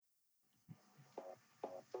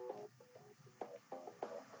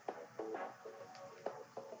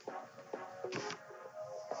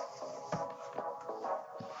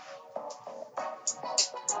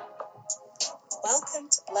Welcome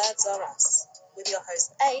to Blurs Are Us with your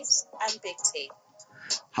host Ace and Big T.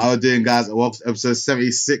 How are you doing, guys? And welcome to episode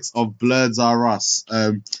 76 of Blurs Are Us.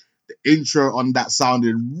 The intro on that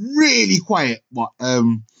sounded really quiet, but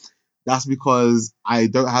that's because I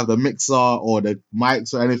don't have the mixer or the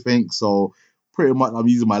mics or anything. So pretty much I'm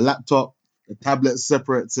using my laptop, the tablet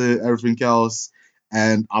separate to everything else,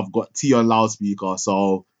 and I've got T on loudspeaker.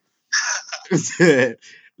 So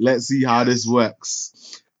let's see how this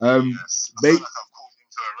works. Yes, I feel like I've called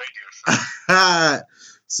into a radio show.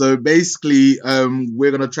 So basically,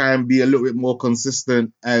 we're gonna try and be a little bit more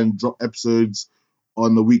consistent and drop episodes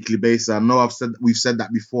on the weekly basis. I know we've said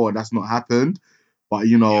that before. That's not happened, but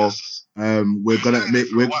you know, Yes. we're gonna make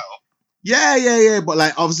For a while. yeah. But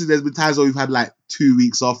like, obviously, there's been times where we've had like 2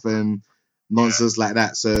 weeks off and nonsense like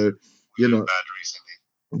that. So you know, Bad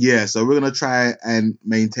recently. yeah. So we're gonna try and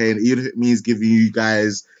maintain, even if it means giving you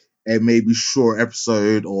guys a maybe short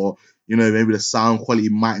episode, or you know, maybe the sound quality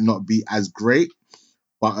might not be as great.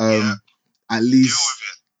 But at least,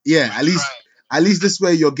 Deal with it. yeah, at least this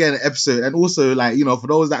way you're getting an episode. And also, like, you know, for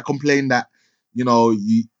those that complain that, you know,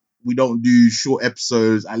 we don't do short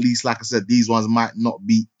episodes, at least, like I said, these ones might not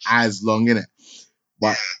be as long, innit?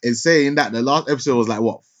 But in saying that, the last episode was like,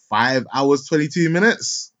 what, 5 hours, 22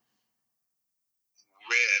 minutes?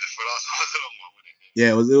 Weird. For us, it was a long one, wasn't it?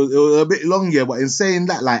 Yeah, it was a bit longer. But in saying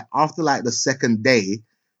that, like, after like the second day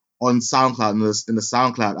on SoundCloud, in the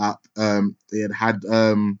SoundCloud app, they had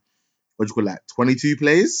what do you call that, 22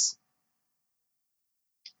 plays?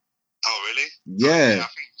 Oh, really? Yeah. Oh, yeah, I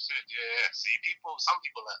think you said, yeah. See, some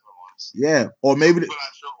people like long ones. Yeah, or maybe Some people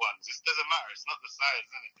like short ones. It doesn't matter. It's not the size,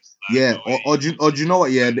 isn't it? It's like yeah, or do you know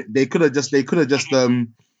what? Yeah, they could have just clicked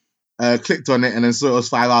on it and then saw it was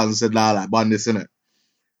 5 hours and said, nah, like, bun this, innit?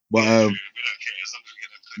 But we don't care as long as we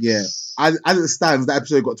get them clicks. yeah, as it stands, that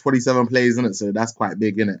episode got 27 plays in it, so that's quite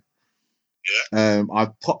big, innit? Yeah.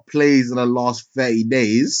 Our top plays in the last 30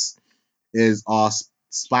 days is our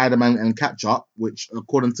Spider-Man and Catch Up, which,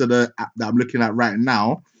 according to the app that I'm looking at right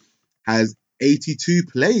now, has 82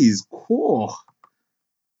 plays. Cool.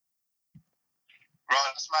 Right,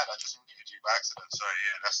 that's mad. I just muted you by accident. Sorry,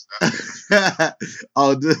 yeah, that's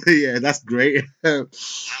Oh, yeah, that's great. Aaron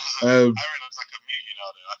looks like a mute, you know,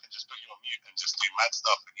 though. I can just put you on mute and just do mad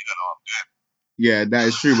stuff and you don't know what I'm doing. Yeah, that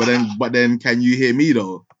is true. But then, can you hear me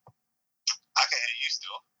though? I can hear you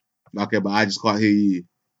still. Okay, but I just can't hear you.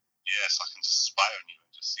 Yeah, so I can just spy on you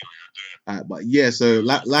and just see what you're doing. Alright, but yeah, so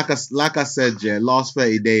like I said, yeah, last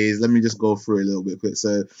 30 days, let me just go through it a little bit quick.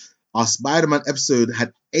 So our Spider-Man episode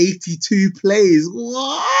had 82 plays.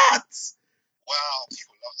 What? Wow,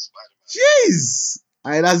 people love Spider-Man. Jeez.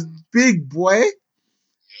 Alright, that's big, boy.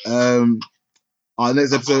 Yeah. Our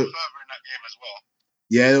next I've gone episode, further in that game as well.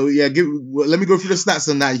 yeah, let me go through the stats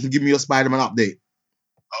on that. You can give me your Spider-Man update.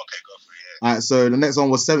 Okay, go for it. Yeah. Alright, so the next one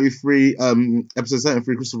was 73, episode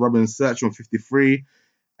 73, Christopher Robin's Search on 53,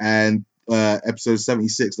 and episode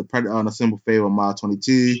 76, The Predator on A Simple Favor, mile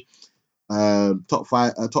 22.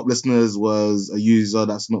 Top listeners was a user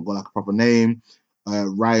that's not got like a proper name,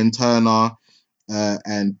 Ryan Turner,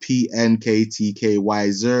 and PNKTKY0.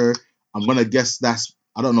 I'm gonna guess that's,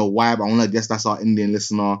 I don't know why, but I'm gonna guess that's our Indian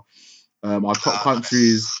listener. Our top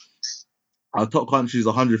countries,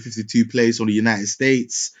 152 plays from the United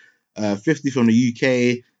States, 50 from the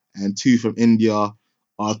UK, and 2 from India.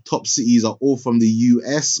 Our top cities are all from the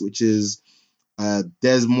US, which is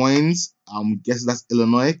Des Moines. I'm guessing that's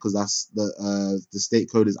Illinois because that's the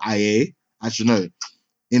state code is IA. Actually, no,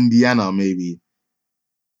 Indiana maybe.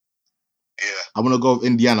 Yeah. I'm gonna go with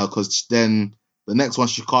Indiana because then the next one,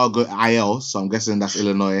 Chicago IL. So I'm guessing that's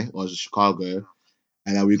Illinois or Chicago,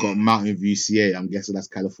 and then we got Mountain View CA. I'm guessing that's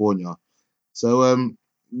California. So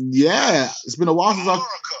yeah, it's been a while since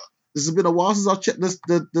I've checked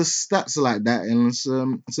the stats like that, and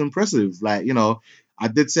it's impressive. Like, you know, I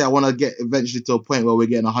did say I want to get eventually to a point where we're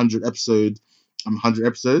getting 100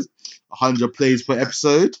 plays per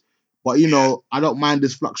episode. But you know, I don't mind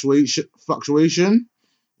this fluctuation.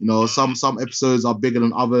 You know, some episodes are bigger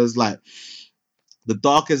than others. Like the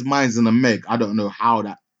Darkest Minds in the Meg, I don't know how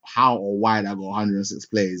or why that got 106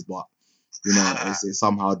 plays, but you know, it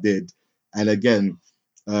somehow did. And again,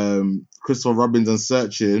 Christopher Robin's and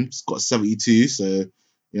Searching got 72. So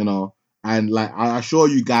you know, and like I assure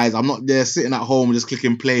you guys, I'm not there sitting at home just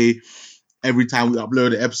clicking play every time we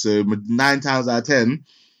upload an episode. 9 times out of 10,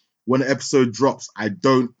 when an episode drops, I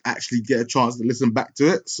don't actually get a chance to listen back to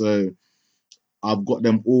it. So I've got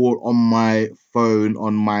them all on my phone,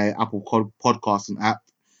 on my Apple Podcasting app.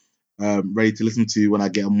 ready to listen to when I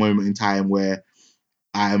get a moment in time where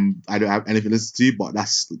I don't have anything to listen to, but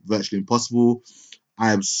that's virtually impossible.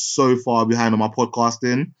 I am so far behind on my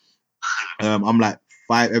podcasting. I'm like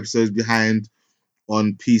 5 episodes behind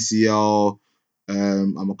on PCL.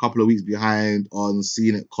 I'm a couple of weeks behind on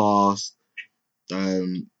Seen It Cast.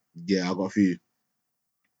 Yeah, I got a few.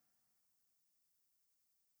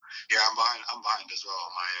 Yeah, I'm behind as well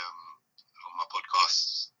on my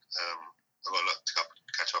podcasts. I've got a lot to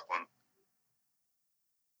catch up on.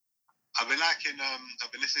 I've been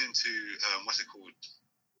listening to what's it called?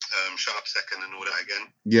 Shut Up Second and all that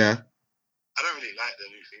again. Yeah. I don't really like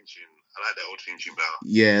the new theme tune. I like the old theme tune better.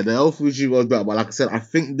 Yeah, the old theme tune was better, but like I said, I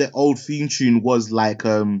think the old theme tune was like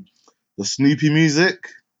the Snoopy music.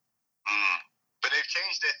 But they've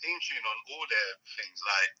changed their theme tune on all their things,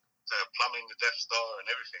 like Plumbing the Death Star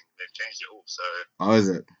and everything. They've changed it all. So. How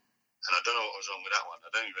is it? And I don't know what was wrong with that one.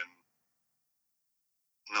 I don't even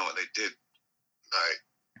know what they did. Like,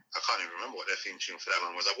 I can't even remember what their theme tune for that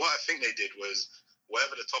one was. Like, what I think they did was,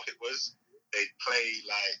 whatever the topic was, they'd play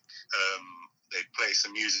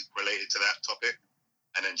some music related to that topic,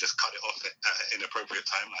 and then just cut it off at an inappropriate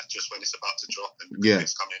time, like just when it's about to drop and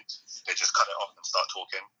it's coming, they just cut it off and start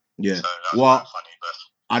talking. Yeah. So that was quite funny, but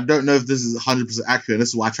I don't know if this is 100% accurate. This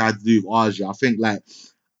is what I tried to do with Aja. I think like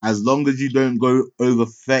as long as you don't go over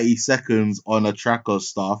 30 seconds on a track or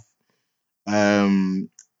stuff, what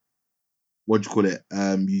do you call it?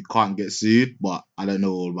 You can't get sued, but I don't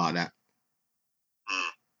know all about that.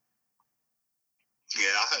 Yeah,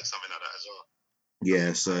 I heard something like that as well.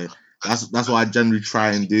 Yeah, so that's what I generally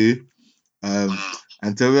try and do.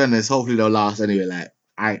 And to be honest, hopefully they'll last anyway. Like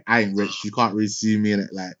I ain't rich, you can't really sue me in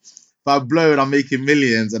it. Like if I blow and I'm making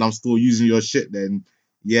millions and I'm still using your shit, then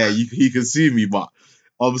yeah, you can sue me. But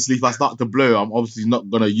obviously, if I start to blow, I'm obviously not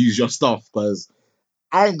gonna use your stuff because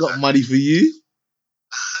I ain't got money for you.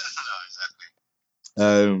 No,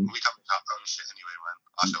 exactly. We come with our own shit anyway, man.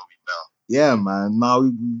 I shall be better. Yeah, man. Now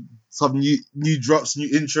some new drops, new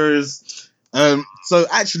intros. So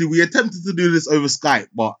actually, we attempted to do this over Skype,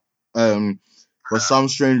 but for some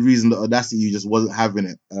strange reason, the Audacity just wasn't having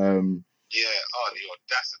it. The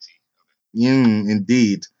Audacity.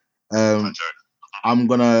 Indeed. I'm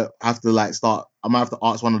gonna have to start. I'm gonna have to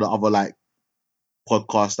ask one of the other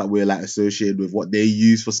podcasts that we're associated with what they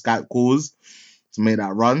use for Skype calls to make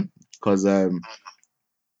that run, because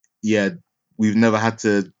we've never had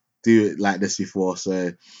to do it like this before. So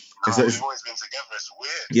we've always been together. It's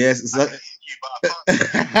weird. Yes, it's like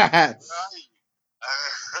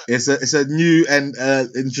it's a new and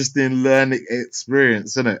interesting learning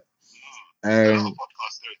experience, isn't it? A lot of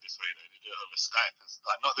podcasts do it this way, though. They do it over Skype. It's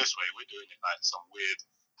not this way. We're doing it some weird.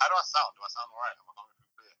 How do I sound? Do I sound alright? Am I coming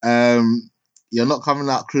through clear? You're not coming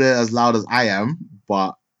out clear as loud as I am,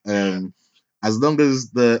 but as long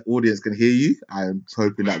as the audience can hear you, I'm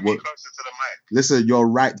hoping that we're closer to the mic. Listen, you're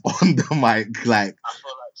right on the mic. I feel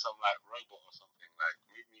like some robot or something.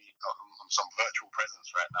 I'm some virtual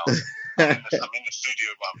presence right now. I'm in the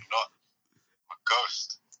studio, but I'm not. I'm a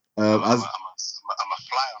ghost. I'm a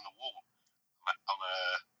fly on the wall.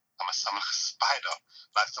 I'm a spider,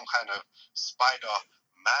 like some kind of spider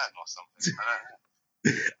man or something. I don't know.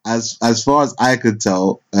 As far as I could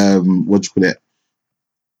tell,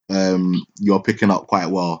 you're picking up quite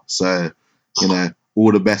well. So,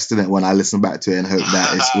 all the best in it when I listen back to it and hope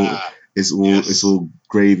that it's all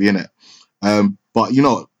gravy in it. But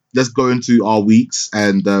let's go into our weeks,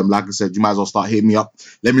 and like I said, you might as well start hitting me up.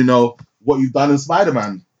 Let me know what you've done in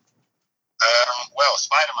Spider-Man. Well,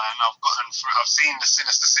 Spider-Man, I've seen the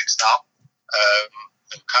Sinister Six now.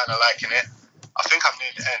 I'm kind of liking it. I think I'm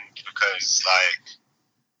near the end because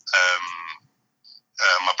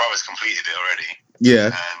my brother's completed it already.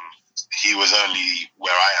 Yeah. And he was only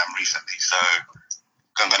where I am recently, so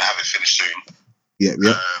I'm gonna have it finished soon. Yeah.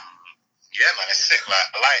 Yeah, man, it's sick. I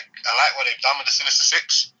like what they've done with the Sinister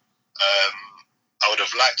Six. I would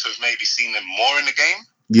have liked to have maybe seen them more in the game.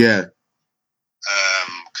 Yeah.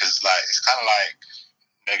 Because it's kind of like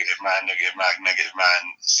Negative Man,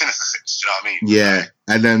 Sinister Six. Do you know what I mean? Yeah,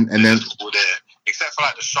 and then except for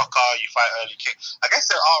the Shocker, you fight early King. I guess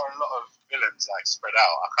there are a lot of villains spread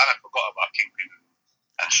out. I kind of forgot about Kingpin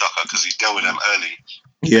and Shocker because he dealt with them early.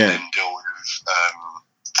 Yeah. And then deal with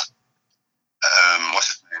what's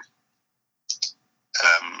his name?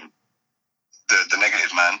 The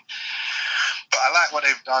Negative Man. But I like what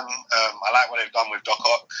they've done. I like what they've done with Doc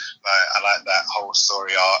Ock. I like that whole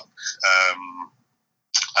story arc.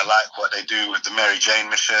 I like what they do with the Mary Jane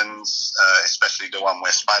missions, especially the one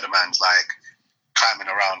where Spider-Man's climbing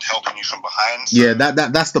around helping you from behind. So yeah,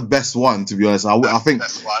 that's the best one, to be honest. I think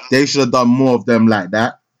they should have done more of them like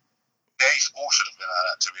that. They all should have been like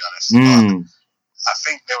that, to be honest. honest. But I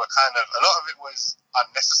think they were kind of, a lot of it was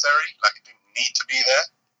unnecessary. Like, it didn't need to be there.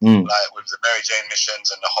 Like with the Mary Jane missions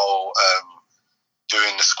and the whole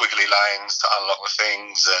doing the squiggly lines to unlock the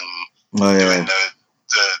things and doing the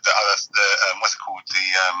other what's it called, the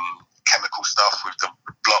chemical stuff with the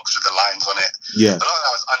blocks with the lines on it. Yeah, a lot of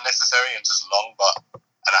that was unnecessary and just long.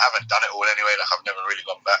 And I haven't done it all anyway. Like, I've never really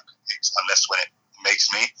gone back unless when it makes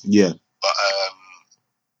me. Yeah, but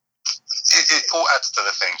it all adds to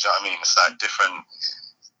the thing. Do you know what I mean? It's like different.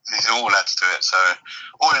 It all adds to it. So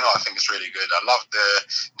all in all, I think it's really good. I love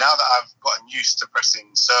now that I've gotten used to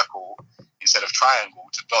pressing circle instead of triangle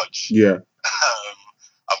to dodge. Yeah.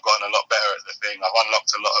 I've gotten a lot better at the thing. I've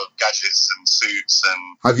unlocked a lot of gadgets and suits.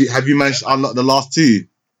 And have you managed to unlock the last two?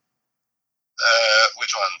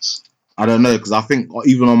 Which ones? I don't know, because I think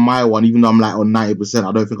even on my one, even though I'm like on 90%,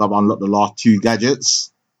 I don't think I've unlocked the last two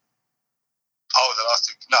gadgets. Oh, the last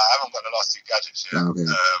two? No, I haven't got the last two gadgets yet. Okay.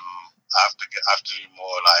 I have to do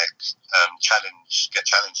more like get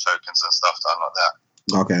challenge tokens and stuff to unlock that.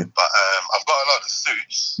 Okay. But I've got a lot of the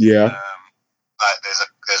suits. Yeah. Like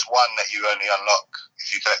there's one that you only unlock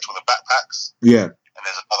if you collect all the backpacks. Yeah. And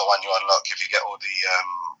there's another one you unlock if you get all the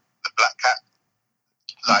black cat.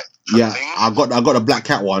 Like things. I got the black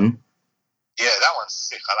cat one. Yeah, that one's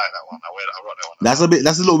sick. I like that one. I wrote that one.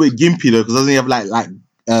 That's a little bit gimpy though, because doesn't he have like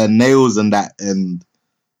nails and that, and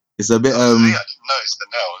it's a bit. I didn't notice the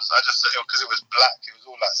nails. I just because it was black. It was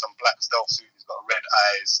all like some black stealth suit. He's got red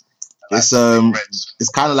eyes. It's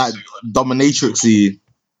kind of like dominatrixy.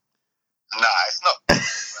 Nah, it's not.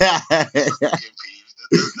 It's not gimpy.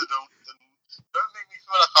 Don't make me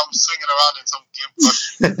feel like I'm swinging around in some gimp.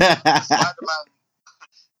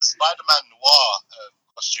 Spider-Man Noir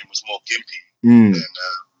costume was more gimpy than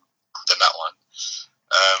that one.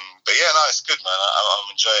 But yeah, no, it's good, man.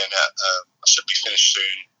 I'm enjoying it. I should be finished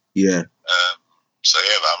soon. Yeah. So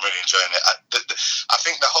yeah, but I'm really enjoying it. I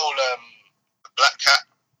think the whole Black Cat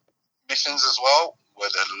missions as well were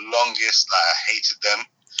the longest. Like, I hated them,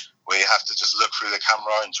 where you have to just look through the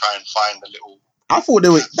camera and try and find the little. I thought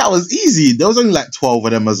that was easy. There was only like 12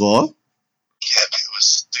 of them as well. Yeah, but it was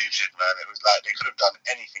stupid, man. It was like they could have done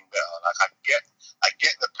anything better. Like, I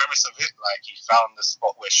get the premise of it. Like, he found the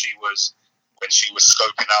spot where she was when she was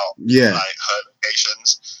scoping out like her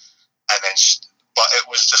locations, and then but it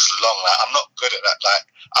was just long. Like, I'm not good at that. Like,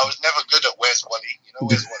 I was never good at Where's Wally. You know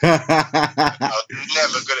Where's Wally? I was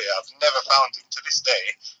never good at it. I've never found him. To this day,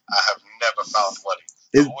 I have never found Wally.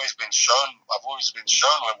 I've always been shown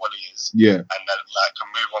where Wally is. Yeah. And then like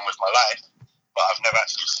can move on with my life, but I've never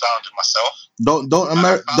actually found it myself. I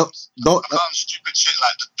found stupid shit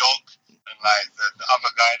like the dog and like the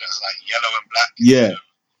other guy that's like yellow and black. Yeah.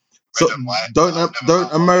 Red and white.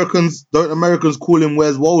 Don't Americans call him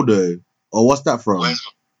Where's Waldo? Or what's that from? Yeah,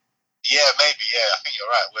 maybe. Yeah, I think you're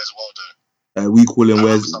right. Where's Waldo? We call him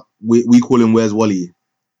we call him Where's Wally.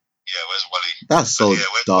 Yeah, Where's Wally? That's so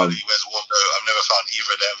Where's dumb. Wally? Where's Waldo? I've never found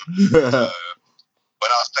either of them. When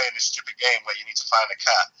I was playing this stupid game where you need to find a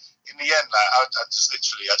cat, in the end, like I just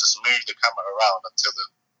moved the camera around until the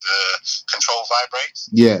control vibrates.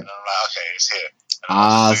 Yeah. And I'm like, okay, it's here.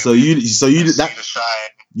 So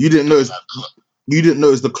you didn't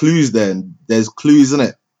notice the clues then. There's clues in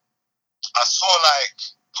it. I saw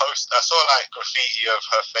like graffiti of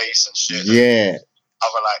her face and shit. Yeah. And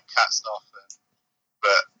other like cat stuff,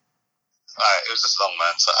 but it was just long,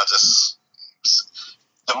 man. So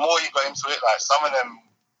the more you got into it, like some of them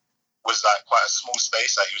was like quite a small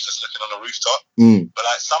space, like you was just looking on a rooftop. But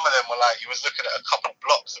like some of them were like you was looking at a couple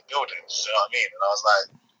blocks of buildings. You know what I mean? And I was like,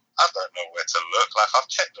 I don't know where to look. Like, I've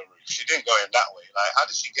checked the roof. She didn't go in that way. Like, how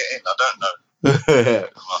did she get in? I don't know.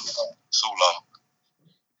 It's all long.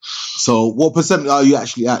 So, what percent are you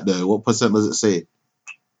actually at, though? What percent does it say?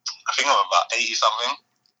 I think I'm about 80-something.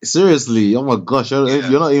 Seriously? Oh, my gosh.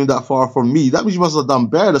 You're not even that far from me. That means you must have done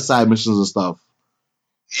better the side missions and stuff.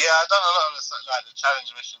 Yeah, I've done a lot of the challenge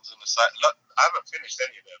missions and the side. Look, I haven't finished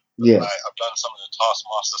any of them. But, yeah. Like, I've done some of the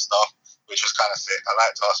Taskmaster stuff, which was kind of sick. I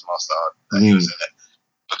like Taskmaster that he was in it.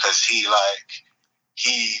 Because he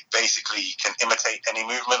basically can imitate any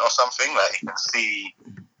movement or something. Like, he can see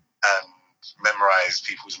and memorize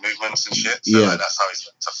people's movements and shit. So like, that's how he's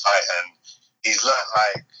learned to fight. And he's learned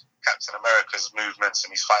like Captain America's movements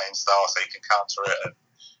and his fighting style, so he can counter it and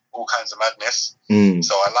all kinds of madness.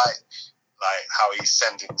 So I like how he's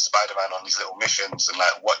sending Spider-Man on these little missions and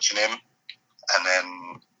like watching him. And then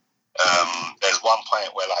there's one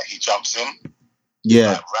point where like he jumps in.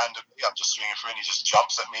 Yeah. Like, randomly, I'm just swinging through and he just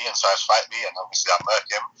jumps at me and tries to fight me, and obviously I murk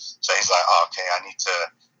him. So he's like, oh, okay, I need to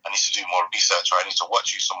do more research, or I need to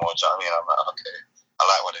watch you some more. Do you know what I mean? I'm like, okay, I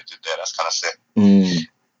like what they did there. That's kind of sick.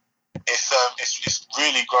 It's it's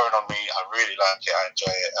really grown on me. I really like it. I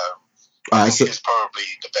enjoy it. I think it's probably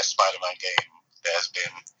the best Spider-Man game there's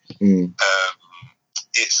been.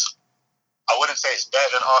 It's, I wouldn't say it's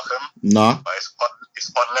better than Arkham. No. But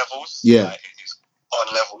it's on levels. Yeah. Like, it's on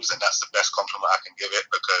levels, and that's the best compliment I can give it,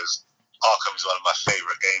 because Arkham is one of my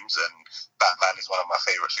favorite games, and Batman is one of my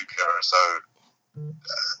favorite superheroes. So,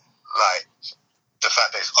 like, the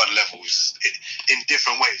fact that it's on levels in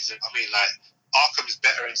different ways. I mean, like, Arkham is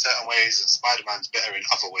better in certain ways, and Spider-Man's better in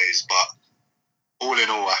other ways, but all in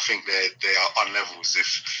all, I think they are on levels.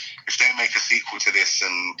 If they make a sequel to this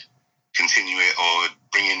and continue it, or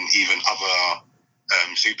bring in even other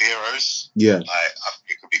superheroes, yeah, like, I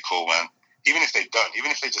think it could be cool, man. Even if they don't,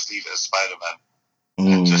 even if they just leave it as Spider-Man,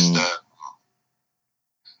 and just, I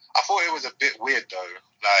thought it was a bit weird though.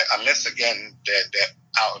 Like, unless again they're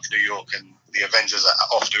out of New York and the Avengers are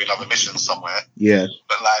off doing other missions somewhere. Yeah.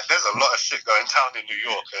 But like, there's a lot of shit going down in New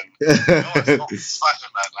York, and no one's talking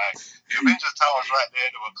Spider-Man. Like, the Avengers Tower's right there,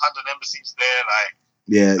 the Wakandan Embassy's there. Like,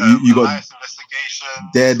 yeah, you got investigation.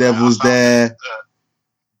 Daredevil's there.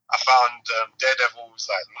 I found Daredevil's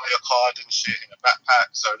like lawyer card and shit in a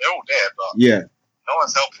backpack, so they're all there, but yeah, no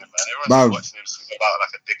one's helping him, man. Everyone's watching him swing about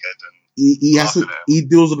like a dickhead, and he has to. He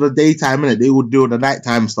deals with the daytime, innit? They will deal with the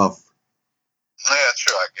nighttime stuff. Yeah,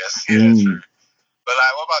 true, I guess. Yeah, true. But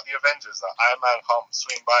like, what about the Avengers? Like, Iron Man can't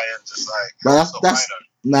swing by and just like. But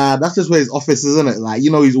that's just where his office is, isn't it? Like,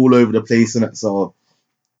 you know, he's all over the place, innit? So.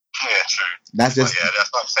 Yeah, true. That's just. But yeah,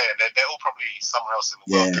 that's what I'm saying. They're all probably somewhere else in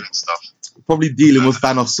the world doing stuff. Probably dealing with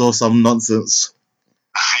Thanos or some nonsense.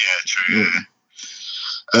 Yeah, true.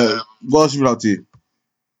 What else have you been up to?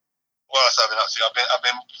 What else have I been up to? I've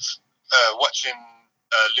been watching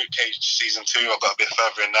Luke Cage season 2. I got a bit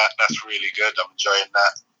further in that. That's really good. I'm enjoying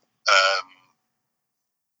that.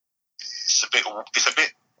 It's a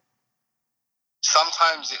bit.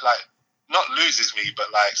 Sometimes it like not loses me,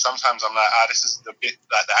 but like sometimes I'm like, this is the bit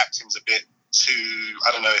like the acting's a bit too.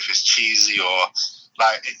 I don't know if it's cheesy or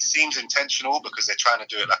like it seems intentional because they're trying to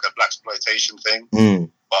do it like a blaxploitation thing.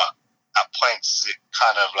 But at points it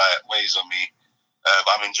kind of like weighs on me.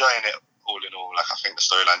 But I'm enjoying it all in all. Like I think the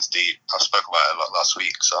storyline's deep. I spoke about it a lot last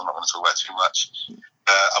week, so I'm not going to talk about it too much.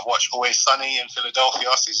 I've watched Always Sunny in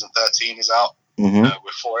Philadelphia. Season 13 is out.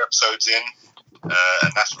 With 4 episodes in,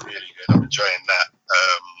 and that's really good. I'm enjoying that.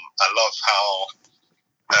 I love how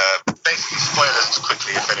basically spoilers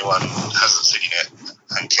quickly if anyone hasn't seen it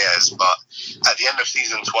and cares, but at the end of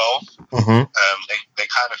season 12 they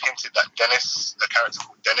kind of hinted that Dennis, the character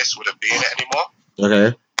called Dennis, wouldn't be in it anymore.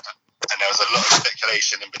 Okay. And there was a lot of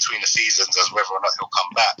speculation in between the seasons as whether or not he'll come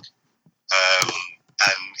back.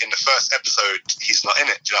 And in the first episode he's not in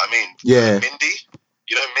it, do you know what I mean? Yeah. Mindy,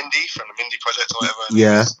 you know Mindy from the Mindy Project or whatever?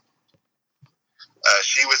 Yeah.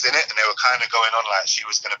 She was in it, and they were kind of going on like she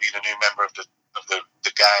was going to be the new member of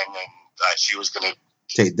the gang, and like she was going to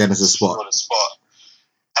take Dennis's spot.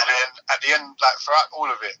 And then at the end, like throughout all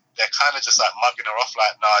of it, they're kind of just like mugging her off,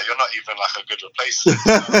 like, "Nah, you're not even like a good replacement."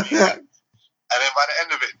 You know what I mean? And then by the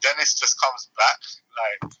end of it, Dennis just comes back,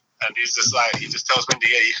 like, and he's just like, he just tells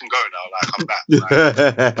Mindy, "Yeah, you can go now. Like, I'm back.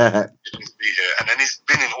 Like, you need to be here." And then he's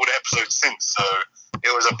been in all the episodes since, so. It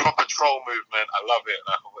was a proper troll movement. I love it.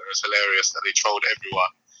 I thought it was hilarious that they trolled everyone,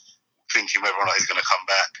 thinking whether or not he's going to come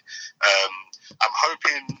back. I'm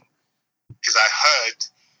hoping, because I heard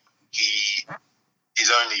he is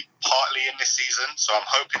only partly in this season, so I'm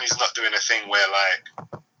hoping he's not doing a thing where like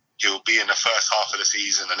he'll be in the first half of the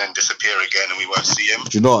season and then disappear again and we won't see him.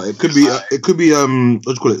 Do you know, it could be what do you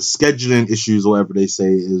call it, scheduling issues or whatever they say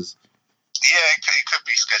it is. Yeah, it could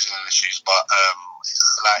be scheduling issues, but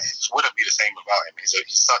like it wouldn't be the same without him.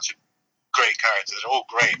 He's such a great character. They're all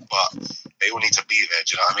great, but they all need to be there.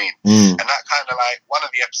 Do you know what I mean? And that kind of like one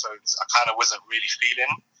of the episodes I kind of wasn't really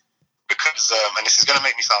feeling because, and this is going to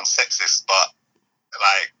make me sound sexist, but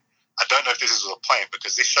like I don't know if this is a point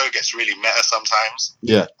because this show gets really meta sometimes.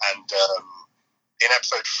 Yeah. And in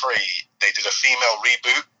episode 3, they did a female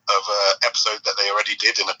reboot of an episode that they already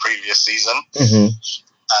did in a previous season.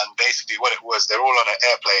 And basically what it was, they're all on an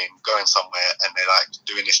airplane going somewhere and they're like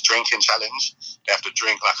doing this drinking challenge. They have to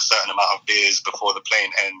drink like a certain amount of beers before the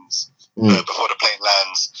plane ends, before the plane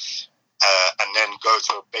lands, and then go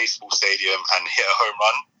to a baseball stadium and hit a home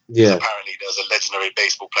run. Yeah. Apparently there's a legendary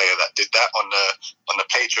baseball player that did that on the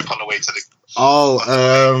play trip on the way to the on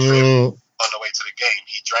the way to the game.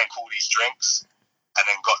 He drank all these drinks and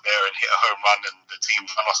then got there and hit a home run and the team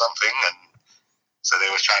won or something, and so they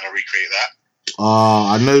were trying to recreate that.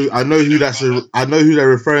 I know who they're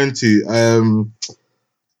referring to.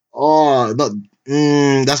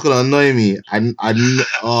 That's gonna annoy me. I can't remember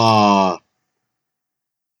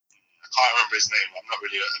remember his name. I'm not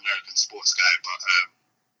really an American sports guy, but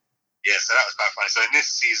yeah, so that was quite funny. So in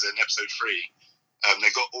this season, episode 3,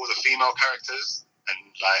 they got all the female characters and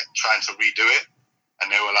like trying to redo it,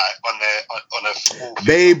 and they were like on a full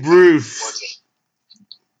Babe Ruth.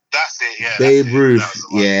 That's it, yeah. Babe Ruth.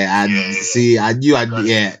 Yeah, see, I knew I'd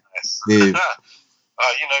yeah. Dude.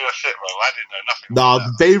 You know your shit, bro. I didn't know nothing.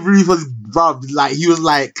 No, Babe Ruth was, bro, like he was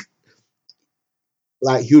like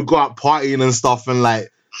he would go out partying and stuff, and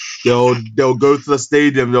like they'll go to the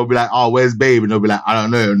stadium. They'll be like, "Oh, where's Babe?" And they'll be like, "I don't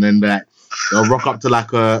know." And then they'll rock up to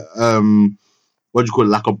like a what do you call it,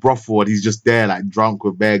 like a brothel, and he's just there like drunk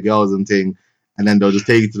with bare girls and thing. And then they'll just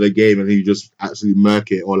take it to the game, and he just actually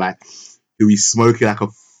murk it, or like he'll be smoking like a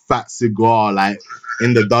fat cigar like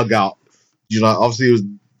in the dugout. You know, obviously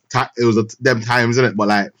it was them times, isn't it? But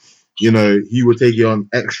like, you know, he would take it on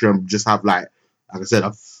extra and just have like I said,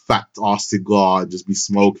 a fat ass cigar, just be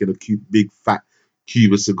smoking a big fat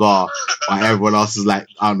Cuban cigar, while everyone else is like,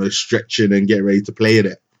 I don't know, stretching and getting ready to play in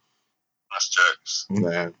it. That's jokes.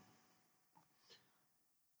 Yeah.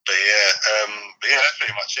 But yeah, that's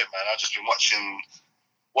pretty much it, man. I've just been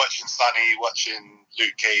watching Sunny, watching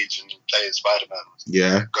Luke Cage, and playing Spider-Man.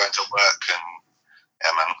 Yeah. Going to work, and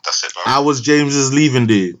yeah, man, that's it, bro. How was James's leaving,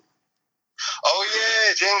 dude? Oh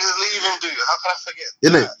yeah, James is leaving, dude. How can I forget?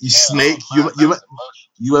 Isn't it? You snake.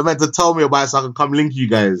 You were meant to tell me about it so I could come link you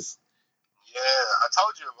guys. Yeah, I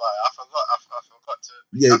told you about it. I forgot to.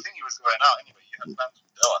 Yeah. I think he was going out anyway. You had plans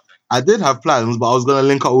with Dell, I think. I did have plans, but I was gonna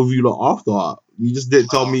link up with you lot after. You just didn't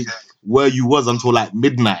tell me where you was until like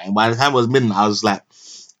midnight. And by the time it was midnight, I was like,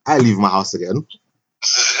 I leave my house again.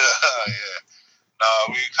 Yeah. No,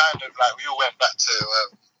 we kind of like we all went back to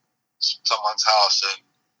someone's house, and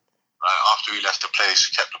after we left the place,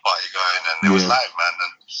 we kept the party going, and it was live, man.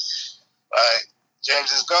 And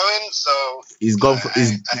James is going, so he's gone.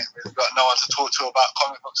 We've got no one to talk to about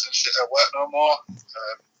comic books and shit at work no more.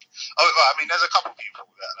 I mean, there's a couple people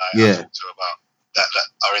that I talk to about that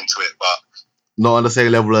are into it, but not on the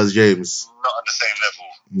same level as James. Not on the same level.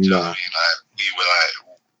 No. You know what I mean? Like, we were like,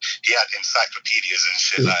 he had encyclopedias and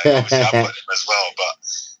shit. Like, obviously, I've got him as well, but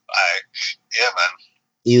like, yeah, man.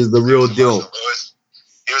 He was the real deal.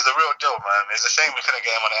 He was the real deal, man. It's a shame we couldn't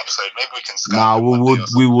get him on an episode. Maybe we can Skype him.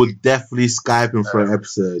 We would definitely Skype him for an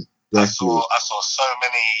episode. I saw so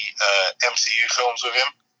many MCU films with him.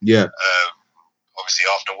 Yeah. Obviously,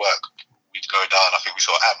 after work, we'd go down. I think we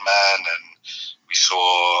saw Ant-Man, and we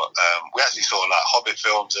actually saw like Hobbit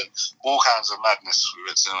films and all kinds of madness we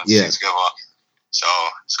went to see together. So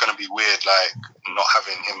it's gonna be weird, like not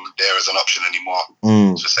having him there as an option anymore.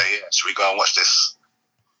 To say, should we go and watch this?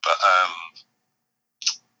 But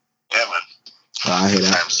yeah, man. I hear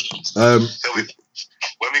that.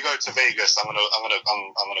 When we go to Vegas, I'm gonna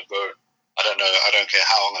go. I don't know. I don't care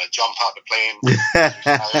how. I'm gonna jump out the plane.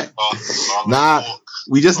 Nah,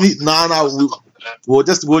 we just need. We'll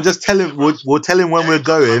just tell him. We'll tell him when we're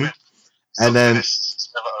going, and then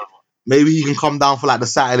maybe he can come down for like the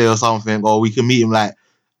Saturday or something, or we can meet him like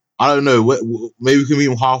I don't know. Maybe we can meet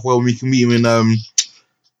him halfway, or we can meet him in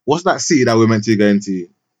what's that city that we're meant to go into?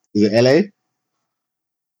 Is it LA?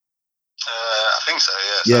 I think so.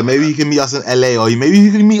 Yeah. Yeah, maybe he can meet us in LA, or maybe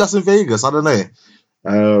he can meet us in Vegas. I don't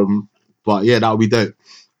know. But yeah, that would be dope.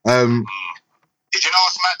 Did you know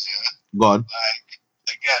what's mad here? Go on. Like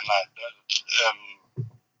again, like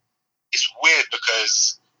it's weird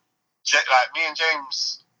because like me and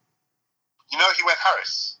James, you know, he went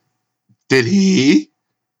Harris. Did he?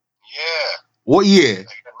 Yeah. What year?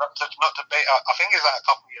 Like, not to bait. I think he's like a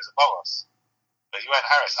couple of years above us, but he went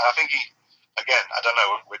Harris, and I think he. Again, I don't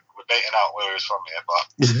know. We're dating out where he's from here, but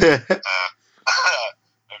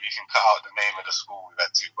maybe you can cut out the name of the school we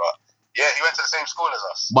went to. But yeah, he went to the same school as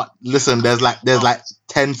us. But listen, there's like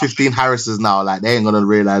 10, 15 Harrises now. Like they ain't gonna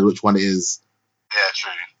realize which one it is. Yeah,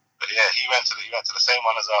 true. But yeah, he went to the same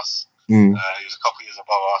one as us. He was a couple years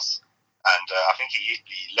above us, and I think he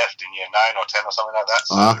left in year 9 or 10 or something like that.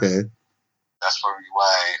 So okay. That's probably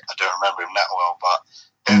why I don't remember him that well. But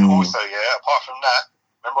then also, apart from that.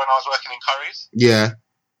 Remember when I was working in Curry's? Yeah.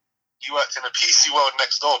 You worked in a PC World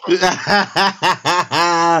next door, bro.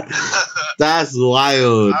 That's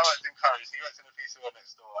wild. I worked in Curry's. He worked in a PC World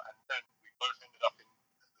next door, and then we both ended up in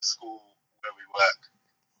the school where we work.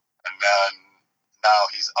 And then now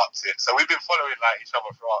he's up to it. So we've been following like each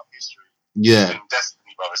other throughout history. Yeah. It's been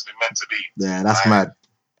destiny, bro. It's been meant to be. Yeah, that's mad.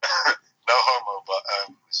 No homo, but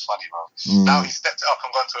it's funny, bro. Now he stepped it up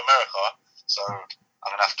and gone to America, so. I'm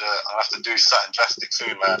gonna have to do something drastic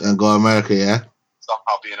soon, man. And go America, yeah.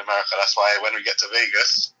 Somehow be in America. That's why when we get to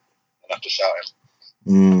Vegas, I'll have to shout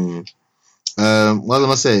him. What was I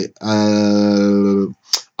gonna say?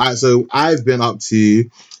 Alright, so I've been up to.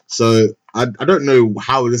 So I don't know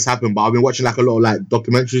how this happened, but I've been watching like a lot of like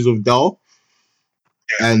documentaries of Del,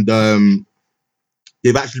 and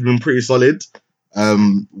they've actually been pretty solid.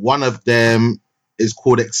 One of them is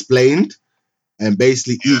called Explained, and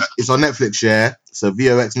basically it's on Netflix. Yeah, it's a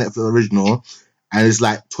VOX Netflix original, and it's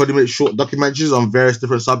like 20-minute short documentaries on various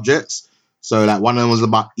different subjects. So like one of them was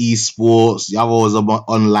about esports, the other was about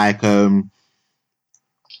on like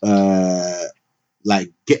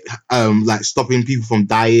stopping people from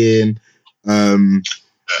dying. I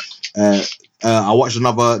watched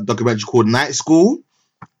another documentary called Night School,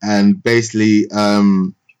 and basically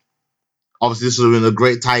obviously this would have been a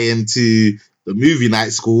great tie-in to the movie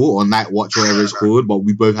Night School or Night Watch, whatever it's called, but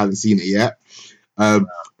we both haven't seen it yet.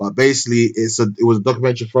 But basically it was a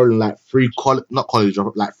documentary following like three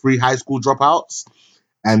high school dropouts,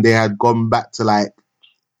 and they had gone back to like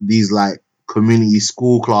these like community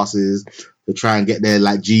school classes to try and get their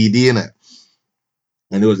like GED in it.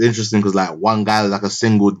 And it was interesting because like one guy was like a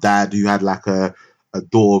single dad who had like a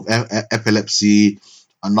daughter of epilepsy.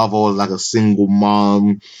 Another was like a single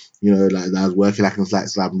mom, you know, like that was working like in like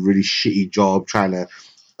some really shitty job trying to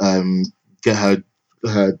get her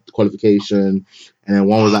qualification. And then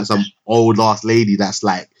one was like some old ass lady that's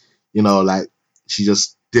like, you know, like she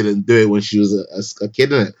just didn't do it when she was a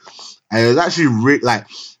kid in it. And it was actually like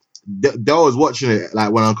Del was watching it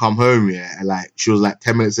like when I come home, yeah, and like she was like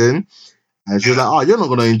 10 minutes in, and she was like, "Oh, you're not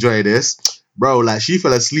gonna enjoy this, bro." Like she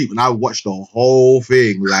fell asleep, and I watched the whole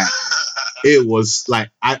thing. Like it was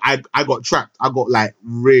like I got trapped. I got like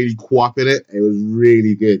really caught up in it. It was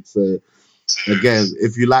really good. So again,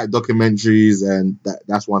 if you like documentaries, and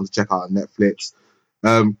that's one to check out on Netflix.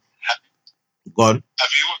 Go on.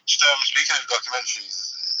 Have you watched? Speaking of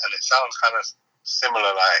documentaries, and it sounds kind of similar,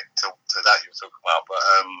 like to that you were talking about, but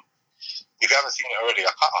if you haven't seen it already, I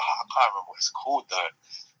can't remember what it's called though.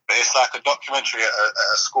 But it's like a documentary at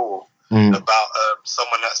a school about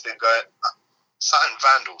someone that's been going something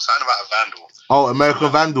about a vandal. Oh, American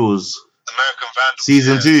Vandals.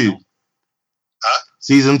 Season 2. Huh?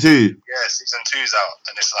 Season 2. Yeah, season 2's out,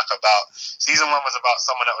 and it's like about season 1 was about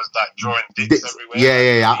someone that was like drawing dicks everywhere.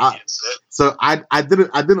 Yeah. So I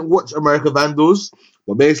didn't watch American Vandals,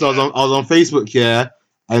 but basically I was on Facebook here,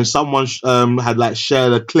 and someone had like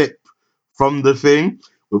shared a clip from the thing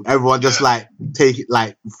with everyone just like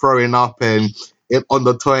throwing up and it on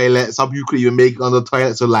the toilet. Some people could even make it on the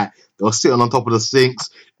toilet, so like they were sitting on top of the sinks.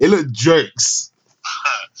 It looked jokes.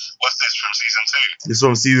 What's this from season 2? It's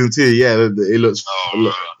from season 2. Yeah, it looks.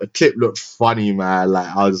 The clip looked funny, man. Like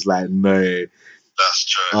I was just like, no. That's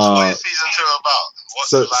true. What is season 2 about? What's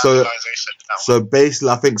the realization? So basically,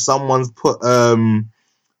 I think someone's put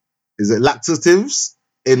is it laxatives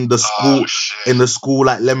in the school school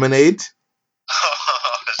like lemonade.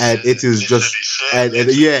 And it is just and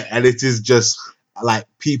it is just like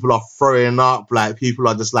people are throwing up, like people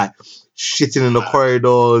are just like shitting in the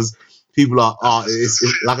corridors. People are it's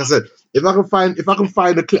like I said, if I can find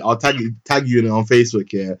the clip, I'll tag you in it on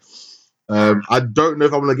Facebook. Yeah, I don't know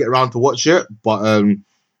if I'm gonna get around to watch it, but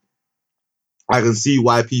I can see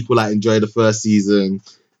why people like enjoy the first season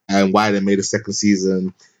and why they made a second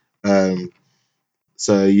season.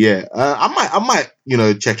 So yeah, I might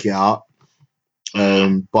check it out.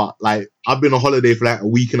 But like I've been on holiday for like a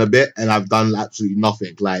week and a bit, and I've done absolutely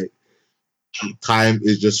nothing. Like time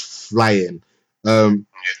is just flying.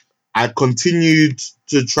 I continued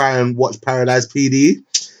to try and watch Paradise PD.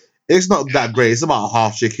 It's not that great. It's about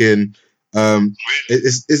half chicken.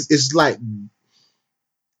 It's like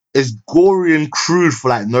it's gory and crude for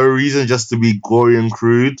like no reason, just to be gory and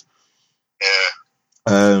crude.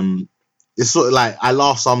 It's sort of like I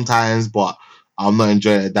laugh sometimes, but I'm not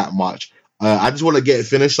enjoying it that much. I just want to get it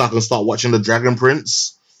finished so I can start watching The Dragon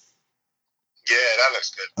Prince. Yeah, that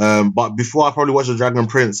looks good. But before I probably watch The Dragon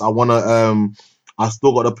Prince, I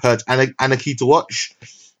still got to purge Anarchy to watch.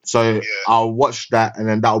 So I'll watch that, and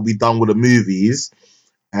then that'll be done with the movies.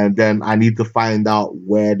 And then I need to find out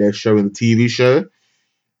where they're showing the TV show.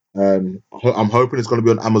 I'm hoping it's going to be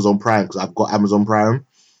on Amazon Prime, because I've got Amazon Prime.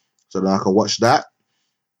 So then I can watch that.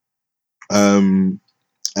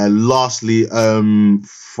 And lastly,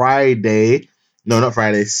 Saturday,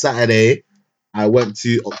 I went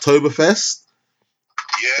to Oktoberfest.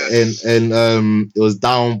 Yes. And it was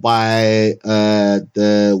down by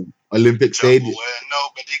the Olympic Stadium. Where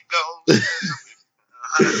nobody goes.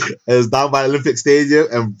 It was down by Olympic Stadium,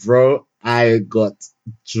 and bro, I got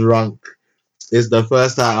drunk. It's the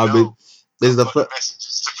first time I've been. It's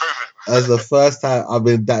the first time I've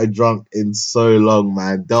been that drunk in so long,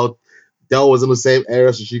 man. Del was in the same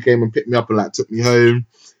area, so she came and picked me up and like took me home.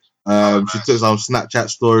 She took some Snapchat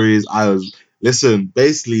stories.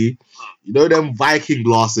 Basically, you know them Viking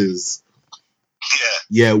glasses.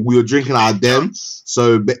 Yeah, we were drinking out of them.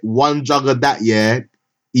 So one jug of that,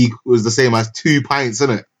 was the same as 2 pints,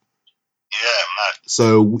 innit? Yeah, man.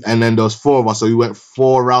 So, and then there was 4 of us, so we went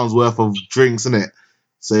 4 rounds worth of drinks, innit?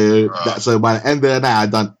 So by the end of the night,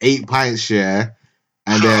 I'd done 8 pints, and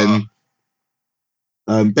then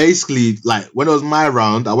basically, like, when it was my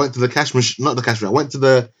round, I went to the cash machine, not the cash machine, I went to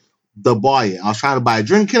the bar, I was trying to buy a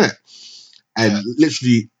drink, innit? And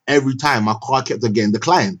literally every time my card kept on getting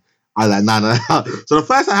declined. I was like, nah. So the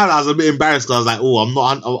first time I was a bit embarrassed because I was like,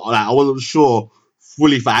 I wasn't sure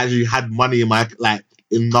fully if I actually had money in my, like,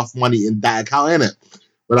 enough money in that account, innit?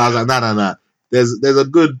 But I was like, nah. There's a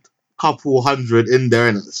good couple hundred in there,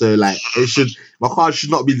 innit? So, like, my card should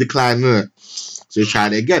not be declined, innit? So she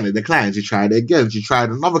tried it again, it declined. She tried it again. She tried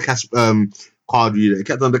another card reader. It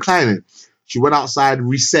kept on declining. She went outside,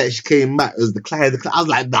 reset. She came back. It was declined. I was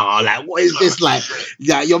like, nah, like, what is this? Like,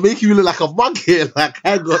 yeah, you're making me look like a mug here. Like,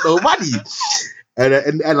 I ain't got no money.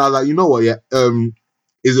 And I was like, you know what? Yeah,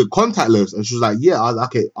 is it contactless? And she was like, yeah. I was like,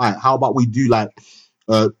 okay, all right. How about we do like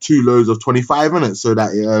 2 loads of 25 minutes so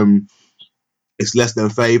that it's less than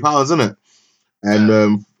 £30, innit?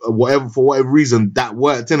 And for whatever reason, that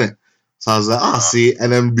worked, innit? So I was like, see.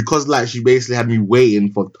 And then because like she basically had me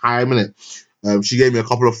waiting for time, innit? She gave me a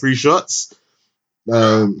couple of free shots.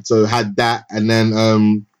 So had that, and then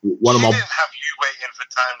one of my. She didn't have you waiting for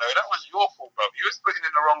time though. That was your fault, bro. You was putting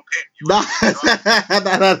in the wrong pin. No.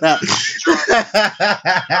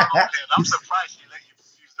 I'm surprised she let you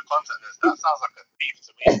use the contactless. That sounds like a thief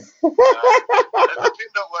to me. The pin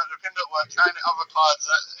don't work. Trying the other cards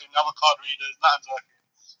in other card readers, nothing's working.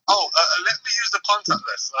 Let me use the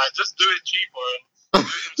contactless. Like, just do it cheaper and. I would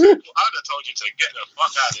have told you to get the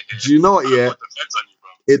fuck out of here. Do you know what? Yeah. Put the feds on you, bro.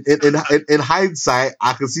 In hindsight,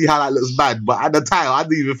 I can see how that looks bad, but at the time, I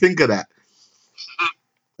didn't even think of that.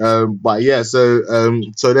 But yeah, so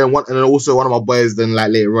then one of my boys then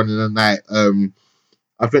like later on in the night,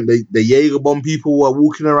 I think the Jaeger bomb people were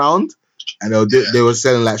walking around, and they were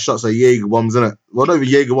selling like shots of Jaeger bombs, innit? Well, not even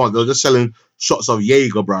Jaeger bombs, they were just selling shots of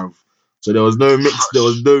Jaeger, bruv. So there was no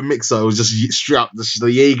mixer. It was just straight up the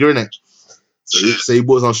Jaeger, innit? So he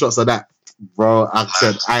bought some shots of that, bro. I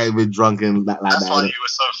said I ain't been drunk in that like That's that. That's why you were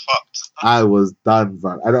so fucked. I was done,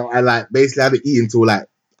 bro. I like basically had to eat until like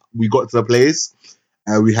we got to the place,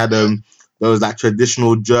 and we had there was like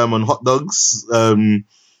traditional German hot dogs,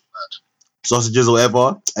 sausages or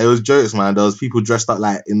whatever. It was jokes, man. There was people dressed up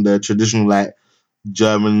like in the traditional like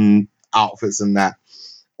German outfits and that.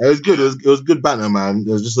 It was good. It was good banter, man.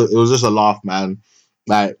 It was just a laugh, man.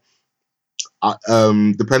 Like.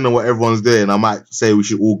 Depending on what everyone's doing, I might say we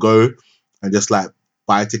should all go and just like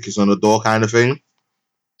buy tickets on the door kind of thing.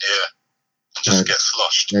 Yeah. Just get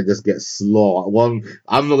sloshed. And just get sloshed. Well,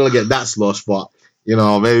 I'm not gonna get that sloshed, but you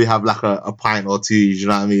know, maybe have like a pint or 2. You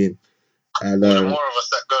know what I mean? And the more of us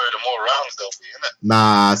that go, the more rounds there'll be, innit?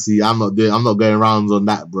 Nah, see, I'm not going rounds on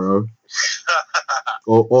that, bro.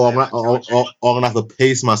 or I'm gonna have to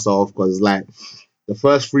pace myself because like the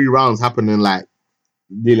first 3 rounds happened in like.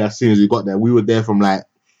 Nearly as soon as we got there, we were there from like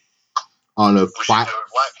I don't know 5.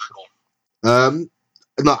 No,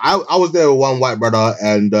 I was there with one white brother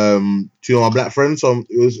and 2 of my black friends. So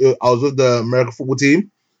I was with the American football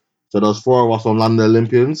team. So there was 4 of us on London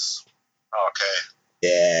Olympians. Okay.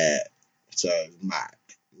 Yeah. So mad.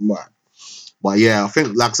 But yeah, I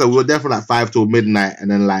think like I said, we were there from like 5 till midnight,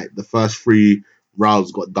 and then like the first 3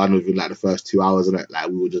 rounds got done within like the first 2 hours, and like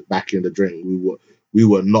we were just back in the drink. We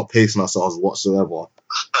were not pacing ourselves whatsoever.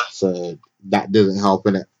 So that didn't help,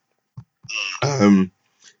 innit?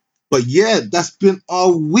 But yeah, that's been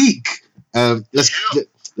our week. Let's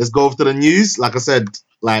go over to the news. Like I said,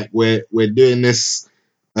 like we're doing this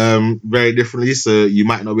very differently, so you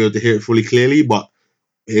might not be able to hear it fully clearly, but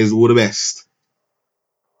here's all the best.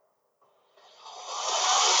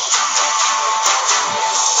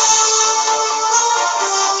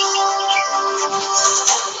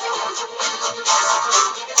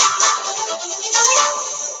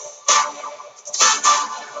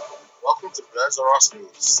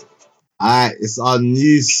 News. Alright, it's our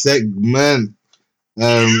new segment.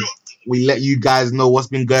 We let you guys know what's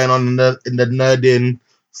been going on in the nerding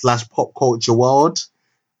 / pop culture world.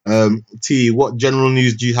 T, what general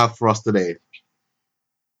news do you have for us today?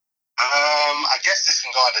 I guess this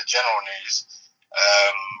can go under general news.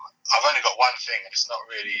 I've only got one thing, and it's not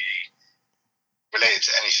really related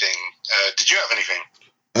to anything. Did you have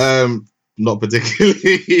anything? Not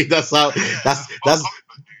particularly.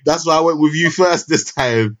 That's why I went with you first this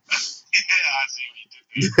time. Yeah, I see what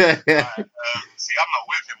you did there. Right, see, I'm not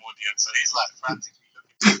with him, audience, so he's like frantically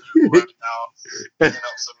looking through work now, picking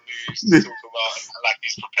up some news to talk about, like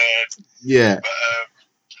he's prepared. Yeah. But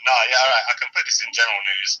yeah, all right. I can put this in general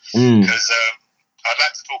news because I'd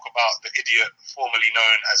like to talk about the idiot formerly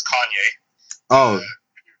known as Kanye. Oh,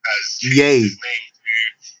 has Ye. changed his name to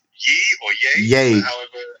Ye or Ye. Ye.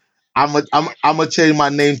 However, I'm gonna change my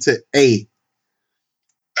name to A,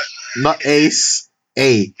 not Ace.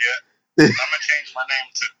 A. Yeah, I'm gonna change my name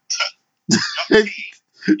to T, not T.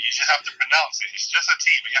 You just have to pronounce it. It's just a T,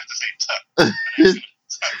 but you have to say T. My name's gonna be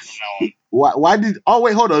T from now on. Why did? Oh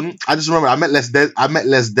wait, hold on. I just remember I met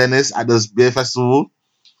Les Dennis at this beer festival.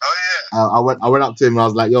 Oh yeah. I went up to him and I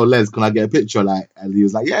was like, "Yo, Les, can I get a picture?" Like, and he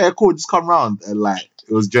was like, "Yeah, cool, just come round." And like,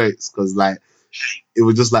 it was jokes because like, it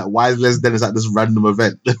was just like, why is Les Dennis at this random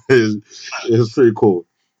event? It was pretty cool.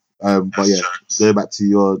 But yeah, go back to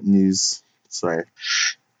your news. Sorry.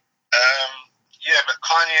 Yeah, but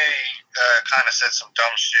Kanye kind of said some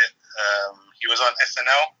dumb shit. He was on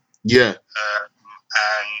SNL. Yeah.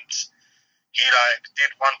 And he like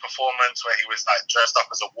did one performance where he was like dressed up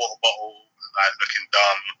as a water bottle, like looking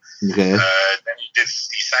dumb. Okay. Then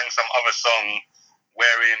he sang some other song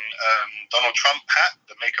wearing Donald Trump hat,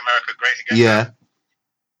 the Make America Great Again. Yeah.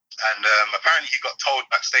 And apparently he got told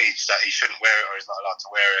backstage that he shouldn't wear it or he's not allowed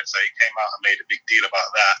to wear it. So he came out and made a big deal about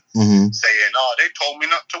that, saying, "Oh, they told me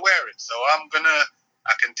not to wear it, so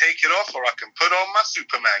I can take it off or I can put on my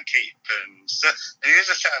Superman cape." And he was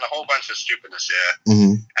just chatting a whole bunch of stupidness here.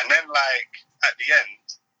 And then, like, at the end,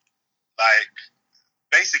 like,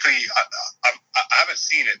 basically, I haven't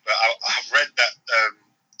seen it, but I've read that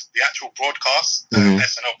the actual broadcast,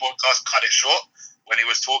 SNL broadcast, cut it short when he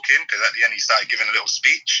was talking, because at the end he started giving a little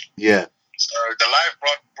speech. Yeah. So the live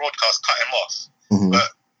broadcast cut him off. But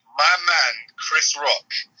my man, Chris Rock,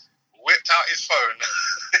 whipped out his phone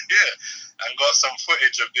and got some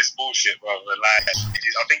footage of this bullshit, brother. Like,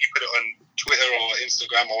 I think he put it on Twitter or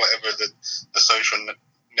Instagram or whatever the social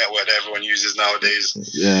network that everyone uses nowadays.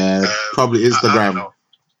 Yeah, probably Instagram.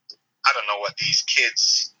 I don't know what these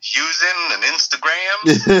kids using an Instagram.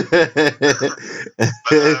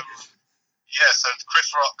 But, yeah, so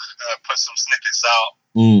Chris Rock put some snippets out.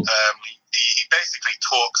 He basically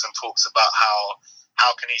talks about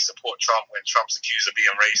how can he support Trump when Trump's accused of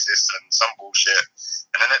being racist and some bullshit.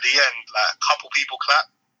 And then at the end, like, a couple people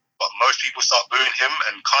clap, but most people start booing him.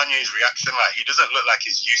 And Kanye's reaction, like, he doesn't look like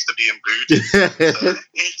he's used to being booed. So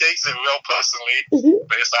he takes it real personally.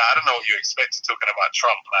 But it's like, I don't know what you expected talking about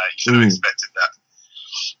Trump. Like, you should have expected that.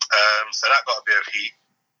 So that got a bit of heat.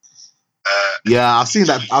 Yeah, I've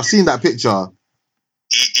seen that picture.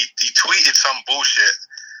 He tweeted some bullshit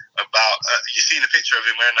about. You seen the picture of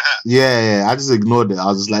him wearing the hat? Yeah. I just ignored it. I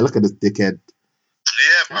was just like, look at this dickhead.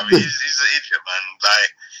 Yeah, bro, he's an idiot, man. Like,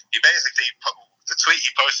 he basically the tweet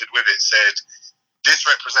he posted with it said, "This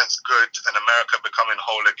represents good and America becoming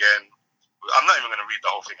whole again." I'm not even going to read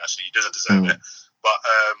the whole thing. Actually, he doesn't deserve it. But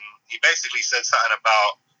he basically said something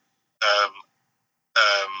about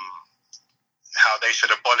how they should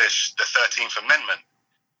abolish the 13th Amendment.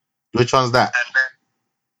 Which one's that? And then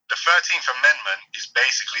the 13th Amendment is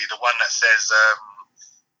basically the one that says,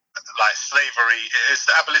 like, slavery. It's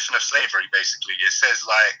the abolition of slavery, basically. It says,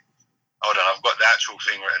 like, hold on, I've got the actual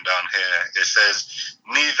thing written down here. It says,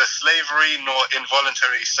 neither slavery nor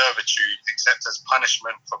involuntary servitude, except as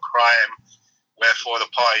punishment for crime, wherefore the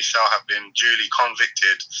party shall have been duly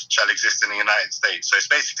convicted, shall exist in the United States. So it's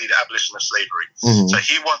basically the abolition of slavery. So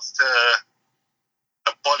he wants to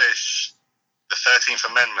abolish the 13th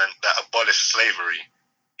Amendment that abolished slavery.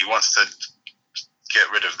 He wants to get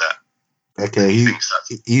rid of that. Okay,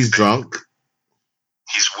 he's drunk.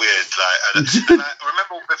 He's weird. Like, and I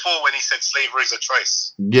remember before when he said slavery is a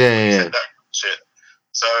choice. Yeah. He said that shit.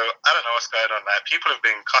 So I don't know what's going on. Like, people have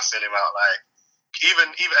been cussing him out. Like, even,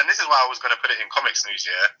 and this is why I was going to put it in comics news.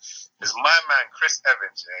 Yeah, is my man Chris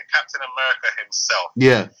Evans, Captain America himself.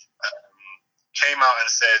 Yeah. Came out and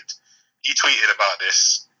said, he tweeted about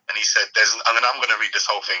this, and he said, I'm going to read this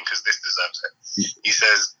whole thing because this deserves it. He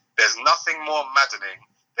says, "There's nothing more maddening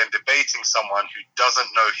than debating someone who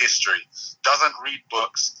doesn't know history, doesn't read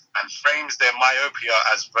books, and frames their myopia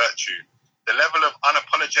as virtue. The level of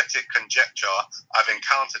unapologetic conjecture I've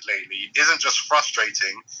encountered lately isn't just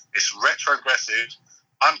frustrating, it's retrogressive,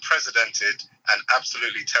 unprecedented, and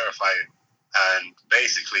absolutely terrifying." And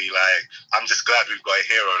basically, like, I'm just glad we've got a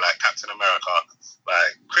hero like Captain America.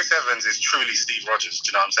 Like, Chris Evans is truly Steve Rogers.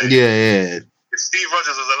 Do you know what I'm saying? Yeah. If Steve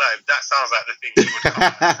Rogers was alive, that sounds like the thing he would come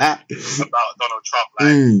out about Donald Trump.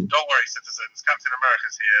 Like, don't worry, citizens, Captain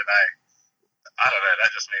America's here. Like, I don't know,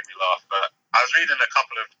 that just made me laugh. But I was reading a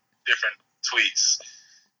couple of different tweets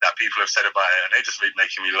that people have said about it, and they just been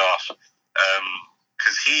making me laugh.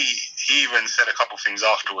 Because he even said a couple things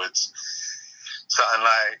afterwards, something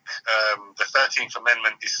like the 13th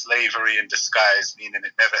Amendment is slavery in disguise, meaning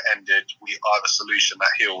it never ended. We are the solution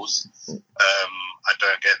that heals. I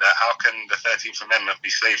don't get that. How can the 13th Amendment be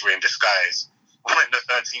slavery in disguise when the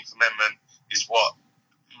 13th Amendment is what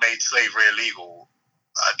made slavery illegal?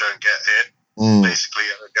 I don't get it. Basically,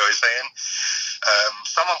 I get what he's saying.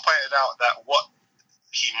 Someone pointed out that what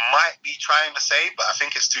he might be trying to say, but I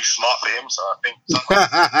think it's too smart for him, so I think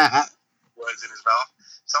someone words in his mouth.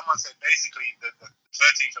 Someone said basically the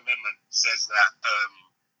 13th Amendment says that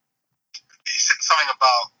he said something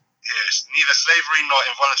about neither slavery nor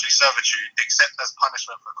involuntary servitude except as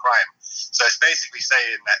punishment for crime. So it's basically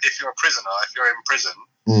saying that if you're a prisoner, if you're in prison,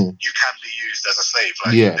 you can be used as a slave.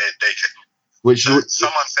 Like they can.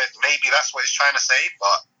 Someone said maybe that's what he's trying to say,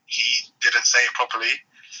 but he didn't say it properly.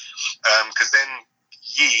 Because then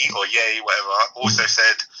Ye or Ye, whatever, also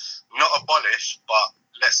said not abolish, but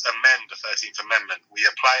let's amend the 13th Amendment. We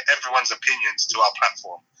apply everyone's opinions to our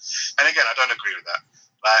platform. And again, I don't agree with that.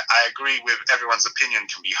 Like, I agree with everyone's opinion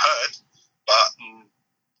can be heard, but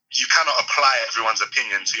you cannot apply everyone's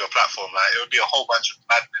opinion to your platform. Like, it would be a whole bunch of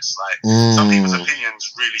madness. Like, some people's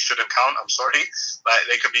opinions really shouldn't count. I'm sorry. Like,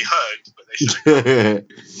 they could be heard, but they shouldn't count.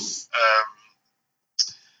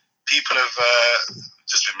 People have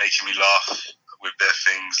just been making me laugh with their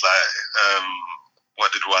things. Like,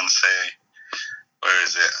 what did one say? Where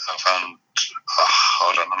is it? I found...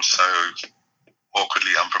 hold on, I'm so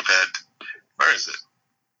awkwardly unprepared. Where is it?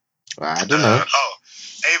 I don't know.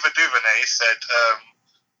 Ava DuVernay said,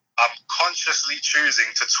 I'm consciously choosing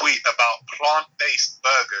to tweet about plant-based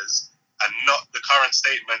burgers and not the current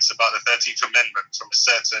statements about the 13th Amendment from a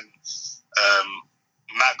certain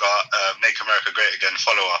MAGA, Make America Great Again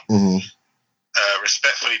follower.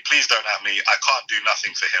 Respectfully, please don't at me. I can't do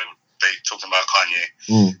nothing for him. They talking about Kanye.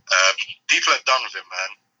 People are done with him,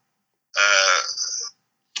 man.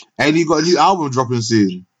 And he got a new album dropping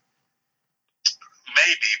soon.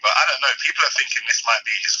 Maybe, but I don't know. People are thinking this might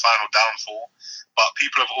be his final downfall. But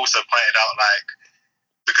people have also pointed out, like,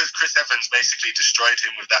 because Chris Evans basically destroyed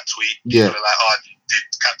him with that tweet. People are like, oh, did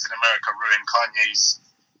Captain America ruin Kanye's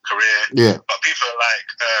career? But people are like,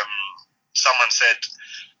 someone said,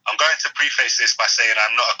 I'm going to preface this by saying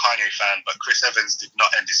I'm not a Kanye fan, but Chris Evans did not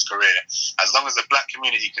end his career. As long as the black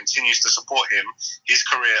community continues to support him, his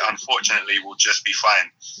career, unfortunately, will just be fine.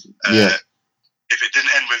 If it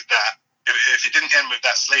didn't end with that, if it didn't end with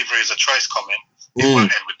that slavery as a choice comment, it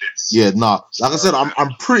won't end with this. Like I said,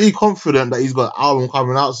 I'm pretty confident that he's got an album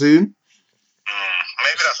coming out soon.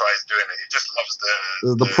 Maybe that's why he's doing it. He just loves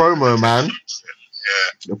the promo, man.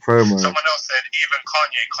 The promo. Someone else said even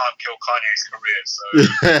Kanye can't kill Kanye's career. So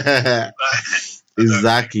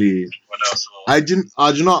exactly. What else? I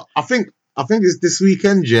think it's this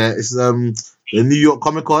weekend. It's the New York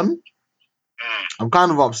Comic Con. I'm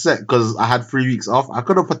kind of upset because I had 3 weeks off. I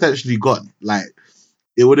could have potentially got, like,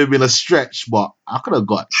 it would have been a stretch, but I could have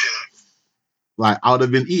got, like, I would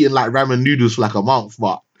have been eating like ramen noodles for like a month,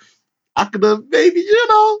 but I could have maybe, it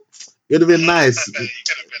would have been nice. You could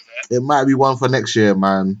have been there. It might be one for next year,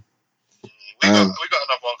 man. We got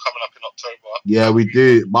another one coming up in October. Yeah, we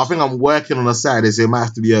do. But I think I'm working on a Saturday, so it might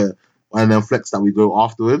have to be one of them flex that we go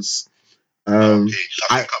afterwards. I think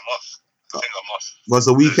I'm off. Well, it's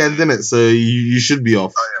a weekend, isn't it? So you should be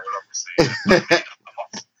off. Oh, yeah, well, obviously.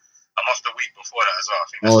 I'm off the week before that as well. I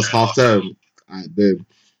think it's half term. Alright, babe.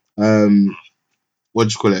 What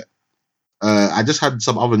do you call it? I just had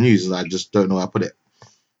some other news and I just don't know where I put it.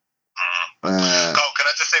 Can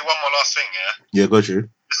I just say one more last thing, Yeah, go through.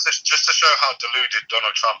 Just to show how deluded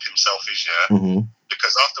Donald Trump himself is,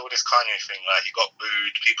 Because after all this Kanye thing, like, he got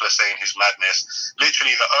booed, people are saying his madness.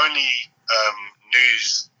 Literally, the only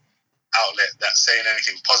news outlet that's saying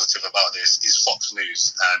anything positive about this is Fox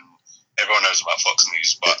News, and everyone knows about Fox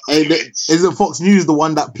News. But isn't Fox News the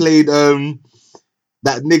one that played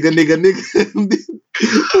that nigga? Yeah,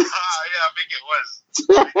 I think it was.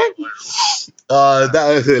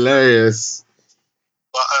 That was hilarious.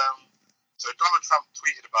 But so Donald Trump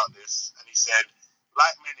tweeted about this, and he said,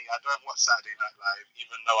 like many, I don't watch Saturday Night Live,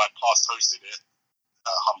 even though I past hosted it.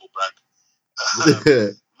 Humble brag.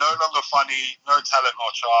 No longer funny, no talent or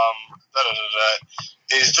charm,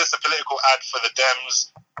 It's just a political ad for the Dems.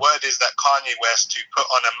 Word is that Kanye West, who put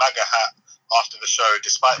on a MAGA hat after the show,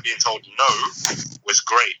 despite being told no, was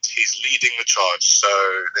great. He's leading the charge. So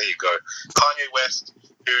there you go. Kanye West,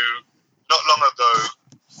 who not long ago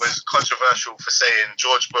was controversial for saying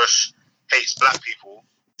George Bush hates black people,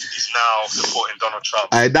 is now supporting Donald Trump.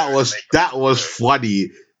 That was funny.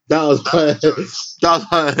 That was one of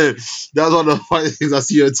the funny things I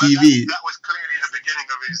see on TV. That was clearly the beginning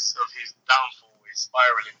of his downfall, his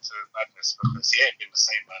spiraling to madness. because he ain't been the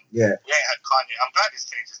same, man. Yeah. We ain't had Kanye. I'm glad he's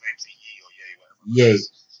changed his name to Ye or Ye, whatever. Ye.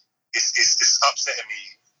 It's upsetting me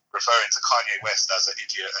referring to Kanye West as an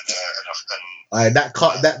idiot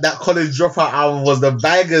that College Dropout album was the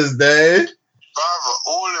bangers, though. Brother,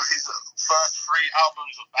 all of his first 3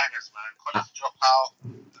 albums were bangers, man. College Dropout.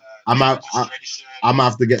 I'm gonna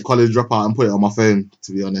have to get College Dropout and put it on my phone,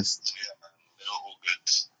 to be honest. Yeah, man, they're all good.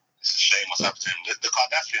 It's a shame what's happened to him. The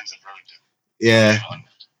Kardashians have ruined him. Yeah,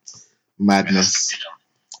 madness.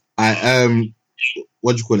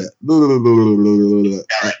 What do you call it?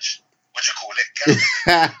 Garage. What do you call it?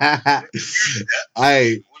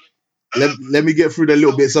 Garage. Let me get through the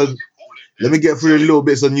little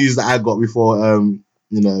bits of news that I got before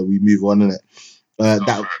we move on,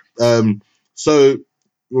 innit? So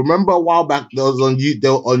remember a while back there was on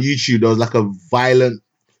YouTube there was like a violent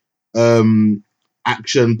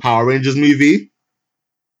action Power Rangers movie.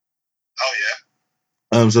 Oh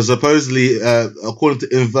yeah. So supposedly according to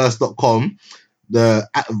Inverse.com, the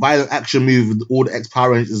violent action movie with all the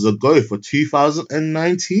ex-Power Rangers is a go for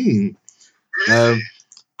 2019. Really?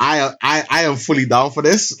 I am fully down for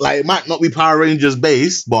this. Like, it might not be Power Rangers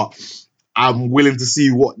based, but I'm willing to see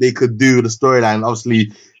what they could do with the storyline.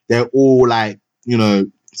 Obviously, they're all like,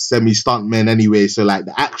 semi-stuntmen anyway, so like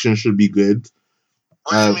the action should be good.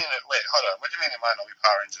 What do you mean? Wait, hold on. What do you mean it might not be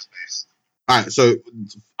Power Rangers based? Alright, so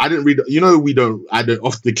I didn't read. I don't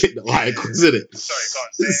often click the articles, isn't it? Sorry, go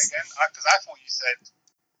on, say it again. Because I thought you said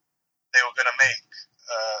they were gonna make.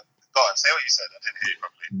 Go on, say what you said. I didn't hear you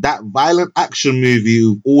properly. That violent action movie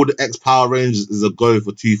with all the ex-Power Rangers is a go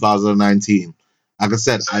for 2019. Like I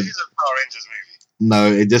said, so it is a Power Rangers movie.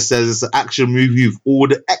 No, it just says it's an action movie with all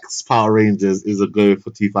the ex-Power Rangers is a go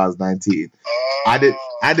for 2019. Oh. I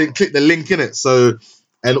didn't click the link in it. So,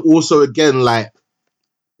 and also again, like,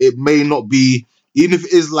 it may not be, even if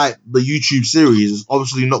it is like the YouTube series, it's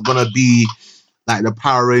obviously not gonna be like the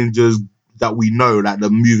Power Rangers that we know, like the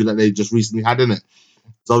movie that they just recently had in it.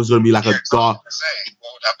 It's obviously gonna be like a dark.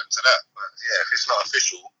 What would happen to that? But yeah, if it's not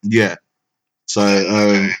official. Yeah.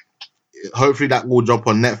 So hopefully that will drop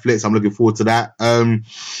on Netflix. I'm looking forward to that.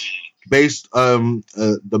 Based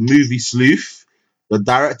the movie Sleuth, the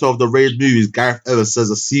director of the Raid movies, Gareth Evans,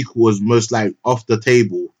 says a sequel is most likely off the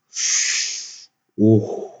table.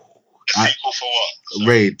 Ooh. A sequel for what? So,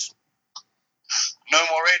 Raid. No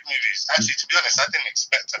more Raid movies. Actually, to be honest, I didn't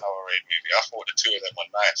expect another Raid movie. I thought the 2 of them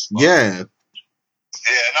were nice. Yeah.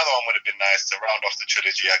 Yeah, another one would have been nice to round off the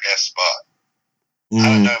trilogy, I guess. But I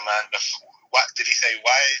don't know, man. What did he say?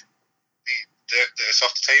 Why it's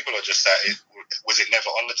off the table, or just that was it never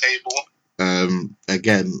on the table?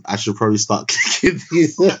 Again, I should probably start clicking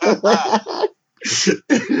these.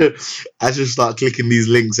 I should start clicking these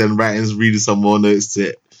links and reading some more notes to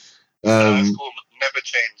it. That's cool. Never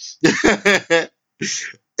change.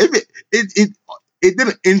 It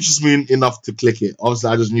didn't interest me enough to click it.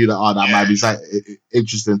 Obviously, I just knew that might be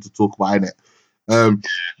interesting to talk about, innit?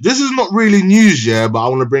 This is not really news, yeah, but I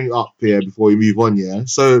want to bring it up here before we move on, yeah.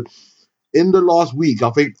 So, in the last week,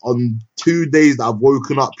 I think on 2 days that I've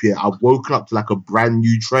woken up here, I've woken up to like a brand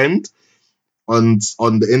new trend on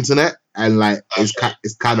the internet, and like it's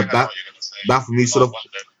kind of bad for me. So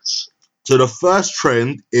the first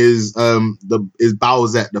trend is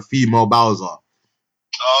Bowsette, the female Bowser.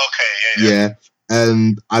 Oh, okay, yeah.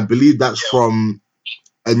 And I believe that's from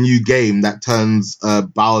a new game that turns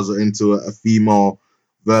Bowser into a female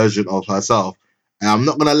version of herself. And I'm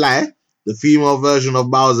not gonna lie, the female version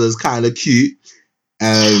of Bowser is kind of cute.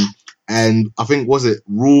 And I think, was it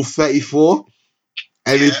Rule 34?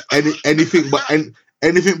 Anything but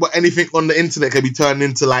anything on the internet can be turned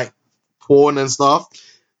into like porn and stuff.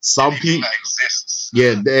 Some people that exists.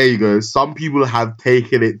 Yeah, there you go. Some people have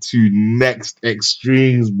taken it to next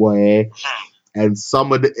extremes, boy. And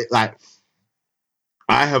some of the, like,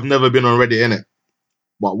 I have never been on Reddit, innit?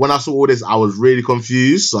 But when I saw all this, I was really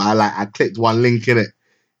confused. So I clicked one link in it,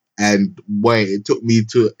 and boy, it took me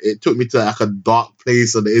to like a dark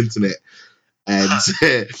place on the internet. And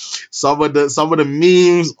some of the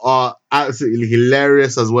memes are absolutely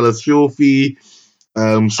hilarious as well as filthy.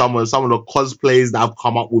 Some of the cosplays that have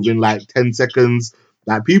come up within like 10 seconds.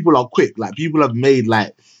 Like, people are quick. Like, people have made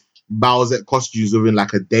like Bowsette costumes within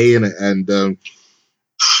like a day in it, and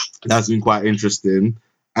that's been quite interesting.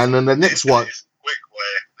 And then the next one,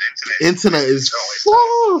 the internet is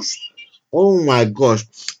fast. Oh my gosh!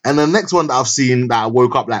 And the next one that I've seen, that I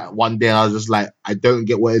woke up like one day and I was just like, I don't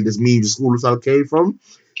get where this meme just all of a sudden came from.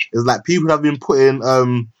 Is like people have been putting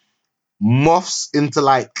moths into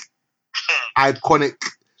like iconic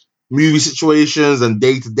movie situations and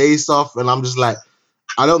day-to-day stuff, and I'm just like,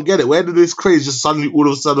 I don't get it. Where did this craze just suddenly all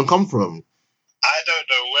of a sudden come from? I don't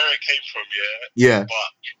know where where it came from, Yeah. but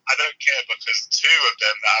I don't care because two of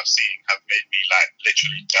them that I've seen have made me like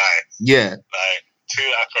literally die. Yeah. Like two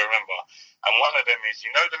I can remember, and one of them is,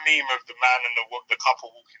 you know, the meme of the man and the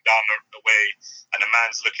couple walking down the way, and the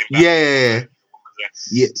man's looking back.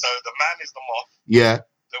 Yeah. So the man is the moth. Yeah.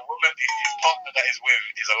 The woman, his partner that he's with,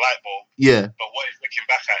 is a light bulb. Yeah. But what he's looking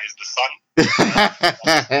back at is the sun.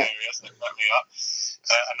 That's hilarious. That got me up.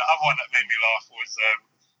 And the other one that made me laugh was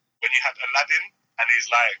when you had Aladdin and he's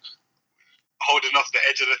like holding off the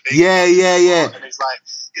edge of the thing. Yeah. And he's like,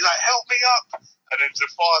 help me up. And then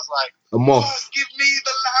Jafar's like, a moth. Oh, give me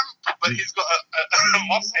the lamp. But he's got a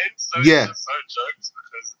moth's head, so yeah. It's so jokes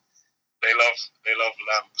because they love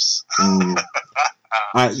lamps. Yeah,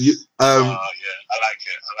 I like it.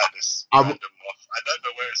 I like this random moth. I don't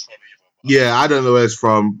know where it's from either. Yeah, I don't know where it's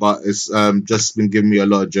from, but it's just been giving me a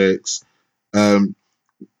lot of jokes.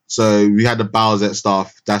 So we had the Bowser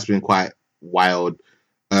stuff. That's been quite wild.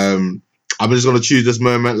 I'm just gonna choose this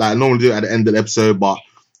moment. Like I normally do it at the end of the episode, but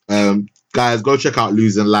guys, go check out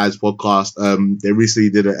Losing Lives podcast. They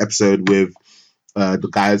recently did an episode with the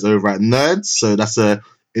guys over at Nerds, so that's a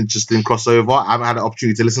interesting crossover. I haven't had an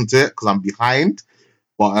opportunity to listen to it because I'm behind,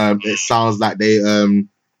 but it sounds like they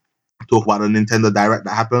talk about the Nintendo Direct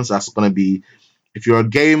that happened. So that's going to be, if you're a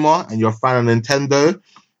gamer and you're a fan of Nintendo,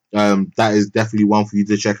 that is definitely one for you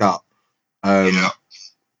to check out.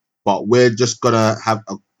 But we're just going to have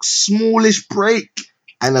a smallish break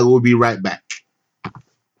and then we'll be right back.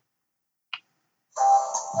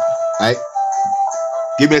 Right.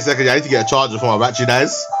 Give me a second. I need to get a charger for my battery,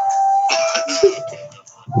 guys.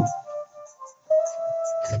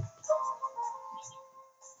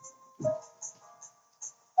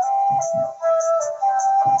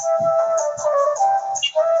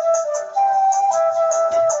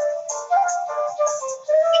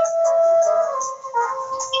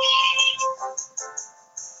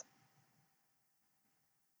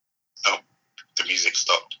 The music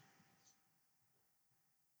stopped.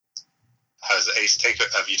 Has Ace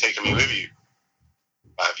have you taken me with you?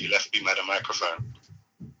 Or have you left me by the microphone?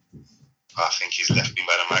 I think he's left me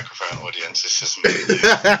by the microphone, audience. It's just me.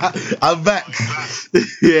 I'm back.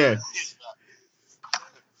 Yeah.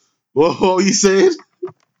 What were you saying?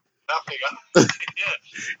 Nothing. Nothing.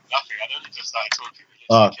 I only just started talking. We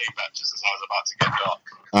literally came back just as I was about to get dark.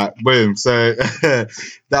 Alright, boom. So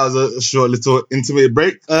that was a short little intimate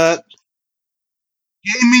break.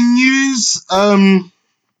 Gaming news.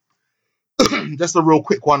 Just a real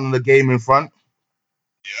quick one on the gaming front.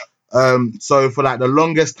 Yeah. So for like the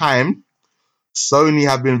longest time, Sony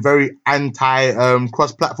have been very anti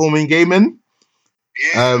cross-platform in gaming.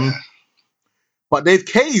 Yeah. But they've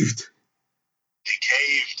caved. They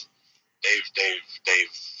caved. They've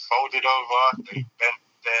folded over. We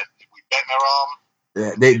bent their arm.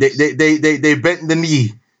 Yeah, they bent the knee. They bent the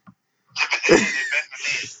knee.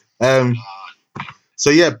 So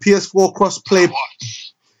yeah, PS4 crossplay. They got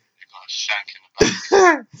a shank in the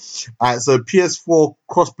back. Alright, so PS4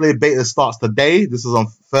 crossplay beta starts today. This is on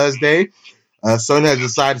Thursday. Sony has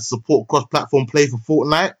decided to support cross-platform play for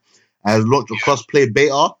Fortnite and has launched a cross-play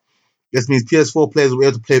beta. This means PS4 players will be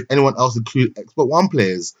able to play with anyone else, including Xbox One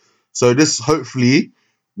players. So this hopefully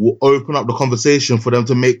will open up the conversation for them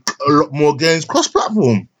to make a lot more games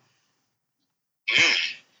cross-platform.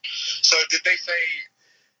 So did they say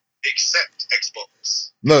except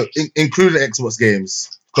Xbox? No, including Xbox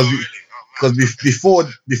games. Because before,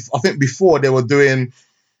 I think before they were doing,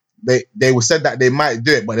 they said that they might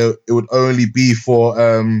do it, but it would only be for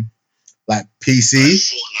like PC. Like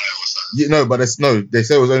Fortnite or something. You know, but they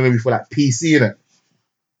said it was only for like PC, innit?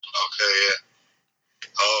 Okay, yeah.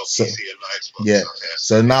 Oh, so, PC and Xbox. Yeah. Okay.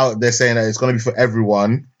 So now they're saying that it's going to be for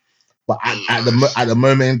everyone, but at the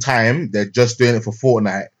moment in time, they're just doing it for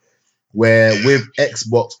Fortnite. Where with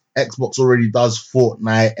Xbox already does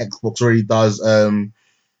Fortnite. Xbox already does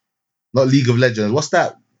not League of Legends. What's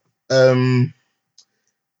that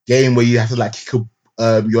game where you have to like kick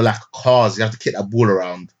your like cars? You have to kick that ball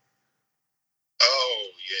around. Oh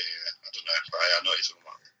yeah. I don't know. I know what you're talking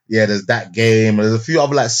about. Yeah, there's that game. There's a few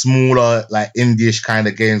other like smaller like indie-ish kind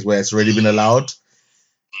of games where it's already been allowed.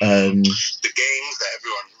 The games that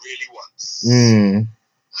everyone really wants.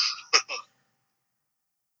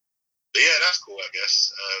 But yeah, that's cool, I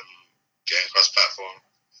guess. Getting cross-platform.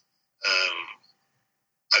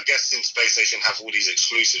 I guess since PlayStation have all these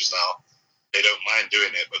exclusives now, they don't mind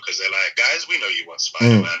doing it because they're like, guys, we know you want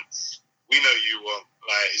Spider-Man. We know you want,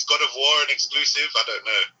 like, is God of War an exclusive? I don't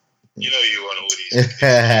know. You know you want all these.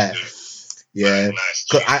 Yeah.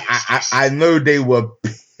 Nice. I know they were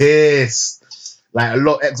pissed. Like, a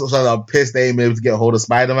lot of Xbox fans are pissed they ain't able to get a hold of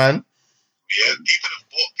Spider-Man. Yeah, you could have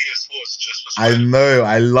bought PS4s just for I know.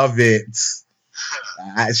 I love it.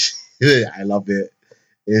 Actually, I love it.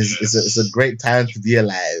 It's a great time to be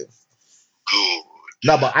alive. Good.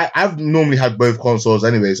 No, but I've normally had both consoles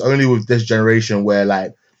anyways. Only with this generation where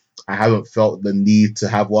like I haven't felt the need to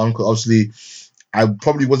have one. Because obviously I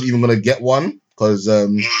probably wasn't even going to get one. Because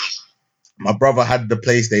my brother had the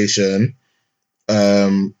PlayStation.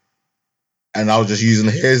 And I was just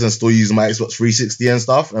using his and still using my Xbox 360 and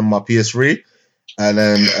stuff. And my PS3. And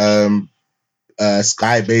then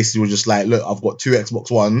Sky basically was just like, look, I've got 2 Xbox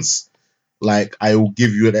Ones. Like, I will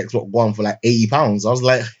give you an Xbox One for like £80. I was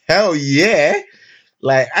like, hell yeah.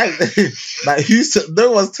 Like,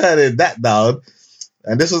 no one's turning that down.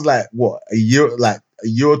 And this was like, what, a year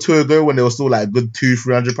or two ago when they were still like a good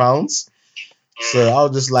 £200-300. So I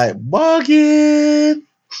was just like, bargain.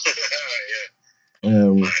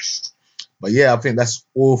 But yeah, I think that's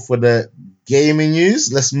all for the gaming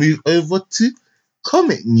news. Let's move over to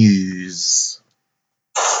comic news.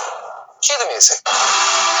 Cue the music.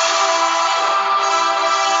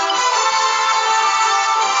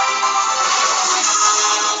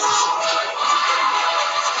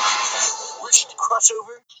 Worst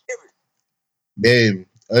crossover ever. Game,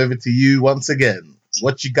 over to you once again.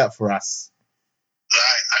 What you got for us?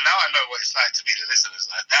 Right, and now I know what it's like to be the listeners.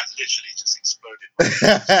 Like, that literally just exploded.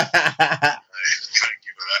 Thank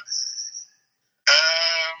you for that.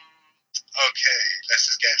 Okay, let's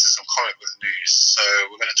just get into some comic book news. So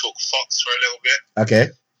we're going to talk Fox for a little bit. Okay.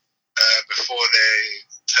 Before they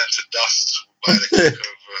turn to dust by the click of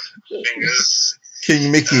fingers.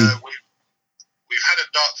 King Mickey. We've had a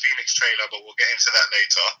Dark Phoenix trailer, but we'll get into that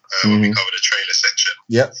later when we cover the trailer section.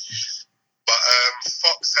 Yep. But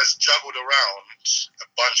Fox has juggled around a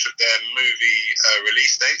bunch of their movie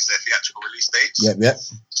release dates, their theatrical release dates. Yep.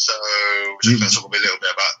 So we're just going to talk a little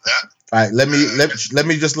bit about that. All right, let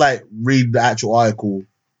me just like read the actual article.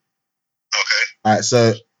 Okay. All right,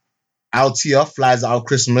 so Altia flies out of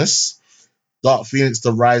Christmas. Dark Phoenix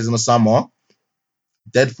The Rise in the summer.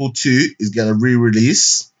 Deadpool 2 is getting a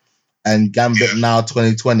re-release. And Gambit Now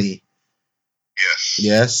 2020. Yes.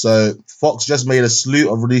 Yeah, so Fox just made a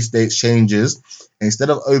slew of release date changes. Instead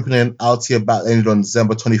of opening Altia Battle Angel on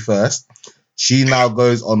December 21st, she now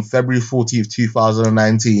goes on February 14th,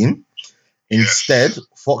 2019. Instead,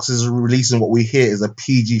 Fox is releasing what we hear is a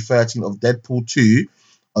PG-13 of Deadpool 2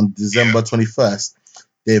 on December 21st.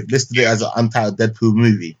 They've listed it as an untitled Deadpool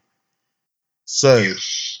movie. So,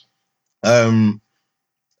 I'm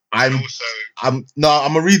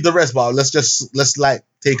gonna read the rest, but let's like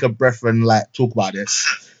take a breath and like talk about this.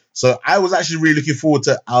 So I was actually really looking forward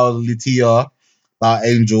to Altia Battle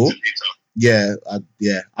Angel. Yeah,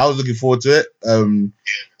 I was looking forward to it. So was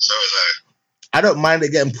I. I don't mind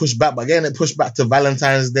it getting pushed back, but getting it pushed back to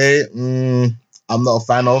Valentine's Day, I'm not a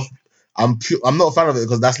fan of. I'm not a fan of it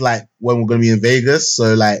because that's like when we're gonna be in Vegas.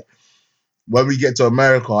 So like when we get to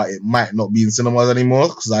America, it might not be in cinemas anymore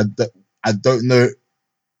because I don't know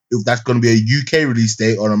if that's gonna be a UK release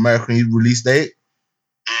date or an American release date.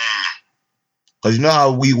 Because you know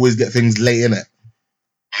how we always get things late in it.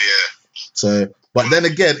 Yeah. So, but then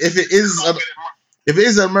again, if it is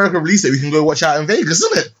an American release date, we can go watch out in Vegas,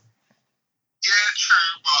 isn't it? Yeah,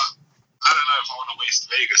 true, but I don't know if I want to waste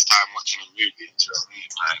Vegas time watching a movie. Do you know what I mean?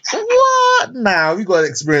 Like, what? Nah, we got to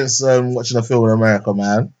experience watching a film in America,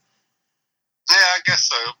 man. Yeah, I guess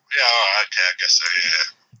so. Yeah, alright, okay, I guess so, yeah.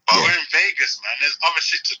 But we're in Vegas, man. There's other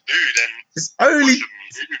shit to do than it's only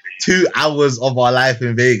 2 hours of our life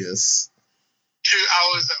in Vegas. 2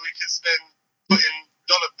 hours that we can spend putting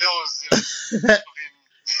dollar bills in.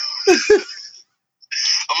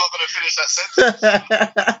 I'm not going to finish that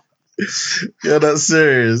sentence. You're not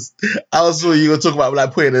serious. I was sure you were talking about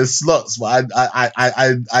like putting in slots, but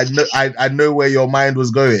I know where your mind was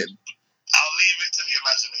going. I'll leave it to the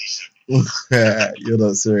imagination. You're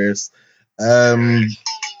not serious.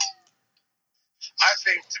 I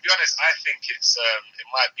think, to be honest, it's it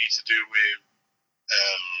might be to do with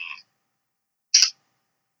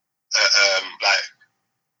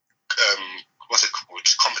what's it called,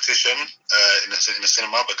 competition in the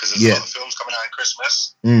cinema, because there's a lot of films coming out in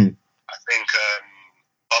Christmas. I think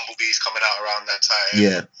Bumblebee's coming out around that time.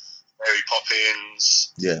 Yeah. Mary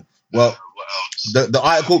Poppins. Yeah. Well, what else?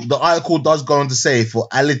 The article does go on to say for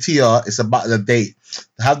Altia, it's about the date.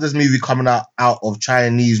 To have this movie coming out of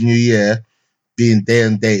Chinese New Year being day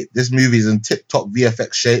and date. This movie is in tip-top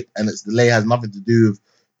VFX shape and its delay has nothing to do with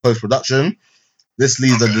post-production. This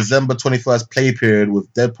leaves a December 21st play period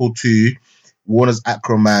with Deadpool 2, Warner's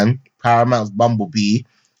Aquaman, Paramount's Bumblebee,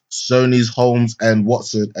 Sony's Holmes and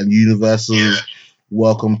Watson, and Universal's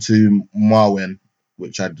Welcome to Marwen,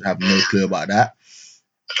 which I have no clue about that.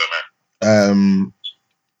 I don't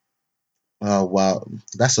know. Oh wow,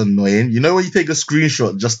 that's annoying. You know when you take a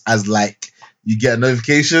screenshot just as like you get a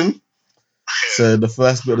notification. So the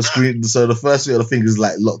first bit of the screen, so the first bit of the thing is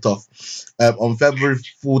like locked off. On February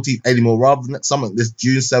 14th anymore, rather than something this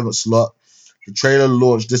June 7th slot, the trailer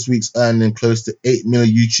launched this week's earning close to 8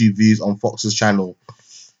 million YouTube views on Fox's channel.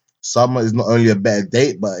 Summer is not only a better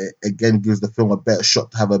date, but it again gives the film a better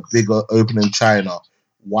shot to have a bigger opening in China.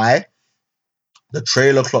 Why? The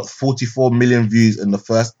trailer clocked 44 million views in the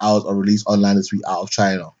first hours of release online this week out of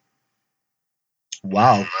China.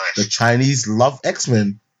 Wow, Nice. the Chinese love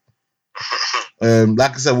X-Men.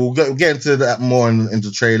 Like I said, we'll get into that more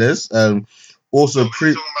into trailers. Also, Are you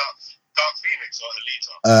talking about Dark Phoenix or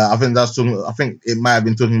Alita? I think it might have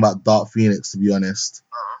been talking about Dark Phoenix, to be honest.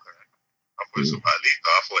 Oh, okay. I thought it was about Alita.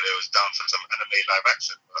 I thought it was down for some anime live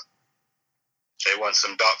action, but they want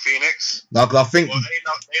some Dark Phoenix. Like, I think. Well, they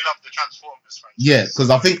love the Transformers franchise. Yeah, because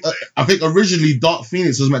I think originally Dark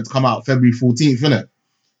Phoenix was meant to come out February 14th, innit?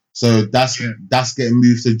 So that's getting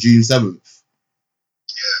moved to June 7th.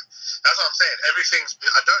 Yeah, that's what I'm saying.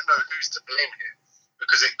 I don't know who's to blame here,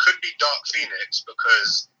 because it could be Dark Phoenix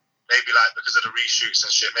because of the reshoots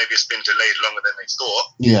and shit. Maybe it's been delayed longer than they thought.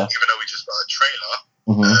 Yeah. Even though we just got a trailer,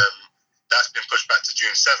 that's been pushed back to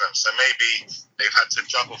June 7th. So maybe they've had to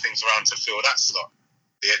juggle things around to fill that slot,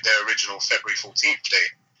 their original February 14th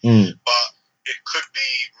date. But it could be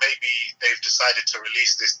maybe they've decided to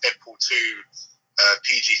release this Deadpool 2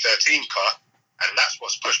 PG-13 cut, and that's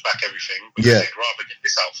what's pushed back everything, because they'd rather get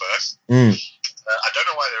this out first. I don't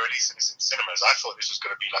know why they're releasing this in cinemas. I thought this was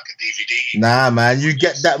going to be like a DVD. Nah, man, you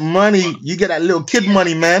get that money. You get that little kid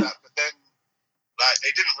money, man. But then, like, they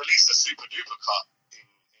didn't release the super duper cut in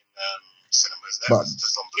cinemas. That was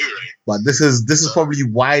just on Blu-ray. But this is probably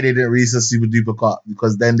why they didn't release a super duper cut,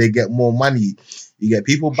 because then they get more money. You get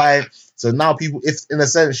people buying. So now people, if in a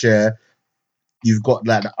sense, you've got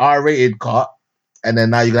like the R-rated cut, and then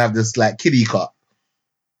now you're gonna have this like kiddie cut.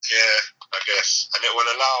 Yeah, I guess, and it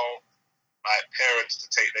will allow like parents to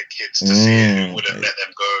take their kids to see it who wouldn't let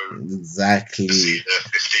them go exactly to see the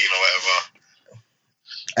 15 or whatever.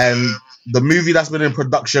 And the movie that's been in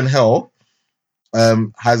production hell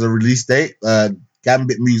has a release date.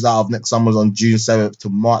 Gambit moves out of next summer's on June 7th to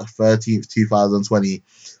March 13th, 2020.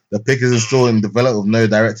 The pick is still in development with no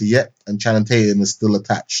director yet, and Channing Tatum is still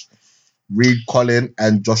attached. Reed Collin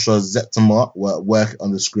and Joshua Zettema were working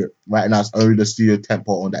on the script. Right now, it's only the studio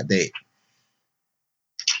tempo on that date.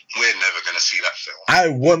 We're never going to see that film. I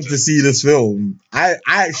want to see this film. I'm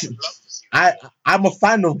a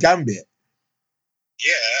fan of Gambit.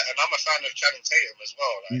 Yeah, and I'm a fan of Channing Tatum as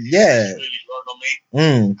well. Like, yeah. He's really grown on me.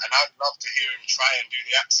 And I'd love to hear him try and do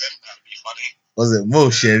the accent. That would be funny. Was it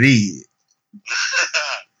Mo Chérie?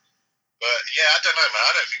 But yeah, I don't know, man.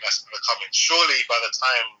 I don't think that's going to come in. Surely by the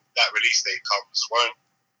time that release date comes, won't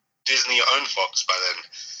Disney own Fox by then?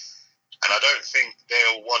 And I don't think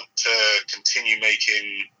they'll want to continue making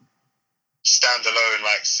standalone,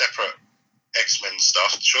 like, separate X-Men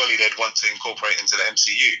stuff. Surely they'd want to incorporate into the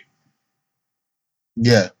MCU.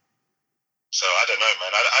 Yeah. So I don't know,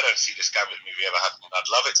 man. I don't see this Gambit movie ever happening.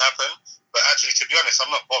 I'd love it to happen, but actually, to be honest,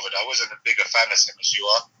 I'm not bothered. I wasn't a bigger fan of him as you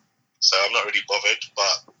are, so I'm not really bothered.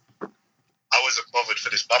 But I wasn't bothered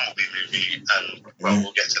for this Bumblebee movie, and well,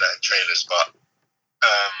 we'll get to that in trailers. But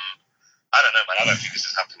I don't know, man. I don't think this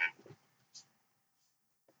is happening.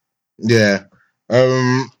 Yeah.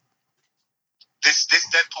 This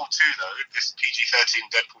Deadpool 2 though, this PG-13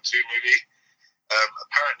 Deadpool 2 movie,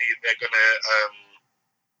 apparently they're gonna.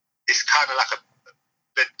 It's kind of like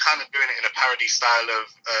they're kind of doing it in a parody style of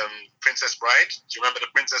Princess Bride. Do you remember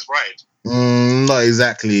the Princess Bride? Not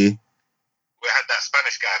exactly. We had that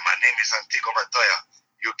Spanish guy. My name is Antigo Montoya.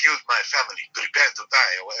 You killed my family. Prepare to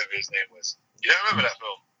die, or whatever his name was. You don't remember that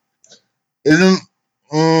film?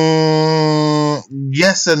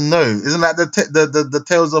 Yes and no. Isn't that the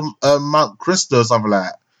Tales of Mount Cristo or something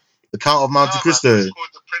like that? The Count of Monte Cristo. It was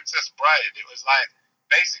called The Princess Bride. It was like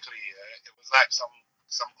basically it was like some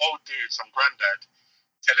old dude, some granddad,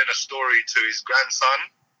 telling a story to his grandson.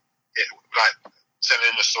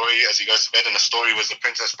 Telling the story as he goes to bed, and the story was The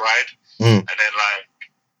Princess Bride. And then like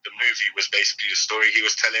the movie was basically the story he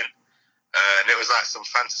was telling, and it was like some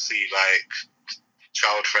fantasy, like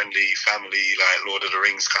child-friendly, family, like Lord of the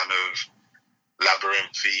Rings kind of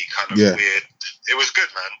labyrinthy, kind of weird. It was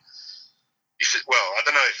good, man. You should. Well, I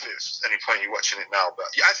don't know if there's any point you watching it now,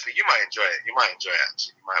 but actually, you might enjoy it. You might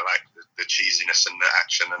like the cheesiness and the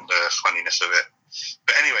action and the funniness of it.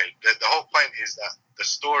 But anyway, the whole point is that the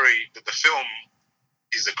story, the film,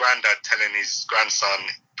 is the granddad telling his grandson,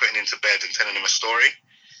 putting him to bed and telling him a story.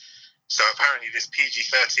 So apparently, this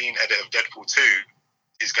PG-13 edit of Deadpool 2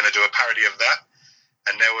 is going to do a parody of that.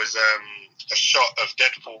 and there was a shot of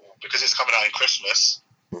Deadpool, because it's coming out in Christmas.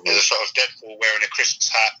 There's a shot of Deadpool wearing a Christmas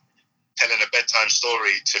hat, telling a bedtime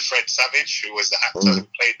story to Fred Savage, who was the actor who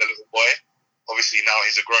played the little boy. Obviously now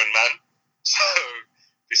he's a grown man, so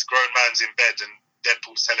this grown man's in bed and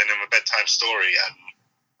Deadpool's telling him a bedtime story, and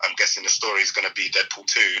I'm guessing the story is going to be Deadpool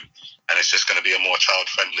 2, and it's just going to be a more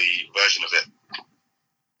child-friendly version of it.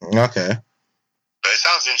 Okay. But it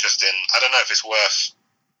sounds interesting. I don't know if it's worth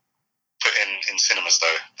putting in cinemas,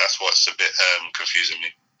 though. That's what's a bit confusing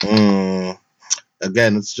me.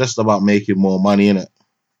 Again, it's just about making more money, innit?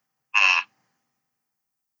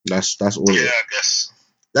 That's all. Yeah, I guess.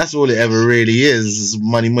 That's all it ever really is.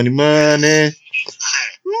 Money, money, money.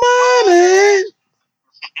 Money.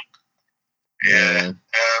 Yeah.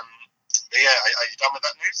 Yeah, are you done with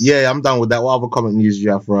that news? Yeah, I'm done with that. What other comic news do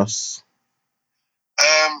you have for us?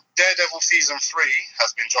 Daredevil season 3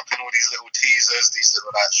 has been dropping all these little teasers, these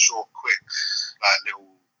little like short, quick, like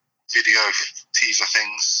little video teaser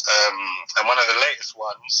things. And one of the latest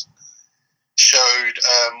ones showed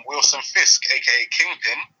Wilson Fisk, aka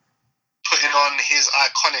Kingpin, putting on his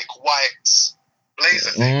iconic white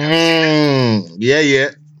blazer thing. Yeah.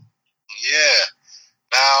 Yeah.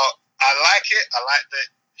 Now, I like it. I like that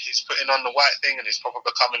he's putting on the white thing and he's probably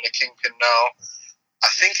becoming the Kingpin now. I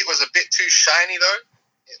think it was a bit too shiny, though.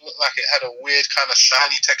 It looked like it had a weird kind of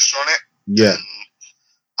shiny texture on it. Yeah. And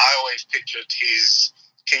I always pictured his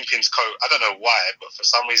Kingpin's coat, I don't know why, but for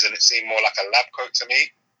some reason it seemed more like a lab coat to me,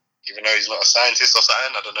 even though he's not a scientist or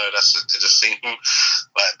something. I don't know, it just seemed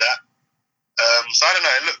like that. So I don't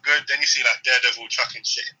know, it looked good. Then you see like Daredevil chucking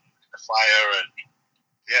shit in the fire, and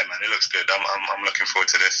yeah, man, it looks good. I'm looking forward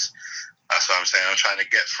to this. That's what I'm saying. I'm trying to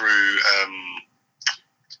get through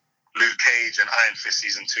Luke Cage and Iron Fist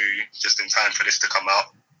season 2 just in time for this to come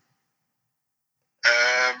out.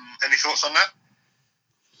 Any thoughts on that?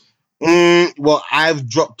 Well, I've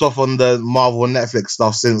dropped off on the Marvel and Netflix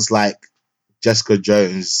stuff since like Jessica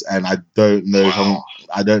Jones, and I don't know how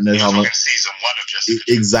much season 1 of Jessica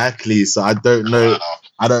exactly. So I don't know. Wow.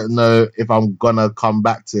 I don't know if I'm gonna come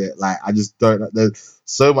back to it. Like I just don't know. There's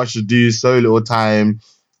so much to do, so little time,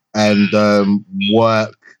 and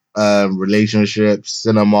work, relationships,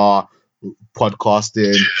 cinema,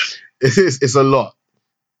 podcasting. It's a lot.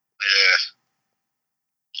 Yeah.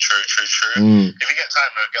 True. If you get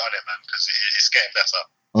time, though, get on it, man, because it's getting better.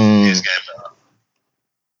 It's getting better.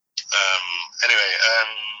 Anyway,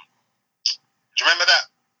 do you remember that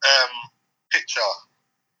picture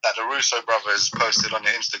that the Russo brothers posted on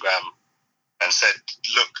their Instagram and said,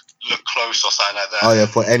 look close or something like that? Oh, yeah,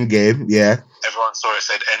 for Endgame, yeah. Everyone saw it,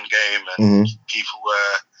 said Endgame, and people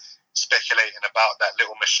were speculating about that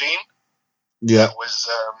little machine. Yeah. That was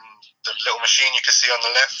the little machine you can see on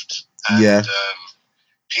the left. And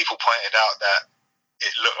people pointed out that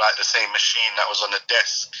it looked like the same machine that was on the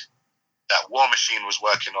desk that War Machine was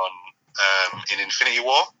working on in Infinity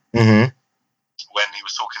War. When he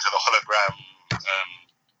was talking to the hologram,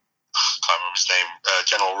 can't remember his name,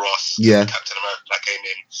 General Ross, Captain America, that came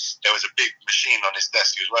in. There was a big machine on his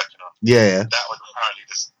desk he was working on. Yeah. That was apparently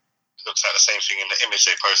looks like the same thing in the image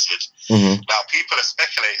they posted. Now, people are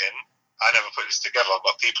speculating, I never put this together,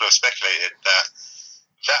 but people have speculated that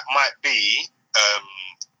might be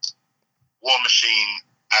War Machine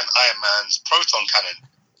and Iron Man's proton cannon.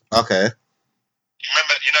 Okay.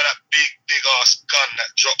 You know that big ass gun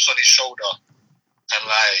that drops on his shoulder and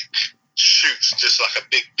like shoots just like a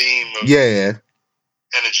big beam of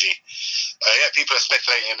energy. People are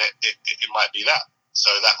speculating it might be that. So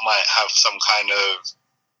that might have some kind of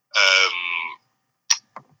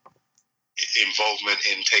involvement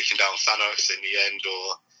in taking down Thanos in the end,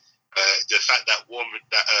 or the fact that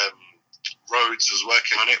Rhodes was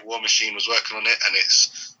working on it, War Machine was working on it, and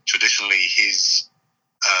it's traditionally his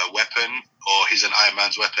weapon, or his and Iron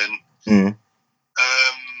Man's weapon.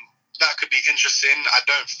 That could be interesting. I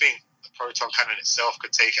don't think the proton cannon itself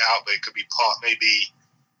could take it out, but it could be part, maybe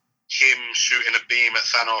him shooting a beam at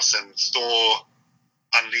Thanos and Thor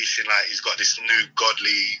unleashing, like, he's got this new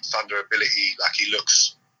godly thunder ability, like he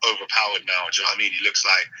looks overpowered now, do you know what I mean? He looks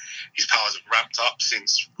like his powers have ramped up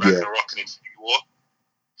since Ragnarok and Infinity War.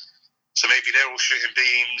 So maybe they're all shooting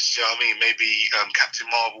beams, do you know what I mean? Maybe Captain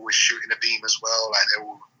Marvel is shooting a beam as well, like they're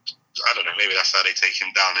all, I don't know, maybe that's how they take him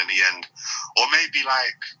down in the end. Or maybe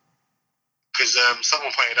like, because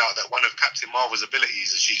someone pointed out that one of Captain Marvel's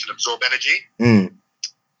abilities is she can absorb energy.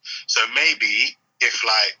 So maybe if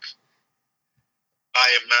like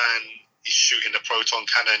Iron Man is shooting the proton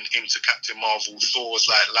cannon into Captain Marvel, Thor's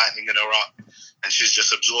like lightning her up, and she's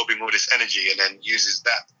just absorbing all this energy and then uses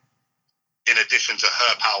that in addition to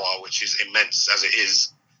her power, which is immense as it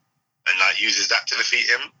is, and like uses that to defeat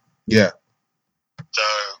him. Yeah. So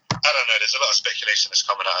I don't know. There's a lot of speculation that's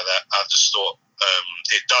coming out of that. I just thought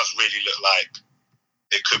it does really look like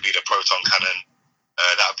it could be the proton cannon.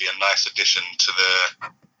 That would be a nice addition to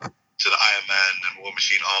the Iron Man and War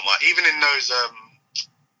Machine armor. Even in those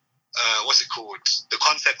what's it called? The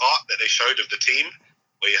concept art that they showed of the team,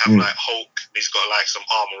 where you have like Hulk, and he's got like some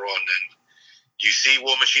armor on, and you see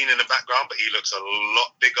War Machine in the background, but he looks a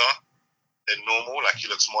lot bigger than normal. Like he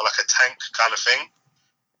looks more like a tank kind of thing.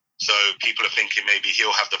 So people are thinking maybe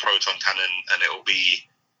he'll have the proton cannon, and it'll be,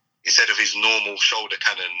 instead of his normal shoulder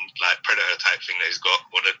cannon, like Predator type thing that he's got,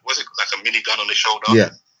 or was it like a minigun on his shoulder?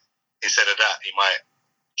 Yeah. Instead of that, he might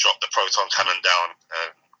drop the proton cannon down.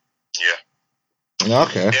 Yeah.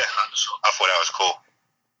 Okay. Yeah, I thought that was cool.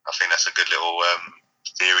 I think that's a good little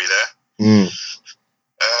theory there.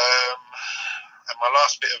 And my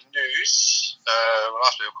last bit of news,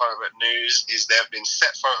 comic news, is there have been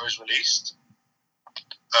set photos released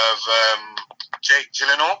of Jake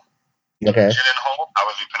Gyllenhaal. Okay. Gyllenhaal,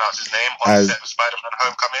 however you pronounce his name, on set of Spider-Man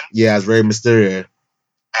Homecoming. Yeah, as Rey Mysterio.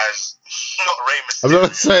 As not Rey Mysterio. I'm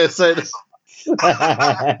not sorry.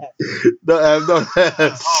 No. Oh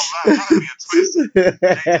man, that would be a twist. Jake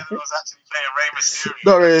Gyllenhaal's actually playing Rey Mysterio.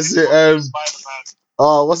 Not Rey Mysterio. Spider-Man.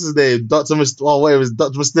 Oh, what's his name? Dr.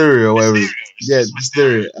 Mysterio, whatever. Yeah,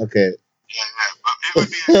 Mysterio. Okay. Yeah, but it would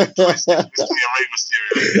be a good twist if it was Rey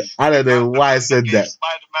Mysterio. I don't know why I said that.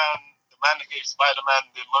 Spider-Man, the man that gave Spider-Man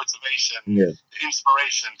the motivation, the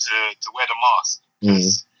inspiration to wear the mask.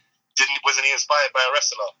 Wasn't he inspired by a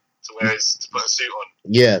wrestler to put a suit on?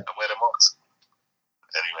 Yeah. And wear the mask.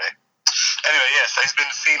 Anyway, yeah. So he's been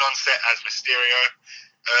seen on set as Mysterio.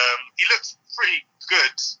 He looks pretty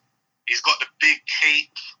good. He's got the big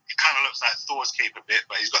cape. It kind of looks like Thor's cape a bit,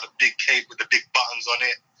 but he's got the big cape with the big buttons on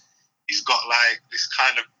it. He's got like this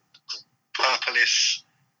kind of purplish,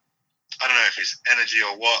 I don't know if it's energy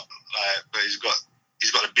or what, but he's got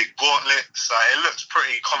a big gauntlet. So it looks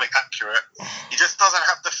pretty comic accurate. He just doesn't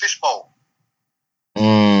have the fishbowl.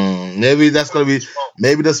 Maybe that's gonna be.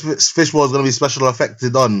 Maybe this fishbowl is gonna be special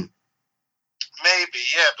effected on. Maybe,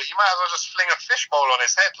 yeah, but you might as well just fling a fishbowl on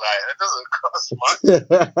his head. Like, it doesn't cost much.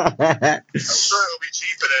 I'm sure it'll be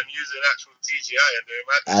cheaper than using actual CGI and doing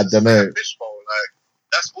magic. I don't know. Fishbowl, like,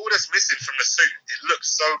 that's all that's missing from the suit. It looks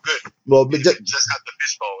so good. Well, but just had the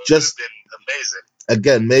fishbowl. It would have been amazing.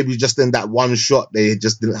 Again, maybe just in that one shot, they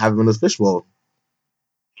just didn't have him in his fishbowl.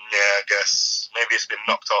 Yeah, I guess. Maybe it's been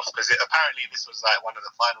knocked off, because apparently this was like one of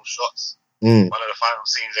the final shots. One of the final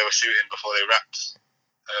scenes they were shooting before they wrapped.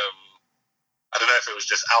 I don't know if it was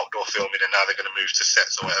just outdoor filming and now they're going to move to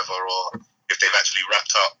sets or whatever, or if they've actually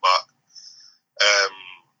wrapped up. But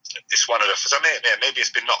it's one of the. So maybe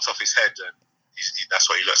it's been knocked off his head, and that's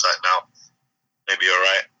what he looks like now. Maybe you're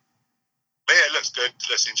right. But yeah, it looks good. It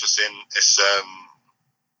looks interesting. It's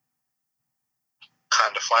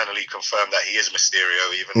kind of finally confirmed that he is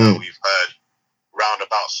Mysterio, even though we've heard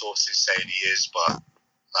roundabout sources saying he is, but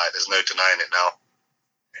like there's no denying it now.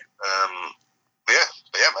 But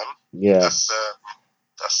yeah, man. Yeah.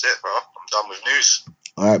 That's it, bro. I'm done with news.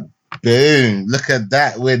 All right, boom! Look at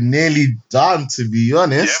that. We're nearly done, to be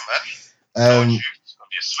honest. Yeah, man. It's gonna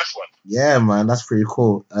be a swift one. Yeah, man. That's pretty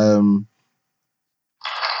cool.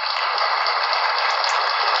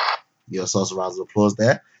 Yourselves a round of applause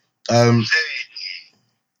there.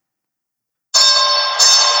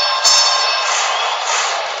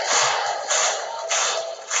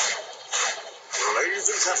 Ladies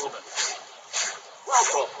and gentlemen,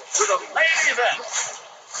 welcome to the main event.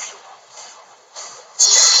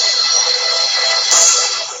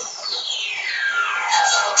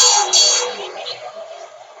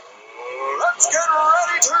 Let's get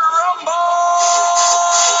ready to rumble!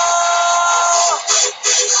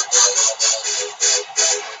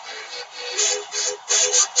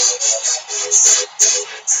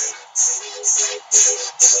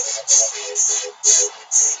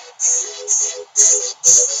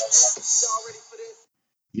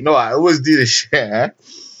 You know, I always do this shit.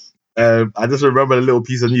 I just remember a little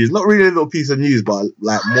piece of news. Not really a little piece of news, but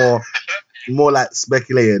like more like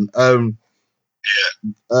speculating.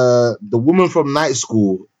 The woman from Night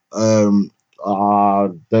School. I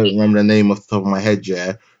don't remember the name off the top of my head,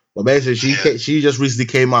 yeah. But basically, she just recently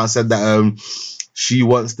came out and said that she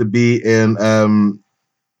wants to be in the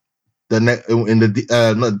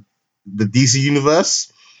DC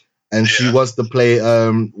universe, and she wants to play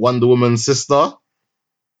Wonder Woman's sister.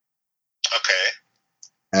 Okay.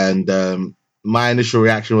 And my initial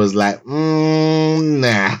reaction was like,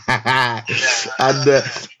 nah. I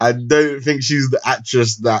don't think she's the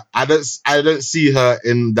actress that I don't see her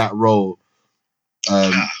in that role. She's a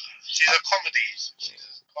comedy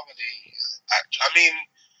actress. I mean,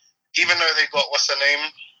 even though they got, what's her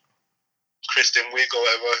name? Kristen Wiig or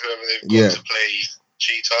whoever they've got to play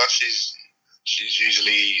Cheetah, she's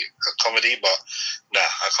usually a comedy, but nah,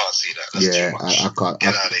 I can't see that. That's too much. I can't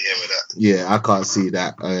get out of here with that. Yeah, I can't see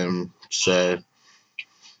that. So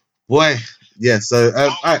boy, yeah. So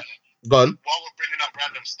all right, go on. While we're bringing up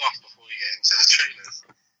random stuff before we get into the trailers,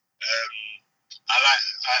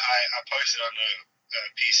 I posted on the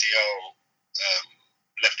PCO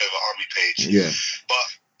leftover army page. Yeah. But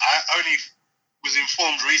I only was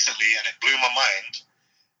informed recently, and it blew my mind,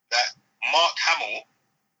 that Mark Hamill,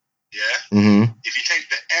 if you take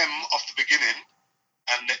the M off the beginning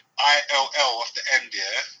and the ILL off the end,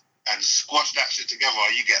 and squash that shit together,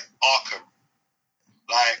 you get Arkham.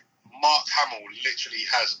 Like, Mark Hamill literally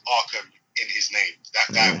has Arkham in his name. That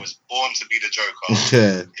guy was born to be the Joker.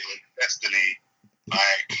 It was destiny.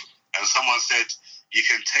 Like, and someone said you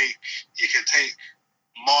can take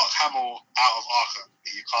Mark Hamill out of Arkham,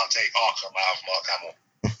 but you can't take Arkham out of Mark Hamill.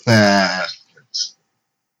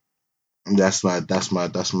 That's mad.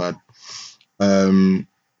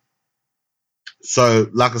 So,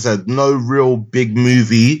 like I said, no real big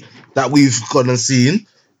movie that we've gone and seen.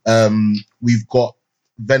 We've got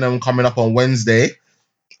Venom coming up on Wednesday.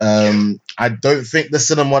 I don't think the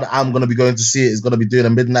cinema that I'm going to be going to see it is going to be doing a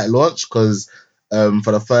midnight launch, because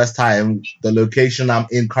for the first time, the location I'm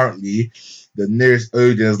in currently, the nearest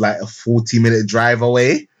Odeon is like a 40-minute drive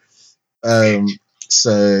away.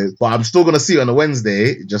 So, but I'm still going to see it on a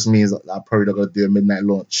Wednesday. It just means that I'm probably not going to do a midnight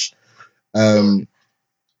launch.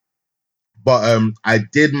 But I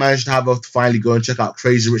did manage to finally go and check out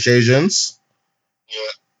Crazy Rich Asians.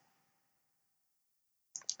 Yeah.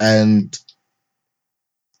 And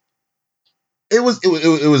it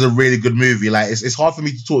was a really good movie. Like, it's hard for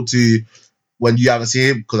me to talk to when you haven't seen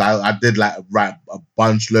it, because I did like write a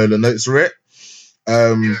load of notes for it. Go for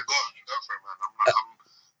it, man.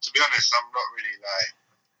 To be honest, I'm not really like,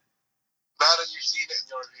 now that you've seen it and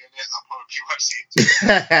you're reviewing it, I probably won't see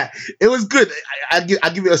it. It was good. I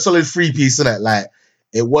give it a solid 3-piece, innit? Like,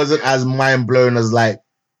 it wasn't as mind blowing as like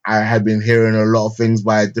I had been hearing a lot of things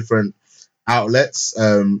by different outlets.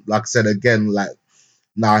 Like I said again, like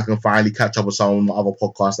now I can finally catch up with some of the other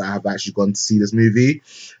podcasts that have actually gone to see this movie.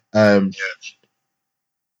 It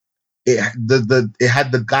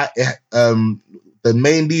had the guy. The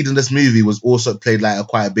main lead in this movie was also played like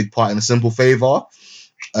quite a big part in A Simple Favor.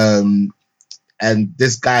 And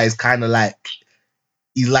this guy is kind of like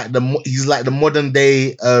he's like the modern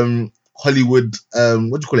day Hollywood what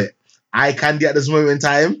do you call it, eye candy at this moment in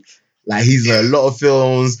time. Like, he's in a lot of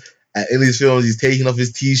films. In these films, he's taking off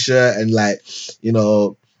his t-shirt and like, you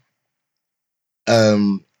know,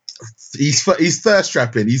 he's thirst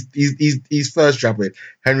trapping. He's thirst trapping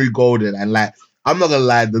Henry Golden, and like, I'm not gonna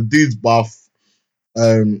lie, the dude's buff.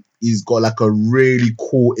 He's got like a really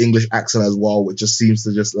cool English accent as well, which just seems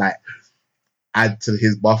to just like add to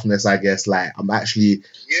his buffness, I guess. Like, I'm actually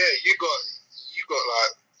you got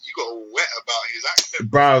wet about his accent,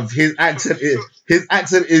 bruv. His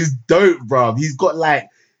accent is dope, bruv. He's got like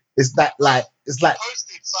you posted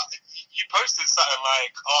something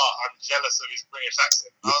like, I'm jealous of his British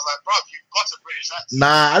accent. I was like, bruv, you've got a British accent.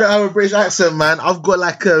 Nah, I don't have a British accent, man. I've got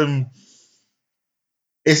like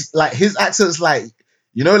it's like his accent's like,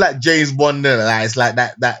 you know, like James Bond, like it's like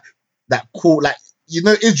that cool, like, you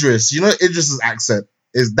know, Idris's accent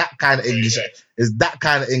is that kind of English. Is that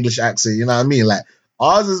kind of English accent, you know what I mean? Like,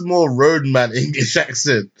 ours is more roadman English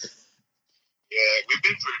accent. Yeah, we've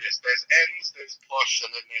been through this. There's ends, there's posh,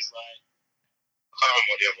 and then there's like, I can't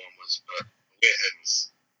remember what the other one was, but we're ends.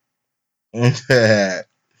 Yeah.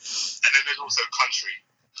 And then there's also country.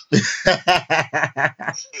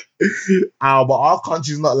 But our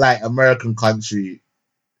country's not like American country.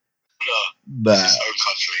 No, it's its own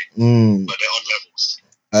country, but they're on levels.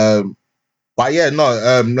 But yeah,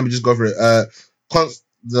 no. Let me just go for it.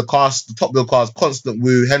 The top bill cast: Constant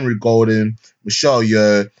Wu, Henry Golden, Michelle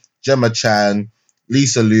Yeoh, Gemma Chan,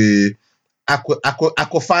 Lisa Liu,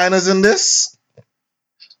 Aquafina's in this.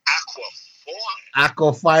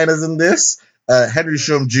 Aquafina's in this. Henry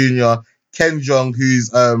Shum Jr., Ken Jeong, who's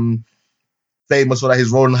famous for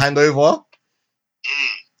his role in Hangover.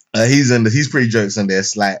 He's in this. He's pretty jokes in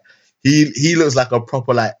this. Like, he looks like a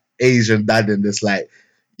proper like Asian dad in this. Like,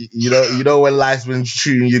 you know when life's been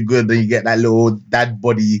treating you good, then you get that little dad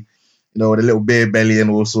body, you know, with a little beer belly and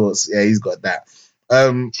all sorts. Yeah, he's got that.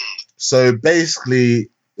 So basically,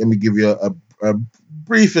 let me give you a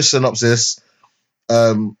briefish synopsis.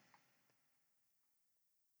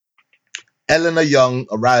 Eleanor Young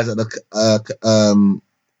arrives at the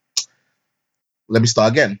let me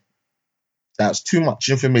start again. That's too much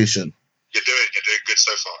information. You're doing good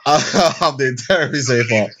so far. I'm doing terribly so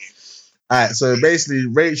far. Alright, so basically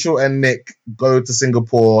Rachel and Nick go to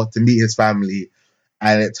Singapore to meet his family,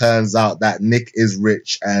 and it turns out that Nick is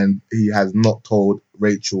rich and he has not told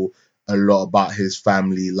Rachel a lot about his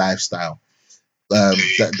family lifestyle.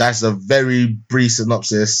 That's a very brief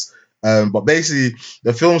synopsis. But basically,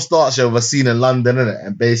 the film starts with a scene in London, innit?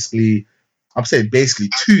 And basically, I'm saying basically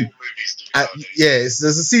two. There's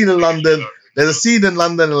a scene in London. There's a scene in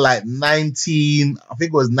London in like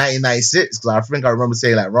 1996, because I think I remember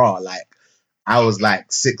saying like, raw, like I was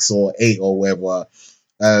like 6 or 8 or whatever.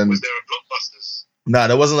 Was there a Blockbusters? No,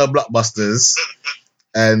 there wasn't a Blockbusters.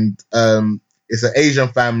 And it's an Asian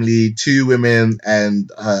family, 2 women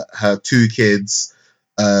and her 2 kids.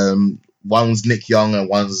 One's Nick Young and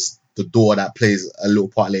one's the daughter that plays a little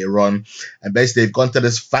part later on. And basically they've gone to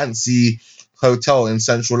this fancy hotel in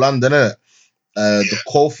central London, the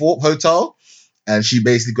Cawthorpe Hotel. And she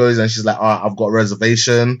basically goes and she's like, I've got a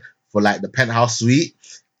reservation for like the penthouse suite.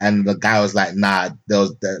 And the guy was like, nah, there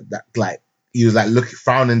was that like, he was like looking,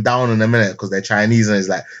 frowning down in a minute because they're Chinese, and he's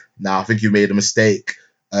like, nah, I think you made a mistake.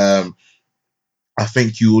 I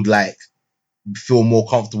think you would like feel more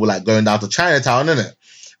comfortable like going down to Chinatown, innit?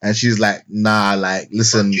 And she's like, nah, like,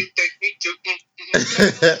 listen.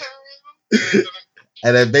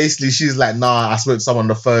 And then basically she's like, nah, I spoke to someone on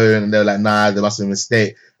the phone, and they're like, nah, there must be a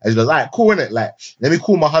mistake. And she goes, all right, cool, innit? Like, let me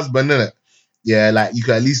call my husband, innit? Yeah, like, you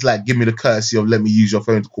could at least like give me the courtesy of let me use your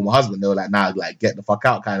phone to call my husband. They were like, nah, like, get the fuck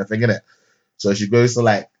out kind of thing, innit? So she goes to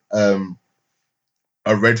like a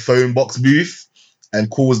red phone box booth and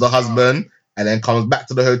calls the husband, and then comes back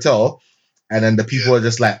to the hotel. And then the people are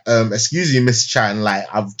just like, excuse me, Miss Chan, like,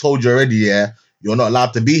 I've told you already, you're not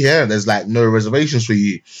allowed to be here. There's like no reservations for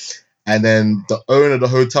you. And then the owner of the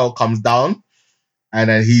hotel comes down, and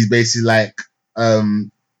then he's basically like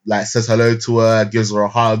says hello to her, gives her a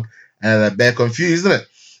hug, and they're confused, isn't it?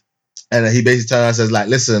 And then he basically turns around and says like,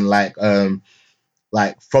 listen,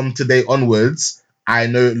 like from today onwards, I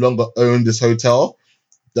no longer own this hotel.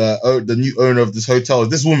 The new owner of this hotel is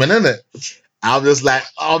this woman, isn't it? I'm just like,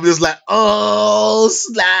 oh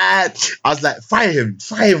snap! I was like, fire him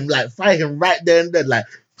right there and then, like,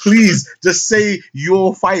 please just say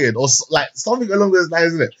you're fired or like something along those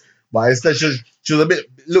lines, isn't it? But instead, she was a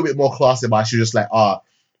little bit more classy, but she was just like,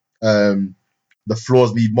 the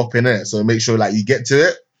floors need mopping, in it, so make sure like you get to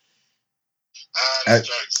it.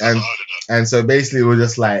 And so basically, we're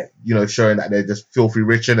just like, showing that they're just filthy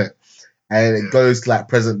rich, in it, and it goes to like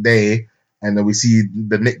present day. And then we see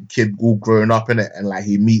the Nick kid all growing up in it, and like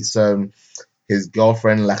he meets his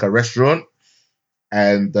girlfriend in like a restaurant,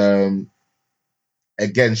 and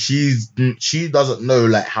again she doesn't know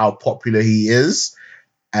like how popular he is,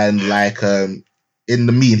 and like in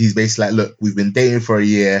the meeting he's basically like, look, we've been dating for a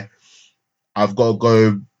year, I've got to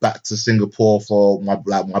go back to Singapore for my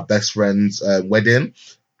best friend's wedding.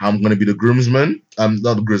 I'm gonna be the groomsman,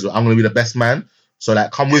 not the groomsman, I'm gonna be the best man. So like,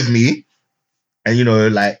 come with me, and you've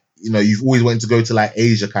always wanted to go to like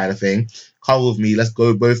Asia kind of thing. Come with me. Let's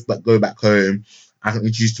go go back home. I can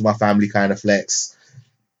introduce you to my family kind of flex.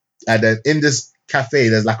 And then in this cafe,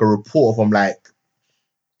 there's like a reporter from like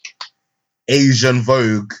Asian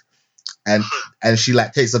Vogue, and she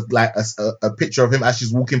like takes a picture of him as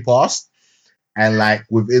she's walking past, and like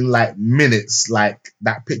within like minutes, like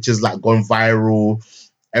that picture's like gone viral.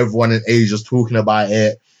 Everyone in Asia's talking about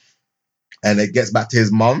it, and it gets back to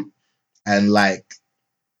his mum, and like,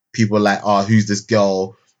 people are like, who's this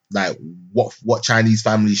girl? Like, what Chinese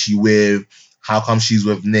family is she with? How come she's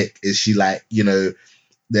with Nick? Is she like,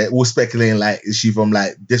 they're all speculating, like, is she from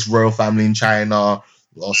like this royal family in China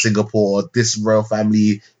or Singapore, or this royal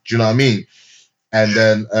family? Do you know what I mean? And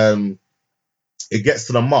then it gets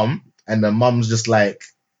to the mum, and the mum's just like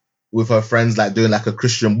with her friends, like doing like a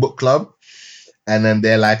Christian book club. And then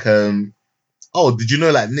they're like, did you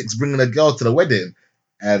know like Nick's bringing a girl to the wedding?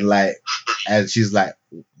 And like, and she's like,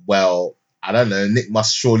 well, I don't know, Nick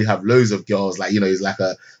must surely have loads of girls, like, he's like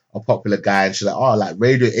a popular guy. And she's like, like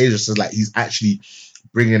Radio Asia says like he's actually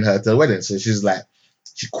bringing her to the wedding. So she's like,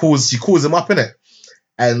 she calls him up, in it,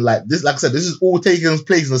 and like this, like I said, this is all taking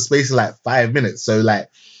place in the space of like 5 minutes. So like,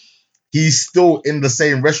 he's still in the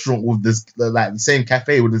same restaurant with this, like the same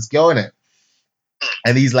cafe with this girl in it,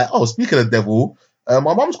 and he's like, speaking of the devil, my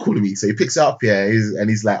mom's calling me. So he picks it up here, and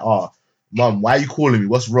he's like, mom, why are you calling me?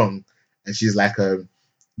 What's wrong? And she's like,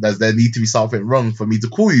 does there need to be something wrong for me to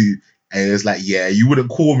call you? And it's like, yeah, you wouldn't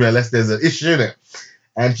call me unless there's an issue in it.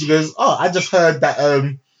 And she goes, I just heard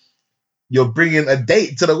that you're bringing a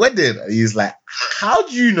date to the wedding. And he's like, how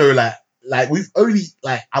do you know? Like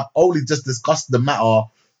I've only just discussed the matter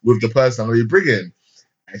with the person I'm going to be bringing.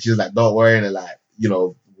 And she's like, don't worry, and like,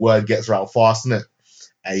 word gets around fast, innit?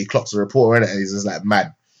 And he clocks a reporter in it, and he's just like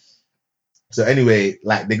mad. So anyway,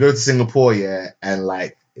 like they go to Singapore, yeah, and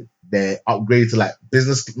like they upgrade to like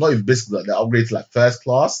business, not even business, but they upgrade to like first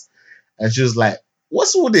class. And she was like,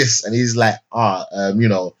 "What's all this?" And he's like, you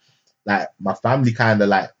know, like my family kind of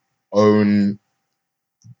like own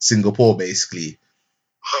Singapore basically.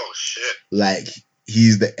 Oh shit! Like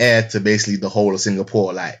he's the heir to basically the whole of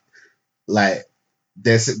Singapore. Like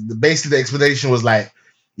there's basically the explanation was like,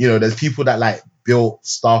 you know, there's people that like built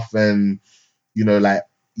stuff and you know like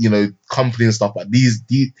company and stuff, but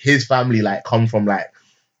his family like come from like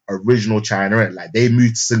original China, and like they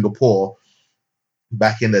moved to Singapore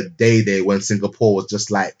back in the day when Singapore was just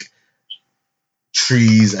like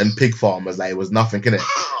trees and pig farmers, like it was nothing in it.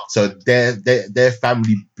 So their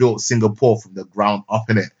family built Singapore from the ground up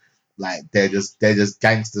in it. Like they're just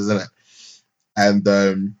gangsters in it.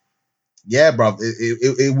 And yeah, bro,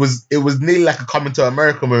 it was nearly like a Coming to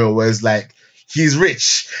America moment where it's like he's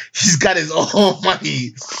rich, he's got his own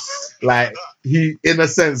money, like he in a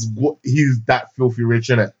sense he's that filthy rich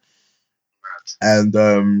in it. And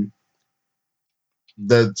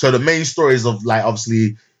the main stories of like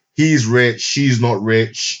obviously he's rich, she's not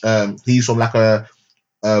rich. He's from like a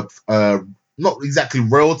not exactly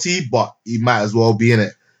royalty, but he might as well be in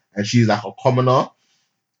it. And she's like a commoner,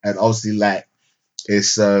 and obviously like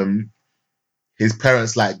it's his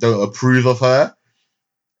parents like don't approve of her,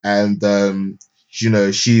 and you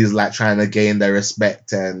know she's like trying to gain their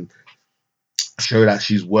respect and show that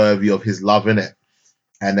she's worthy of his love in it.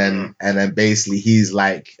 And then basically he's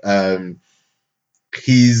like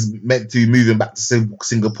he's meant to be moving back to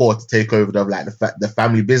Singapore to take over the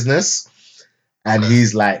family business, and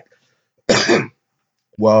he's like,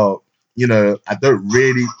 well, you know, I don't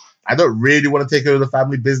really want to take over the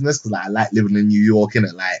family business because like, I like living in New York,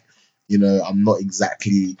 innit? Like, you know, I'm not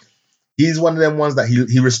exactly. He's one of them ones that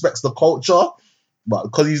he respects the culture, but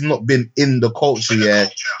because he's not been in the culture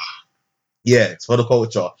yet. Yeah, it's for the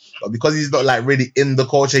culture, but because he's not like really in the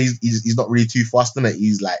culture, he's not really too fast in it.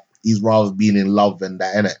 He's rather being in love and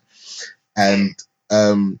that, innit?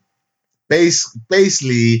 And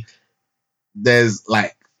basically, there's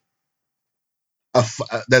like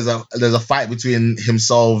there's a fight between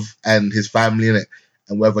himself and his family in it,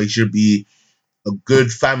 and whether he should be a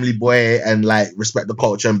good family boy and like respect the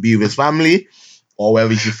culture and be with his family, or whether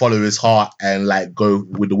he should follow his heart and like go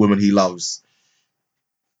with the woman he loves.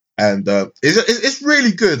 And it's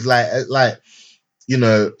really good. Like you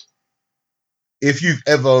know, if you've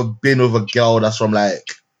ever been with a girl that's from like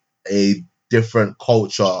a different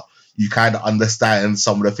culture, you kind of understand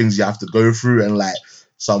some of the things you have to go through and like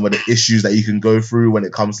some of the issues that you can go through when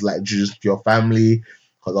it comes to like just your family.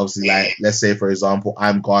 Because obviously, like let's say for example,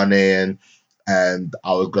 I'm Ghanaian and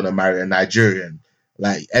I was gonna marry a Nigerian.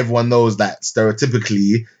 Like everyone knows that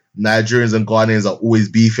stereotypically Nigerians and Ghanaians are always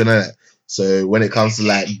beefing in it. So when it comes to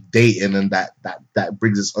like dating and that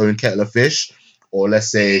brings its own kettle of fish, or let's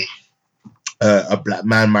say a black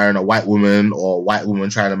man marrying a white woman or a white woman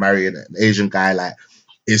trying to marry an Asian guy, like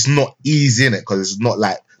it's not easy in it because it's not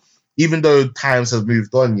like, even though times have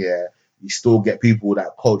moved on, yeah, you still get people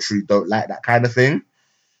that culturally don't like that kind of thing.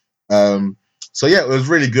 So yeah, it was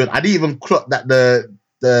really good. I didn't even clock that the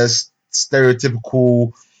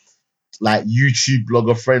stereotypical like YouTube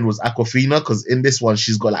blogger friend was Aquafina, because in this one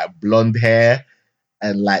she's got like blonde hair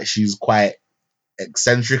and like she's quite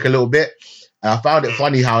eccentric a little bit. And I found it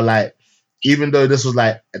funny how like even though this was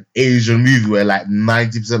like an Asian movie where like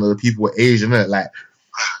 90% of the people were Asian, like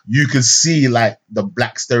you could see like the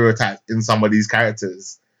black stereotype in some of these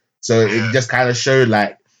characters. So it just kind of showed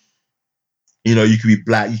like, you know, you could be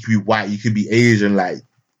black, you could be white, you could be Asian. Like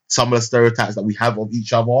some of the stereotypes that we have of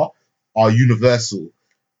each other are universal.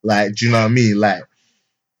 Like, do you know what I mean? Like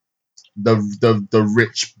the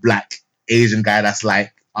rich black Asian guy that's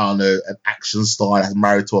like, I don't know, an action star that's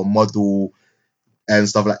married to a model and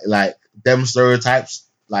stuff like them stereotypes,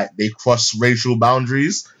 like they cross racial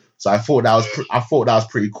boundaries. So I thought that was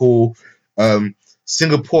pretty cool.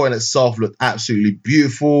 Singapore in itself looked absolutely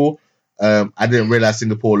beautiful. I didn't realize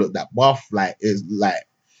Singapore looked that buff. Like it's like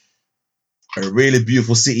a really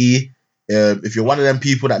beautiful city. If you're one of them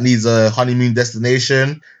people that needs a honeymoon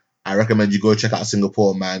destination, I recommend you go check out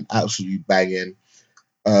Singapore, man. Absolutely banging.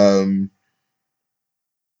 The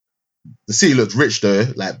city looks rich though,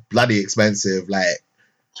 like bloody expensive. Like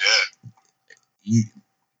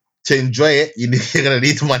to enjoy it, you're gonna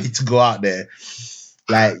need money to go out there.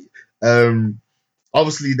 Like,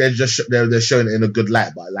 obviously they're showing it in a good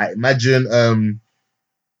light, but like imagine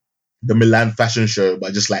the Milan fashion show,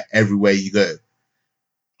 but just like everywhere you go.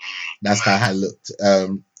 That's how it looked.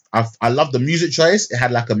 I love the music choice. It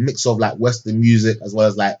had like a mix of like Western music as well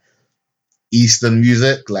as like Eastern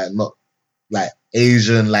music, like not like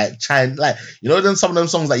Asian, like Chinese, like, you know, then some of them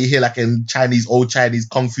songs that you hear like in old Chinese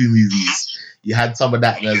kung fu movies. You had some of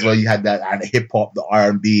that as well. You had that and the hip hop, the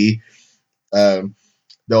R&B. There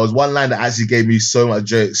was one line that actually gave me so much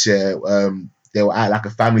jokes. Yeah, they were at like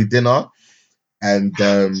a family dinner, and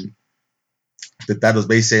the dad was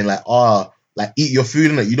basically saying like, like eat your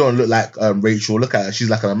food, innit? You don't look like Rachel. Look at her, she's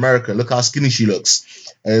like an American. Look how skinny she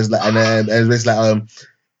looks. And it's like, and then it's like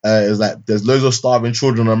it was like there's loads of starving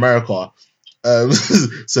children in America.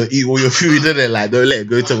 So eat all your food, innit? Like don't let it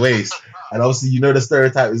go to waste. And obviously, you know, the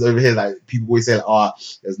stereotype is over here. Like people always say, like,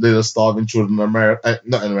 there's loads of starving children in America,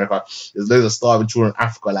 not in America. There's loads of starving children in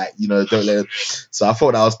Africa. Like, you know, don't let it. So I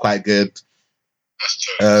thought that was quite good.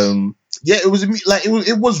 Yeah, it was like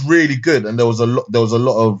it was really good, and there was a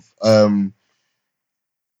lot of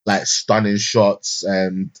like stunning shots,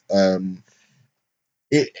 and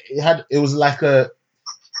it was like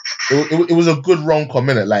it was a good rom-com,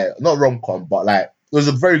 innit? Like not rom-com, but like it was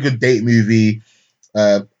a very good date movie.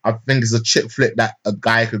 I think it's a chick flick that a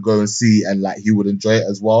guy could go and see, and like he would enjoy it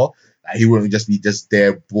as well. Like he wouldn't just be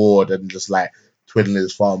there bored and just like twiddling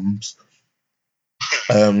his thumbs.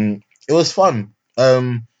 It was fun.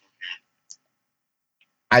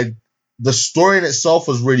 The story in itself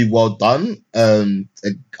was really well done. I'm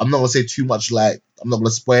not gonna say too much. Like I'm not gonna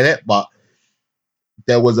spoil it, but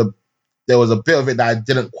there was a bit of it that I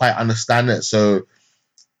didn't quite understand it. So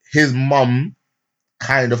his mum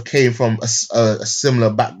kind of came from a similar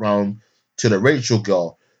background to the Rachel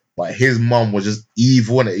girl, but his mum was just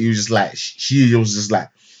evil, and he was just like, she was just like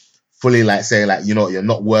fully like saying like, you know, you're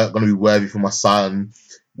not gonna be worthy for my son.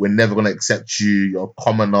 We're never gonna accept you. You're a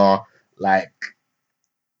commoner. Like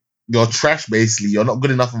you're trash, basically. You're not good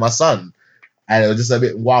enough for my son. And it was just a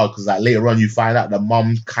bit wild because like later on you find out the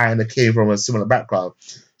mum kind of came from a similar background.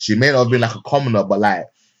 She may not have been like a commoner, but like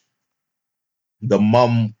the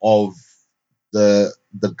mum of the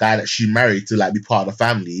guy that she married to like be part of the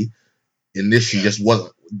family initially just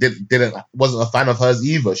wasn't a fan of hers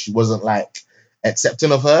either. She wasn't like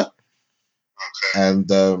accepting of her. Okay.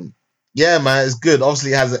 And yeah, man, it's good.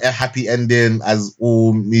 Obviously it has a happy ending, as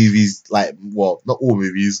all movies, like, well, not all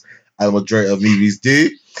movies, and the majority of movies do.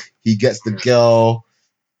 He gets the girl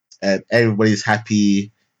and everybody's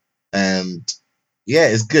happy, and yeah,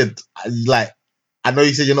 it's good. I know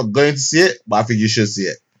you said you're not going to see it, but I think you should see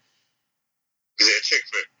it. Is it a chick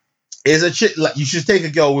flick? It's a chick. Like you should take a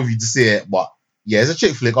girl with you to see it, but yeah, it's a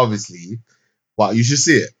chick flick, obviously. But you should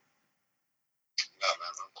see it. Nah,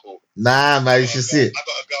 man, I'm cool. Nah, man, you should see it. I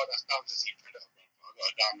got a girl that's down to see Predator, bro. I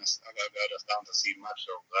got a girl that's down to see Mad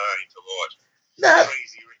Show. I need to watch. Nah.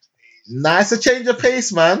 Crazy Rich Days. Nah, it's a change of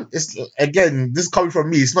pace, man. It's again, this is coming from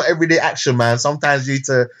me. It's not everyday action, man. Sometimes you need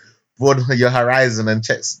to broaden your horizon and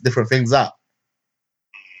check different things out.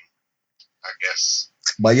 I guess.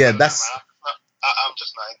 But yeah, that's. I'm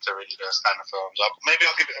just not into really those kind of films. Maybe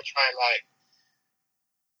I'll give it a try, like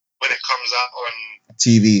when it comes out on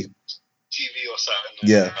TV or something.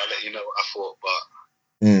 Yeah, I'll let you know what I thought.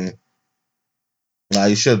 But nah,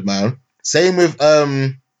 you should, man. Same with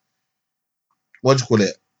what do you call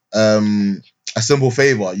it? A Simple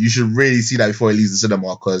Favor. You should really see that before it leaves the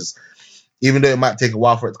cinema, because even though it might take a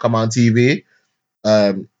while for it to come out on TV,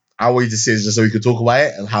 I want you to see it just so we can talk about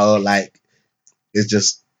it and how like it's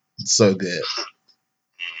just so good.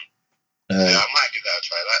 Yeah, I might give that a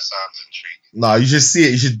try. That sounds intriguing. No, you should see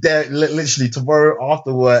it. You should literally tomorrow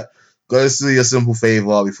after work go see A Simple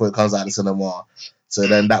Favor before it comes out in the cinema. So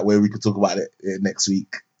then that way we can talk about it next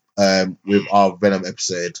week with our Venom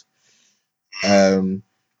episode.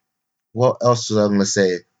 What else was I going to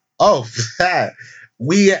say? Oh,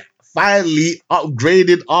 we finally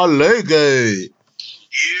upgraded our logo.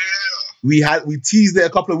 Yeah. We teased it a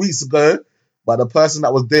couple of weeks ago, but the person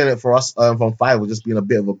that was doing it for us from Five was just being a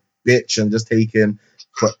bit of a bitch and just taking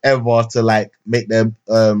forever to like make them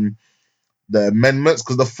the amendments,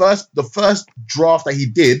 because the first draft that he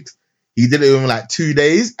did it in like 2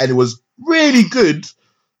 days and it was really good.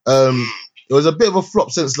 It was a bit of a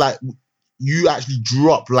flop since like you actually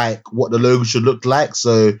drew up like what the logo should look like,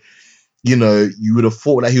 so you know you would have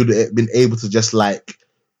thought that he would have been able to just like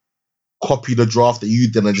copy the draft that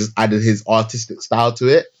you did and just added his artistic style to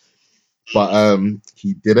it, but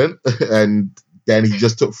he didn't. And then he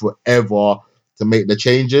just took forever to make the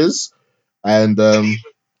changes, and even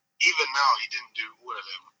now he didn't do all of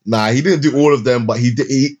them. Nah, he didn't do all of them, but he did.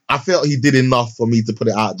 I felt he did enough for me to put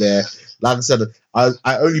it out there. Like I said, I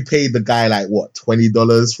only paid the guy like what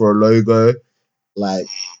 $20 for a logo, like,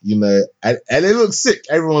 you know, and it looks sick.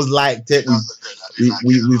 Everyone's liked it.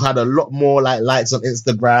 We've had a lot more like likes on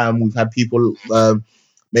Instagram. We've had people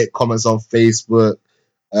make comments on Facebook.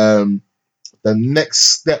 the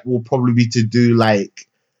next step will probably be to do like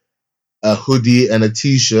a hoodie and a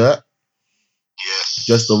t-shirt. Yes.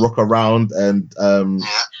 Just to rock around and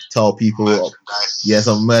tell people, merchandise.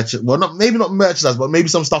 Some merchandise. Well, not merchandise, but maybe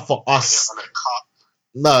some stuff for us. On a cup.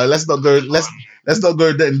 No, let's not go. Let's not go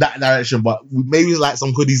in that direction. But maybe like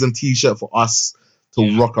some hoodies and t-shirt for us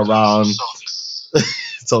to rock around.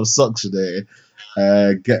 Some socks today.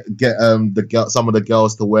 Get some of the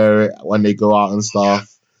girls to wear it when they go out and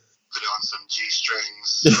stuff. Put it on some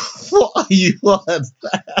G-strings. What are you on? Get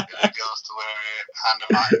the girls to wear it. Hand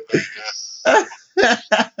them out in Vegas.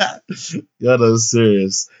 You're not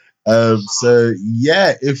serious. So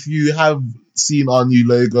yeah, if you have seen our new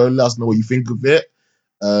logo, let us know what you think of it.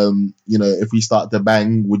 If we start to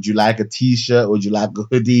bang, would you like a t-shirt? Would you like a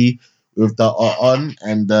hoodie with that on?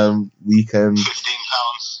 And we can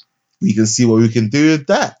 £15. We can see what we can do with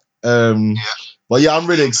that. But yeah, I'm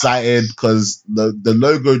really excited because the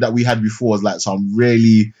logo that we had before was like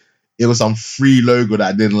it was some free logo that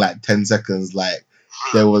I did in like 10 seconds. Like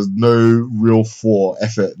there was no real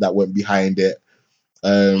effort that went behind it.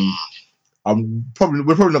 We're probably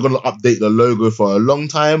not going to update the logo for a long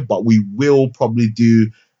time, but we will probably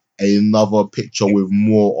do another picture with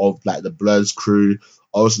more of like the Blurs crew.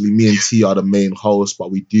 Obviously, me and T are the main hosts,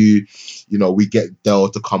 but we do, we get Del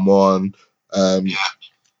to come on.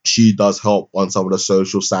 She does help on some of the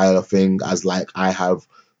social side of things, as like I have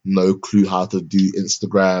no clue how to do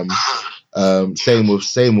Instagram. Same with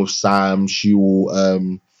Sam. She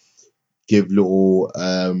will give little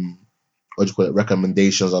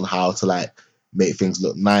recommendations on how to like make things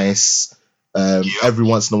look nice. Every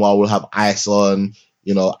once in a while we'll have Ice on.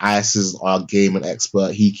 Ice is our gaming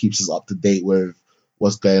expert. He keeps us up to date with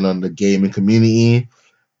what's going on in the gaming community.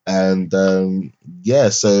 And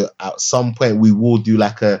so at some point we will do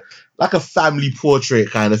like a family portrait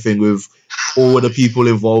kind of thing with all the people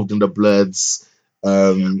involved in the Bloods.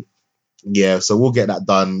 So we'll get that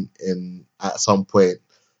done at some point.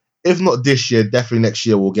 If not this year, definitely next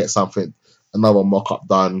year we'll get another mock-up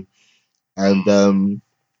done. And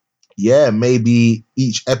maybe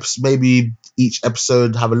each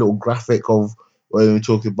episode have a little graphic of what we're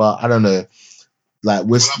talking about. I don't know. Like I've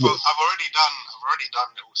already done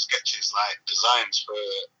little sketches, like designs for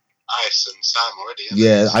Ice and Sam already.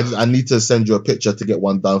 I need to send you a picture to get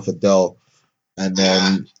one done for Del, and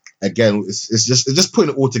then again, it's just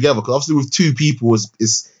putting it all together, because obviously with two people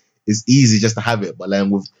it's easy just to have it, but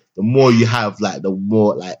then with the more you have, like the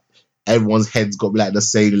more like everyone's head's got to be like the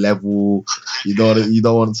same level. You don't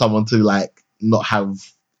want someone to like not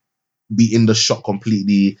be in the shot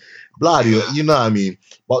completely. You know what I mean?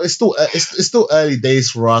 But it's still early days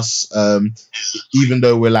for us. Even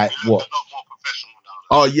though we're like what? A lot more professional now.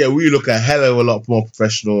 Oh yeah, we look a hell of a lot more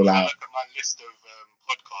professional. Like, look at my list of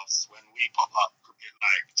podcasts. When we pop up, it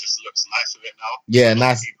like just looks nice with it now. Yeah,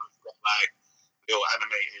 nice. People got like little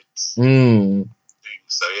animated things.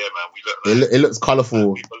 So yeah, man, we look. Like, it looks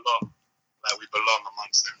colourful. We belong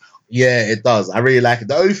amongst them now. Yeah, it does. I really like it.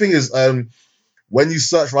 The only thing is, when you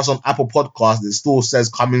search for us on Apple Podcasts, it still says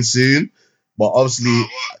coming soon. But obviously,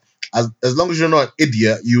 as long as you're not an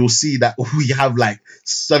idiot, you will see that we have like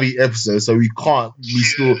 70 episodes, so we can't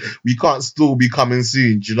still be coming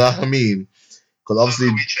soon. Do you know what I mean? Because obviously,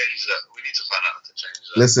 we change that. We need to find out how to change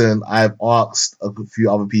that. Listen, I've asked a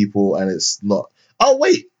few other people, and it's not. Oh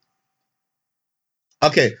wait.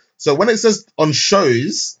 Okay, so when it says on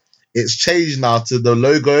shows, it's changed now to the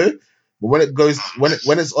logo. But when it goes, when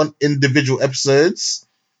it's on individual episodes,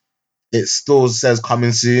 it still says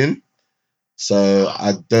coming soon. So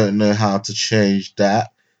I don't know how to change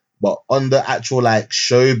that. But on the actual like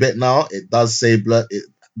show bit now, it does say Blood. It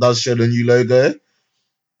does show the new logo.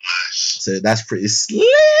 So that's pretty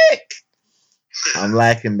slick. I'm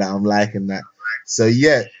liking that. So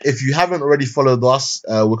yeah, if you haven't already followed us,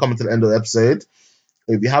 we're coming to the end of the episode.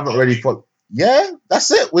 If you haven't already followed,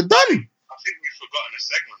 that's it. We're done. I think we've forgotten a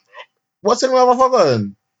segment, bro. What segment have I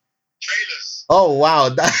forgotten? Trailers. Oh wow,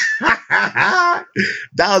 that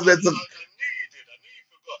was meant to. I knew you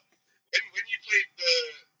forgot. When you played the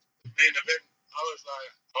main event, I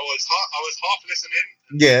was half listening.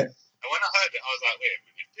 Yeah. And when I heard it, I was like, wait a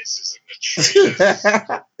minute, this isn't the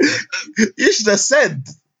trailer. You should have said.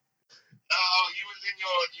 No, you was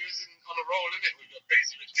on a roll, innit, with your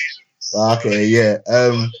Crazy Rich Asians. Okay, yeah.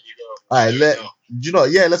 All right,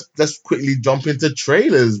 let's quickly jump into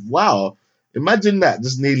trailers. Wow. Imagine that,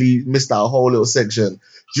 just nearly missed out a whole little section. Do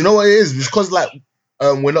you know what it is? Because like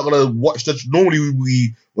we're not gonna watch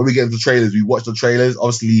normally when we get into trailers, we watch the trailers.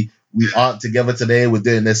 Obviously, we aren't together today. We're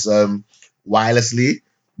doing this wirelessly.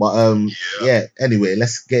 But anyway,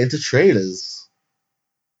 let's get into trailers.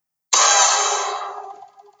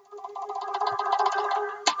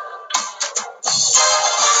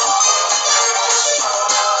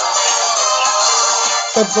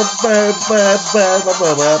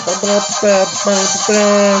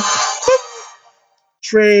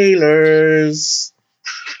 Trailers.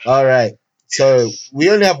 All right. So we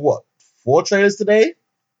only have what? 4 trailers today? 2, 3,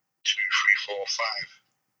 4,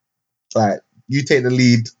 5. All right. You take the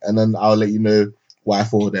lead, and then I'll let you know what I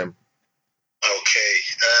thought of them. Okay.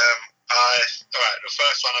 All right. The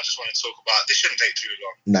first one I just want to talk about. This shouldn't take too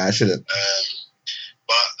long. Nah, I shouldn't.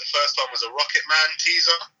 But the first one was a Rocket Man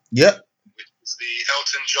teaser. Yep. Which is the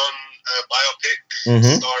Elton John biopic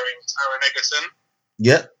starring Taron Egerton.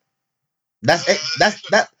 Yep. That's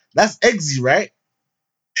Eggsy, right?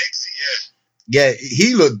 Eggsy, yeah. Yeah,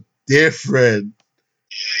 he looked different.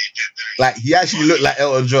 Yeah, he did, didn't he? Like he actually looked like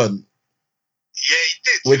Elton John. Yeah, he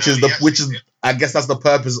did. Which is I guess that's the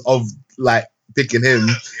purpose of like picking him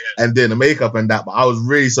and doing the makeup and that. But I was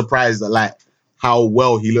really surprised at like how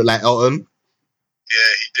well he looked like Elton.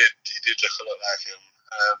 Yeah, he did. He did look a lot like him.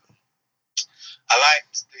 I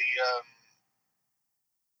liked the.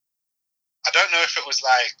 I don't know if it was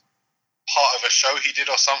like part of a show he did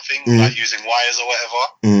or something, like using wires or whatever,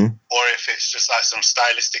 or if it's just like some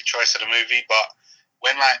stylistic choice of the movie. But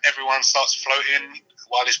when like everyone starts floating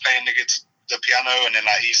while he's playing the piano, and then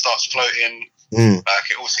like he starts floating, like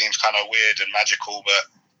it all seems kind of weird and magical. But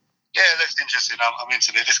yeah, it looks interesting. I'm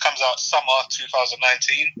into it. This comes out summer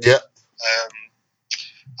 2019. Yeah.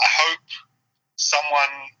 I hope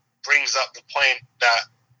someone brings up the point that,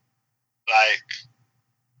 like,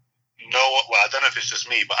 well, I don't know if it's just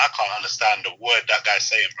me, but I can't understand the word that guy's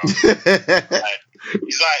saying, bro. Like,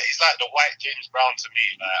 he's like the white James Brown to me.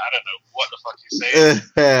 Like, I don't know what the fuck he's saying.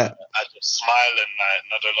 I just smile and like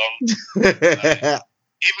nod along.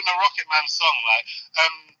 Even the Rocket Man song, like,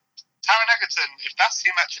 Taron Egerton, if that's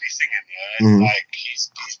him actually singing, like he's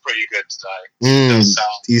pretty good. Like he does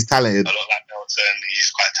sound he's talented. A lot like Elton. He's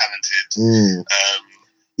quite talented.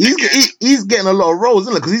 He's getting a lot of roles,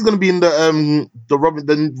 isn't it? Because he's going to be in the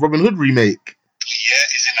Robin Hood remake. Yeah,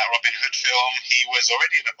 he's in that Robin Hood film. He was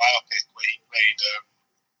already in a biopic where he played. I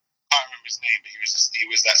can't remember his name, but he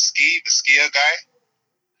was that skier guy.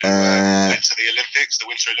 Went to the Olympics, the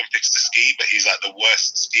Winter Olympics to ski, but he's like the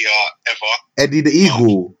worst skier ever. Eddie the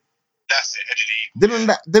Eagle. That's it, Eddie the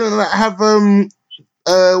Eagle. Didn't that have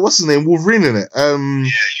what's his name, Wolverine in it? Yeah,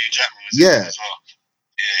 Hugh Jackman was in it as well.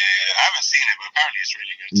 Yeah. I haven't seen it, but apparently it's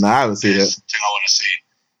really good. No, I haven't seen it. Thing I want to see.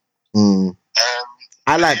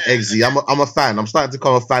 I like Eggsy. I'm a fan. I'm starting to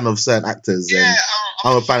become a fan of certain actors. Yeah,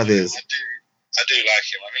 I'm a fan of his. I do like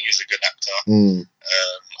him. I think he's a good actor.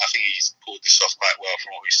 I think he's pulled this off quite well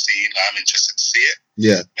from what we've seen. I'm interested to see it.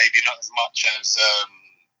 Yeah. Maybe not as much as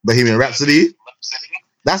Bohemian Rhapsody.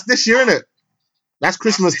 That's this year, isn't it? That's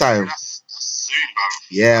Christmas time. That's soon, bro.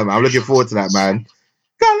 Yeah, man. I'm looking forward to that, man.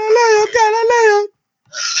 Galileo.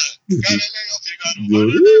 This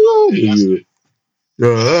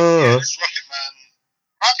Rocket Man.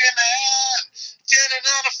 Getting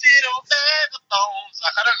on a feet on megaphones.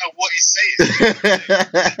 Like, I don't know what he's saying.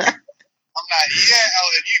 I'm like, yeah,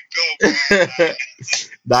 Elton, you go, man.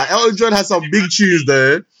 Nah, Elton John has some big tunes,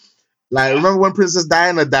 though. Like, remember when Princess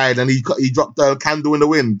Diana died and he dropped a candle in the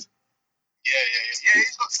wind? Yeah,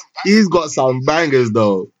 he's got some bangers,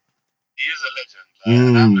 though. He is a legend.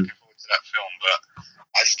 And I'm looking forward to that film, but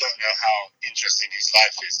I just don't know how interesting his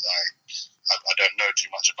life is. Like, I don't know too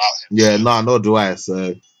much about him. Yeah, so. Nor do I,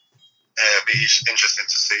 so. But he's interesting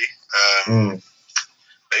to see.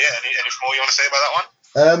 But yeah, anything more you want to say about that one?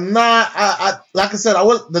 I like I said,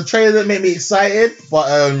 the trailer didn't make me excited,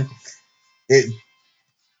 but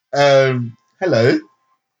hello.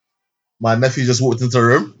 My nephew just walked into the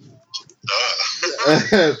room.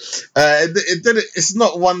 It didn't. It's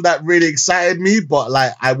not one that really excited me, but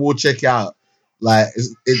like I will check it out. Like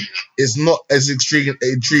it's not as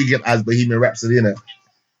intriguing as Bohemian Rhapsody, innit?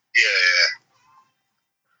 Yeah.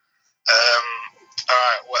 All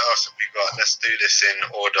right. What else have we got? Let's do this in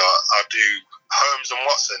order. I'll do Holmes and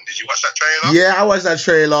Watson. Did you watch that trailer? Yeah, I watched that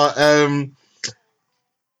trailer.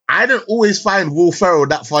 I didn't always find Will Ferrell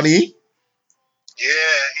that funny.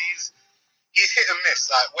 Yeah, he's hit and miss.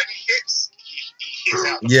 Like when he hits, he hits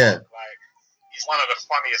out. Yeah. Like he's one of the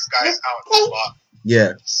funniest guys out there. But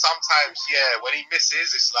yeah, sometimes, when he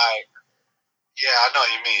misses, it's like, yeah, I know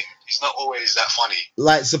what you mean. He's not always that funny.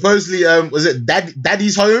 Like supposedly, was it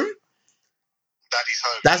Daddy's Home? Daddy's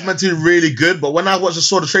Home. That's meant to be really good, but when I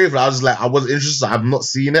saw the trailer, I was like, I wasn't interested. I've not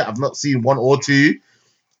seen it. I've not seen 1 or 2.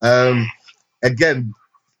 Again,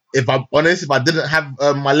 if I'm honest, if I didn't have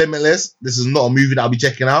my Limitless, this is not a movie that I'll be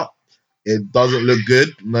checking out. It doesn't look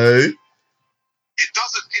good. No. It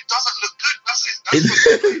doesn't look good, does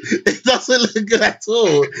it? It doesn't look good at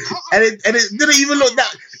all. And it didn't even look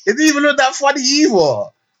that. It didn't even look that funny either.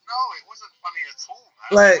 No, it wasn't funny at all,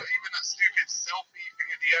 Like, even that stupid selfie thing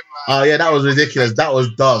at the end. Like, oh yeah, that was ridiculous. That was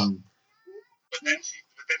dumb. But then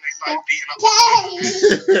they started beating up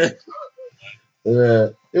the Yeah,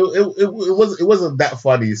 it wasn't that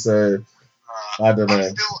funny. So I don't know.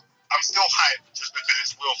 I'm still hyped just because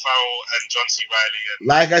it's Will Ferrell and John C. Reilly. And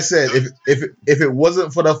like I said, if it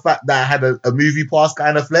wasn't for the fact that I had a movie pass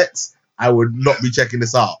kind of flex, I would not be checking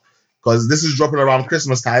this out, because this is dropping around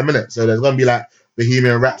Christmas time, innit? So there's gonna be like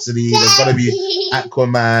Bohemian Rhapsody, there's gonna be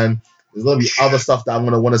Aquaman, there's gonna be other stuff that I'm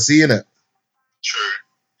gonna want to see in it. True.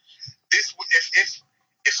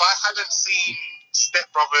 If I hadn't seen Step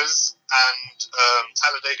Brothers and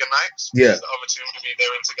Talladega Nights, yeah, the other two movies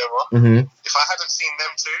they're in together, if I hadn't seen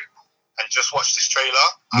them two and just watched this trailer,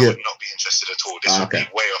 I would not be interested at all. This would be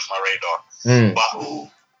way off my radar. But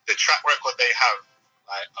the track record they have,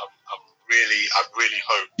 like, I really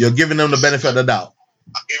hope. You're giving them the benefit of the doubt.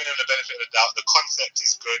 I'm giving them the benefit of the doubt. The concept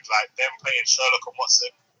is good. Like, them playing Sherlock and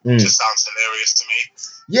Watson just sounds hilarious to me.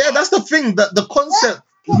 Yeah, that's the thing. That the concept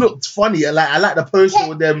looked funny. I like the poster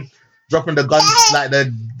with them dropping the guns, like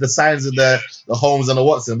the signs of the Holmes and the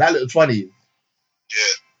Watson. That looked funny.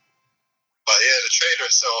 Yeah. But yeah, the trailer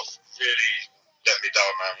itself really let me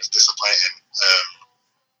down, man. It was disappointing.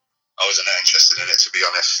 I wasn't that interested in it, to be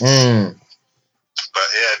honest. But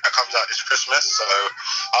yeah, that comes out this Christmas, so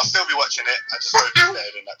I'll still be watching it. I just hope it's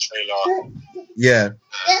better than that trailer. Yeah.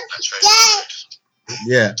 That trailer.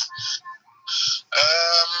 Yeah.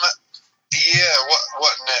 Yeah.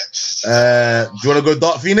 What next? Do you want to go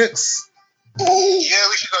Dark Phoenix? Yeah,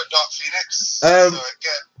 we should go Dark Phoenix. So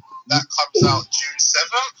again, that comes out June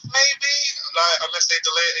 7th, maybe. Like, unless they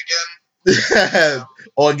delay it again.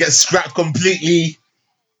 Or get scrapped completely.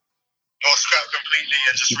 Or scrapped completely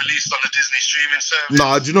and just released on the Disney streaming service.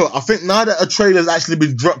 Nah, do you know? I think now that a trailer's actually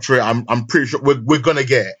been dropped for it, I'm pretty sure we're gonna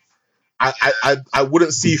get it. I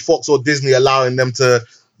wouldn't see Fox or Disney allowing them to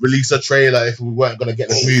release a trailer if we weren't gonna get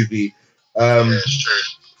this movie. Yeah, it's true.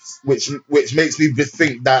 Which makes me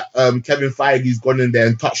think that Kevin Feige's gone in there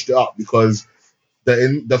and touched it up, because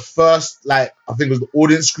the first, like, I think it was the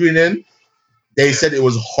audience screening, they said it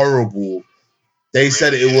was horrible. They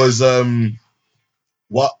said it was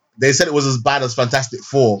They said it was as bad as Fantastic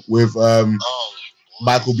Four with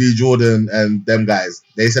Michael B. Jordan and them guys.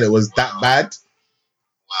 They said it was that bad.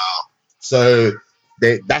 Wow. So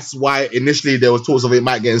that's why initially there was talks of it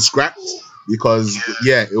might get scrapped, because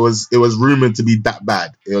it was rumored to be that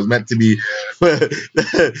bad. It was meant to be.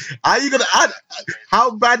 Are you gonna add?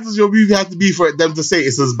 How bad does your movie have to be for them to say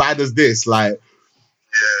it's as bad as this? Like,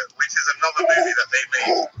 yeah, which is another movie that they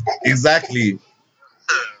made. Exactly.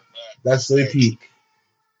 That's so peak.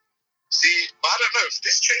 See, but I don't know.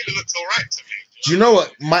 This trailer looks alright to me. Do you know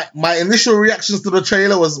what? My initial reactions to the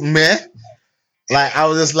trailer was meh. Like, I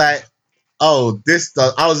was just like, oh, this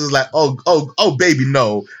stuff. I was just like, oh, baby,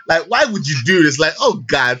 no. Like, why would you do this? Like, oh,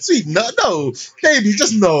 God, sweet, no, baby,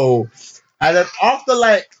 just no. And then after,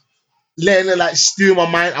 like, letting it, like, stew my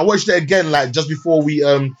mind, I watched it again, like, just before we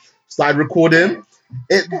started recording.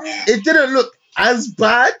 It didn't look as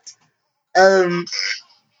bad.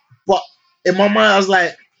 But in my mind, I was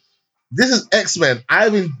like, this is X-Men. I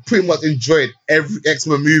haven't pretty much enjoyed every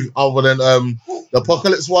X-Men movie other than the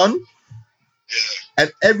Apocalypse one.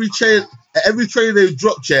 And every trailer they've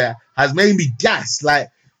dropped here has made me gas. Like,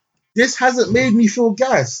 this hasn't made me feel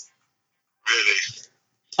gas. Really?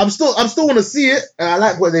 I'm still want to see it, and I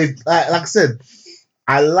like what they like I said.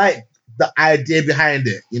 I like the idea behind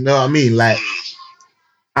it. You know what I mean? Like,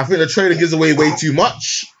 I think the trailer gives away way too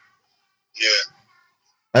much.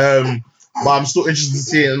 Yeah. But I'm still interested to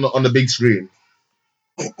see it on the big screen.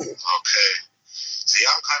 Okay. See,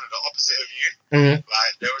 I'm kind of the opposite of you.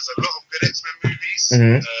 Like, there was a lot of good X-Men movies.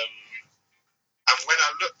 And when I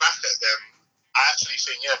look back at them, I actually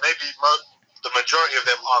think, maybe the majority of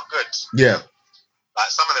them are good. Yeah. Like,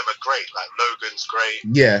 some of them are great. Like, Logan's great.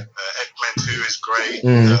 Yeah. X-Men 2 is great.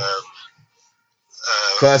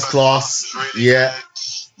 First Class is really good.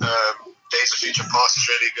 Days of Future Past is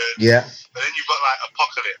really good. Yeah. But then you've got, like,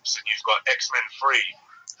 Apocalypse, and you've got X-Men 3.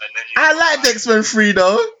 And then I liked X-Men 3,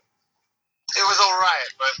 though. It was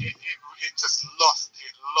alright, but it just lost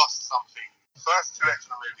something. The first two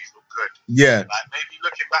X-Men movies were good. Yeah. Like, maybe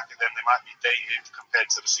looking back at them, they might be dated compared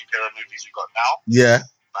to the superhero movies we got now. Yeah.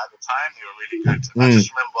 But at the time, they were really good. And I just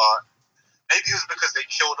remember, maybe it was because they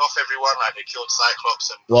killed off everyone, like they killed Cyclops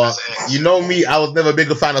and Professor X. You know me, I was never a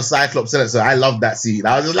big fan of Cyclops in it, so I loved that scene.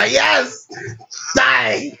 I was just like, yes!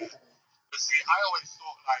 Die! But see, I always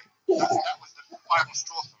thought, like, that was the final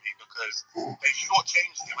straw for me, because they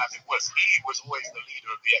shortchanged him as it was. He was always the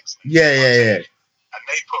leader of the X-Men. Yeah. And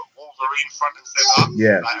they put Wolverine Wolverine front and center.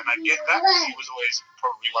 Yeah. And I get that. He was always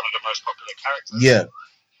probably one of the most popular characters. Yeah.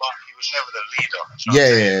 But he was never the leader.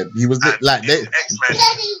 Yeah. He was like in X-Men.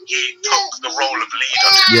 He took the role of leader.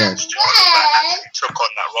 Yeah. He took on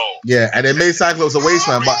that role. Yeah, and they made Cyclops a waste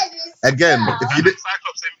man. But again, if you did,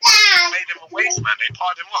 Cyclops, they made him a waste man. They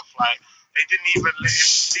parred him off. Like they didn't even let him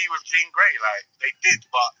be with Jean Grey. Like they did,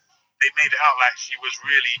 but they made it out like she was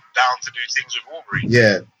really down to do things with Wolverine.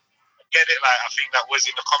 Yeah. I get it. Like I think that was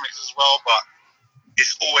in the comics as well, but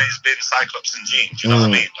it's always been Cyclops and Jean. Do you know what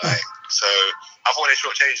I mean? Like so. I thought they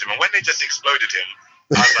shortchanged him, and when they just exploded him,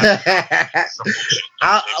 I was like, some bullshit.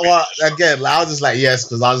 I was just like, yes,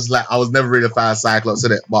 because I was never really a fan of Cyclops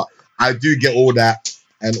in it, but I do get all that,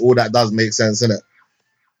 and all that does make sense in it.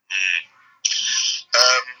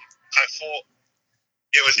 I thought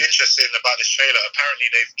it was interesting about this trailer. Apparently,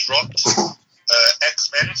 they've dropped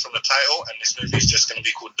X-Men from the title, and this movie is just going to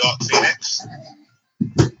be called Dark Phoenix.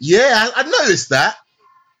 Yeah, I noticed that.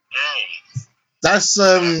 That's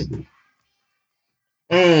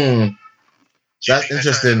That's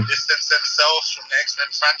interesting. Distance themselves from the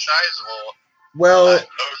X-Men franchise, or well,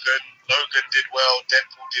 Logan did well,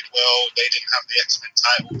 Deadpool did well. They didn't have the X-Men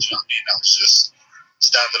title. Do you know what I mean? That was just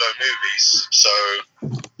standalone movies. So,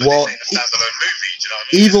 well, this ain't a standalone movie. Do you know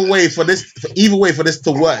what I mean? Either way for this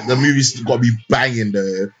to work, the movie's got to be banging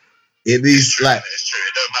though. It is like it's true.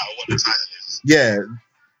 It don't matter what the title is. Yeah,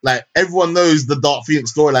 like everyone knows the Dark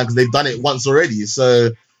Phoenix storyline because they've done it once already. So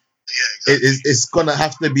yeah, exactly. it's gonna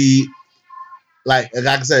have to be like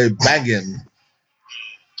I said, banging. And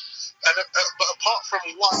but apart from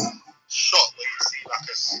one shot where you see like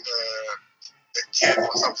a tube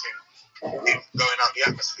or something going out the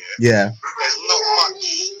atmosphere, yeah,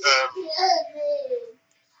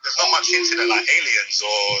 there's not much into it like aliens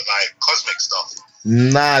or like cosmic stuff.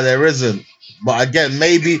 Nah, there isn't. But again,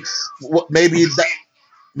 maybe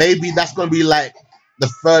that's gonna be like the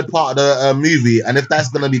third part of the movie, and if that's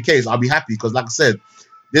gonna be the case, I'll be happy because, like I said,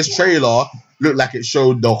 this trailer looked like it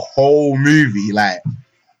showed the whole movie. Like,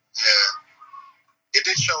 yeah, it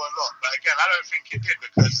did show a lot, but again, I don't think it did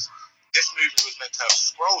because this movie was meant to have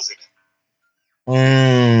Skrulls in it.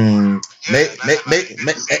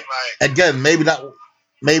 Again, maybe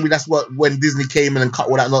that's what when Disney came in and cut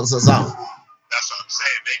all that nonsense out. That's what I'm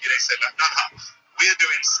saying. Maybe they said like, no, we're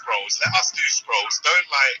doing Skrulls. Let us do Skrulls. Don't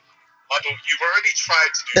like, you've already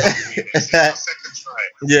tried to do something. This is your second try.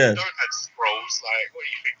 Yeah. Don't add Skrulls. Like, what are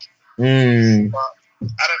you thinking? But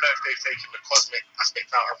I don't know if they've taken the cosmic aspect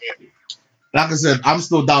out of it. Like I said, I'm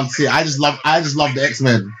still down to see it. I just love the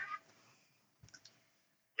X-Men. What'd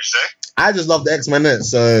you say? I just love the X-Men in it,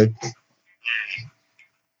 so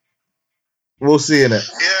we'll see in it.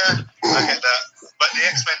 Yeah, I get that. But the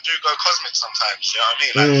X-Men do go cosmic sometimes, you know what I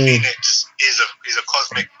mean? Like Phoenix is a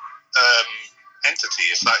cosmic entity.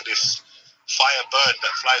 It's like this fire bird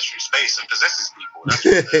that flies through space and possesses people.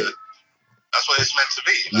 That's what it's meant to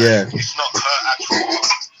be. Like, yeah. It's not her actual.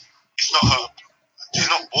 It's not her.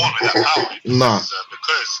 She's not born with that power. No.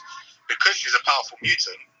 Because she's a powerful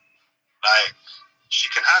mutant. Like she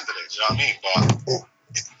can handle it. Do you know what I mean?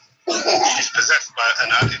 But she's possessed by,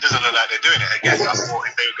 and it doesn't look like they're doing it again. I thought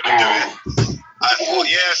if they were going to do it, I thought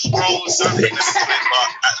Skrulls don't bring them into it, but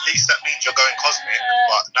at least that means you're going cosmic.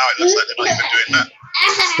 But now it looks like they're not even doing that.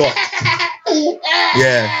 Stop.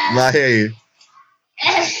 Yeah, I hear you.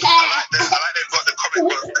 I like they've got the comic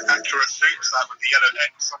book accurate suits like with the yellow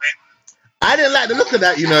X on it. I didn't like the look of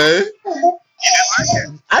that, you know. You didn't like it?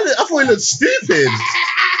 I thought it looked stupid.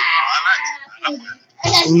 I liked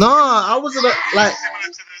it. No, I wasn't like. Similar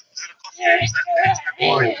to the costumes that X-Men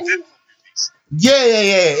did movies. Yeah.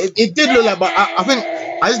 It did look like, but I think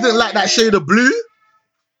I just didn't like that shade of blue.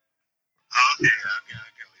 Oh, okay, I get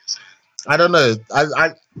what you're saying. I don't know.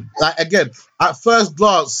 I like again at first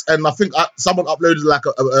glance, and I think someone uploaded like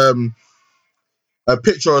a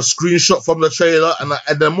picture or a screenshot from the trailer, and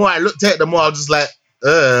the more I looked at it, the more I was just like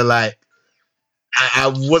I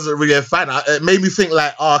wasn't really a fan. It made me think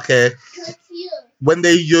like, okay, when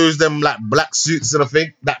they used them like black suits and I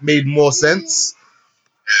think that made more sense.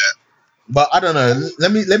 Yeah. But I don't know.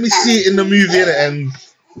 Let me see it in the movie and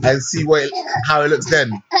see how it looks then.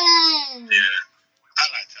 Yeah, I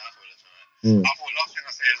liked it. I thought it was alright. I thought last thing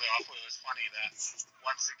I say is I thought it was funny that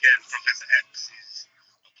once again Professor X is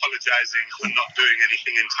apologizing for not doing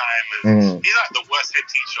anything in time, and he's like the worst head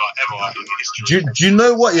teacher ever in history. Do you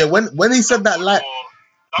know what? Yeah, when he said that line,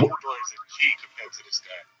 Dumbledore is a G compared to this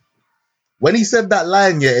guy. When he said that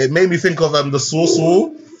line, yeah, it made me think of the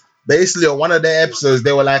Sorcerer. Basically, on one of their episodes,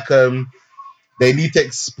 they were like, they need to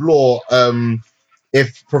explore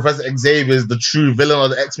if Professor Xavier is the true villain of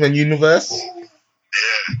the X-Men universe.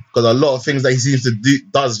 Yeah. Because a lot of things that he seems to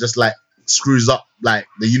does just like screws up like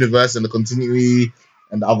the universe and the continuity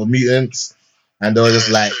and the other mutants. And they were just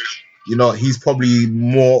like, you know, he's probably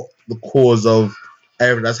more the cause of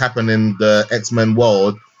everything that's happened in the X-Men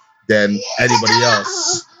world than anybody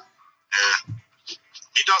else. Yeah.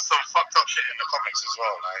 He does some fucked up shit in the comics as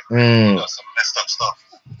well. Like, he does some messed up stuff.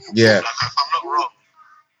 Yeah. Like, if I'm not wrong,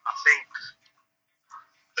 I think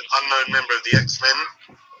an unknown member of the X-Men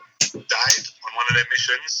died on one of their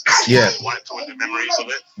missions. Yeah. Wiped all the memories of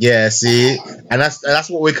it. Yeah, see? And that's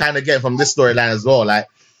what we kind of get from this storyline as well. Like,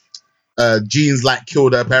 Jean's like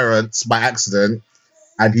killed her parents by accident,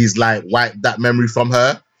 and he's like wiped that memory from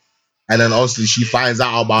her. And then obviously she finds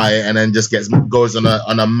out about it and then just goes on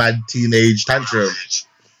a mad teenage tantrum. Yeah.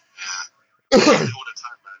 He does it all the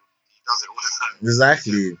time, man. He does it all the time.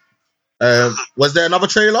 Exactly. Was there another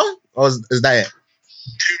trailer? Or is that it?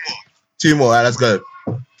 Two more. Alright, let's go. Alright,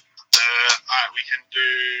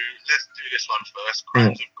 let's do this one first.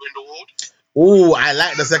 Crimes of Grindelwald. Ooh, I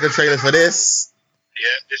like the second trailer for this.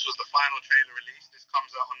 Yeah, this was the final trailer release. This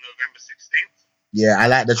comes out on November 16th. Yeah, I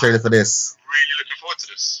like the trailer for this. Really looking forward to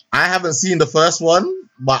this. I haven't seen the first one,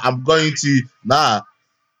 but I'm going to but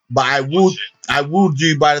I will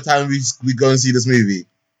do by the time we go and see this movie.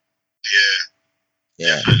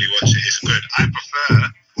 Yeah. Definitely watch it. It's good. I prefer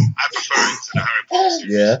it to the Harry Potter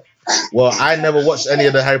series. Yeah. Well, I never watched any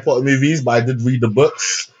of the Harry Potter movies, but I did read the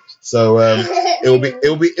books. So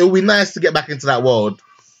it'll be nice to get back into that world.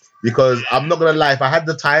 Because I'm not gonna lie, if I had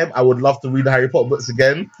the time, I would love to read the Harry Potter books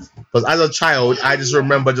again. Because as a child, I just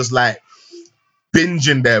remember just like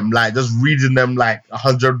binging them, like just reading them like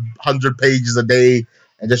 100 pages a day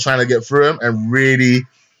and just trying to get through them and really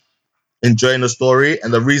enjoying the story.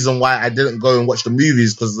 And the reason why I didn't go and watch the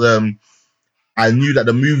movies because I knew that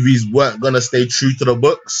the movies weren't gonna stay true to the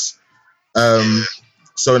books.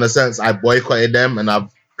 So in a sense, I boycotted them, and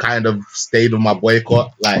I've kind of stayed with my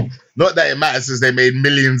boycott. Like, not that it matters since they made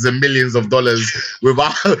millions and millions of dollars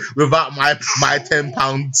without my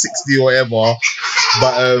 £10.60 or whatever.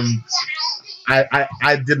 But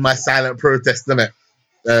I did my silent protest in it,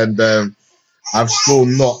 and I've still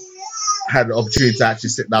not had the opportunity to actually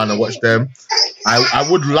sit down and watch them. I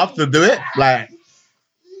would love to do it, like.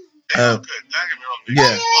 Don't get me wrong.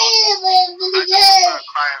 Yeah. I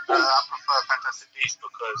prefer Fantastic Beasts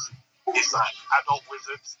because it's like adult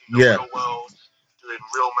wizards in the real world doing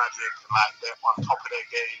real magic, and like they're on top of their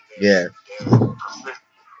game. They're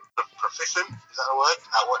proficient. Is that a word?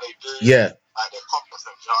 At what they do. Yeah. Like they're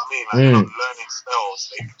competent. You know what I mean? Like they're not learning spells.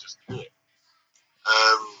 They can just do it.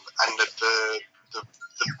 And the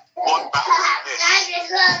wand battles in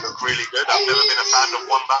this look really good. I've never been a fan of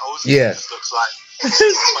wand battles. Yeah. It just looks like and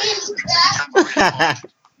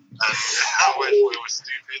it was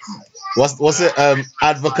stupid. What's it?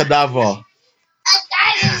 Advocadabra.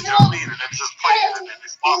 Yeah, you know what I mean? And then just fighting, and then the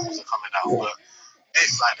sparkles are coming out. But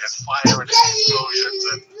it's like there's fire and there's explosions,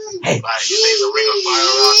 and like there's a ring of fire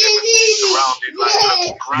around him, and he's surrounded, like it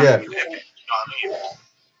looks grand and epic. You know what I mean?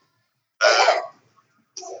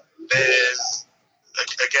 There's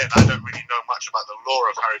again, I don't really know much about the lore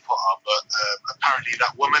of Harry Potter, but apparently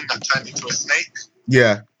that woman that turned into a snake.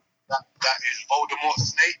 Yeah. That is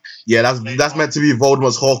Voldemort's snake. Yeah, that's meant to be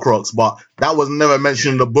Voldemort's Horcrux, but that was never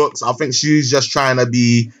mentioned in the books. I think she's just trying to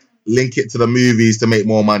link it to the movies to make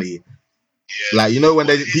more money. Yeah. Like, you know when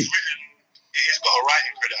it has got a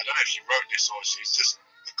writing credit. I don't know if she wrote this or she's just a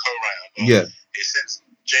co-writer. But yeah. It says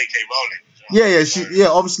J.K. Rowling. Yeah.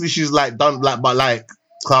 Obviously she's like done like, but like,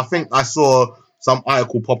 cause I think I saw some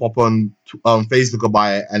article pop up on Facebook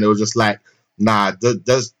about it, and it was just like, nah,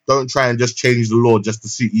 just don't try and just change the law just to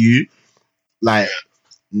suit you. Like,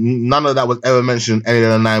 none of that was ever mentioned in any of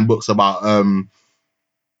the 9 books about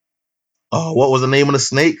what was the name of the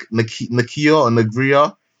snake? Nakia or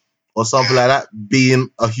Nagria or something like that, being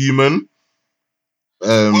a human.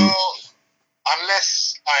 Well,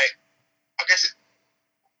 unless I guess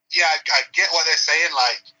I get what they're saying.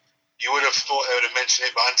 Like, you would have thought they would have mentioned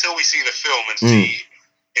it, but until we see the film and see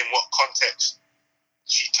in what context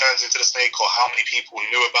she turns into the snake, or how many people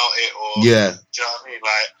knew about it, or do you know what I mean?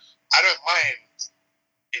 Like, I don't mind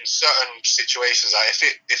in certain situations, like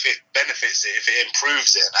if it benefits it, if it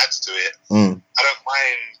improves it and adds to it, I don't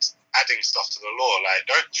mind adding stuff to the law. Like,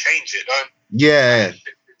 don't change it, don't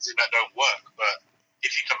things in that don't work. But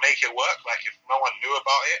if you can make it work, like if no one knew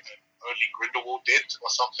about it and only Grindelwald did or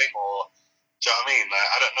something, or do you know what I mean? Like,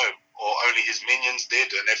 I don't know, or only his minions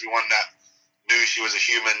did, and everyone that knew she was a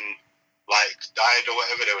human like died or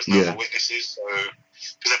whatever. There was no more witnesses. So,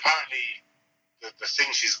 because apparently the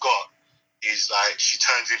thing she's got is like she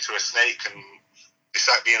turns into a snake, and it's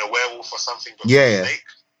like being a werewolf or something. But a snake.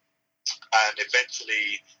 and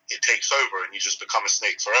eventually it takes over and you just become a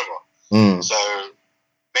snake forever. So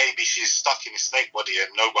maybe she's stuck in a snake body and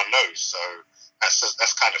no one knows. So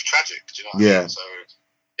that's kind of tragic. Do you know what I mean? So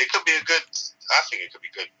it could be I think it could be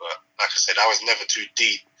good, but like I said, I was never too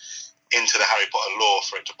deep into the Harry Potter lore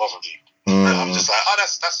for it to bother me. I'm just like, oh,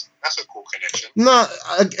 that's a cool connection. No,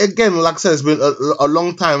 again, like I said, it's been a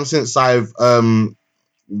long time since I've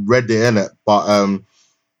read it, innit? But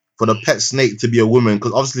for the pet snake to be a woman,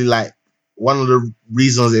 because obviously, like, one of the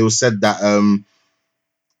reasons it was said that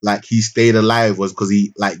like he stayed alive was because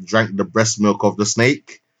he like drank the breast milk of the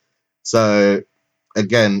snake. So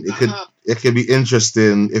again, it could be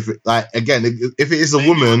interesting if it, like, again, if it is a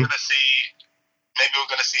woman. Maybe we're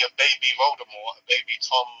gonna see a baby Voldemort, a baby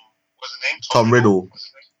Tom. What's his name? Tom Riddle.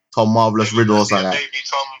 Tom Marvelous Riddle or something like that.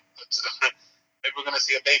 Maybe we're gonna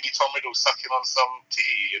see a baby Tom Riddle sucking on some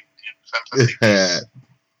tea in Fantastic Beasts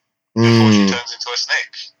before she turns into a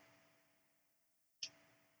snake.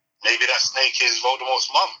 Maybe that snake is Voldemort's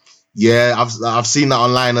mum. Yeah, I've seen that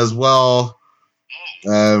online as well.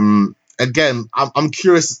 Again, I'm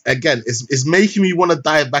curious. Again, it's making me want to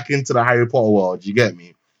dive back into the Harry Potter world. You get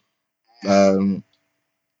me?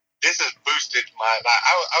 This has boosted my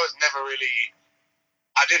I was never really.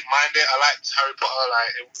 I didn't mind it. I liked Harry Potter.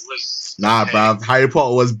 Like, it was. Nah, bruv. Harry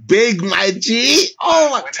Potter was big, my G. Oh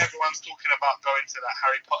my. When everyone's talking about going to that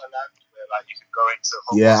Harry Potter land, where like you can go into.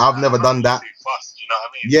 Yeah, I've never done that. Fussed, you know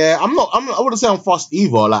what I mean? Yeah, I'm not. I wouldn't say I'm fussed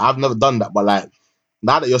either. Like, I've never done that, but like,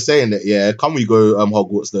 now that you're saying it, yeah, can we go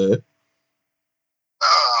Hogwarts though?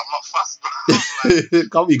 I'm not fussed. Like,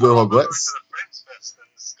 can we go Hogwarts? Go to the Friends Fest and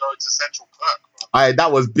go to Central Park. Alright,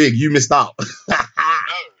 that was big. You missed out. I know.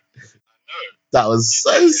 That was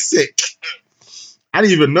so sick. I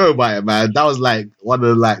didn't even know about it, man. That was like one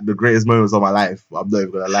of like the greatest moments of my life. I'm not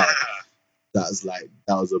even gonna lie. That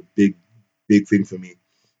was a big thing for me.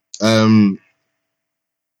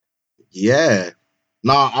 Yeah.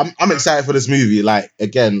 No, I'm excited for this movie. Like,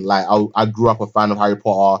 again, like I grew up a fan of Harry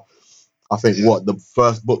Potter. I think the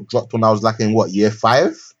first book dropped when I was like in year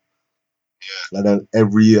 5. Yeah. And then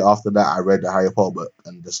every year after that, I read the Harry Potter book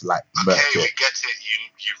and just like. Okay, we get it.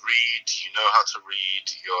 You read. You know how to read.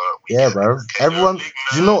 Yeah, bro. Everyone. Do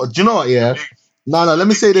you know what? Yeah. No. Let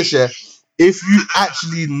me say this. Yeah. If you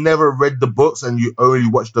actually never read the books and you only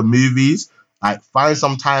watch the movies, like, find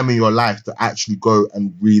some time in your life to actually go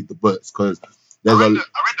and read the books, because there's I read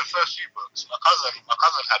the first few books. My cousin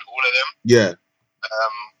had all of them. Yeah.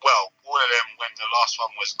 Well, all of them when the last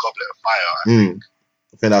one was Goblet of Fire.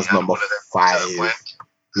 I think that's number 5.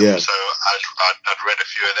 Yeah. So I'd read a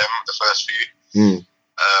few of them, the first few.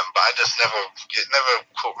 But it never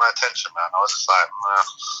caught my attention, man. I was just like,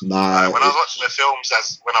 nah. When I was watching the films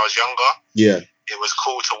when I was younger, it was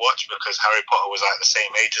cool to watch because Harry Potter was like the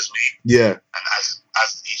same age as me. Yeah. And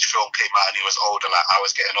as each film came out and he was older, like I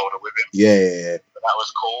was getting older with him. Yeah. But that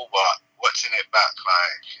was cool, but watching it back,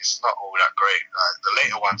 like, it's not all that great. Like, the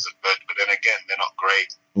later ones are good, but then again, they're not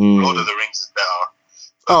great. Lord of the Rings is better.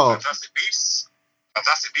 But Fantastic Beasts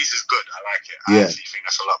is good. I like it. I actually think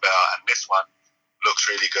that's a lot better. And this one looks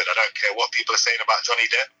really good. I don't care what people are saying about Johnny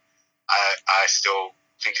Depp. I still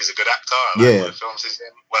think he's a good actor. I like what the films he's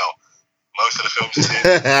in. Well, most of the films he's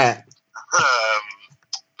in.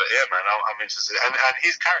 But yeah, man, I'm interested. And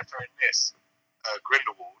his character in this,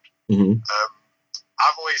 Grindelwald,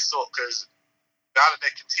 I've always thought, because now that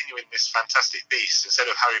they're continuing this Fantastic Beasts, instead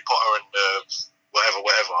of Harry Potter and whatever,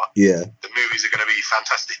 the movies are going to be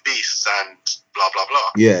Fantastic Beasts and blah, blah, blah.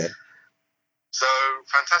 Yeah. So,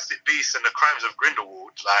 Fantastic Beasts and the Crimes of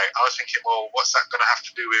Grindelwald, like, I was thinking, well, what's that going to have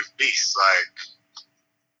to do with Beasts? Like,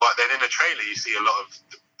 but then in the trailer, you see a lot of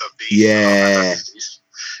Beasts. Yeah.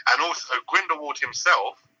 And also, Grindelwald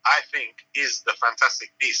himself, I think, is the Fantastic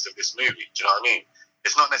Beast of this movie. Do you know what I mean?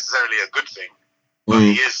 It's not necessarily a good thing, but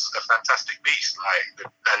he is a fantastic beast, like,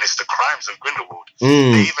 and it's the Crimes of Grindelwald.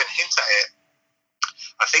 They even hint at it.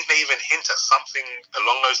 I think they even hint at something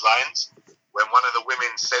along those lines when one of the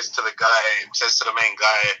women says to the main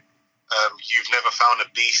guy, "You've never found a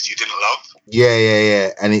beast you didn't love."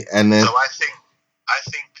 Yeah. And then. So I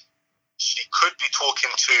think she could be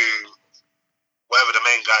talking to whatever the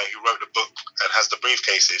main guy who wrote the book and has the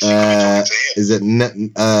briefcases. She could be talking to him. Is it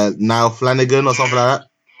Niall Flanagan or something like that?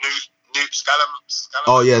 Newt Scamander.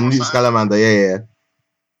 Oh yeah, Newt Scamander. Yeah.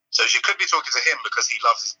 So she could be talking to him because he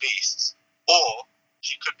loves his beasts, or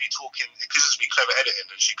she could be talking, because this would be clever editing,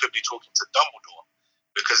 and she could be talking to Dumbledore,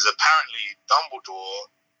 because apparently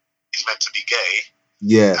Dumbledore is meant to be gay.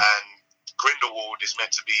 Yeah. And Grindelwald is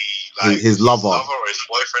meant to be like his lover or his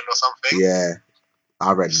boyfriend or something. Yeah.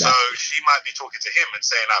 I read that. So she might be talking to him and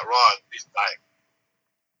saying like, Rod,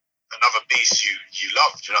 another beast you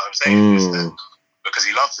love. Do you know what I'm saying? Because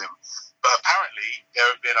he loves him. But apparently, there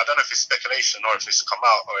have been, I don't know if it's speculation or if it's come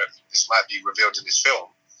out or if this might be revealed in this film,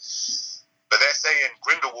 but they're saying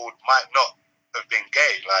Grindelwald might not have been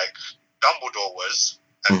gay like Dumbledore was,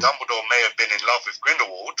 and Dumbledore may have been in love with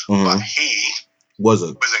Grindelwald, but he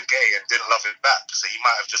wasn't gay and didn't love him back, so he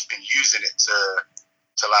might have just been using it to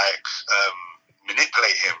like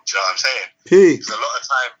manipulate him. Do you know what I'm saying? Because a lot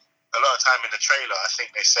of time in the trailer, I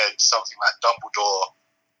think they said something like Dumbledore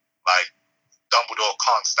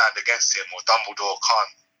can't stand against him, or Dumbledore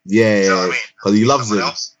can't. Yeah, you know what I mean? Because he loves him.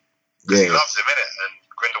 Because he loves him, innit? And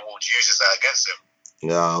Grindelwald uses that against him.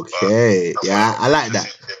 Yeah, okay. Yeah, I like that.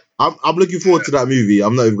 I'm looking forward to that movie.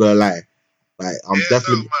 I'm not even gonna lie. Like, I'm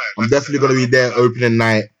definitely gonna be there opening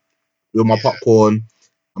night with my popcorn.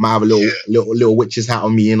 I might have a little witch's hat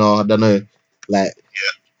on me, you know. I don't know, like,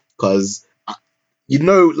 because you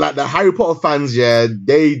know, like the Harry Potter fans,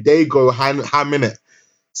 they go ham in it.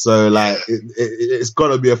 So like, it's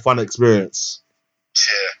gonna be a fun experience.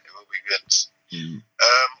 Yeah, it will be good.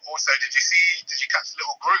 Also, did you catch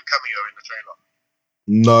little Groot cameo in the trailer?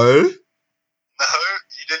 No,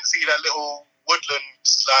 you didn't see that little woodland,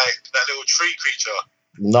 like that little tree creature.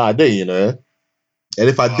 No, I didn't. You know, and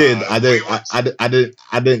if I did, I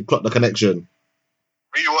didn't clock the connection.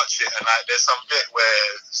 Rewatch it, and like, there's some bit where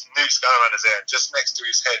Newt Scamander is there, and just next to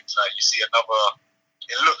his head, like you see another.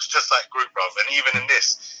 It looks just like Groot, bruv. And even in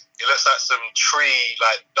this, it looks like some tree,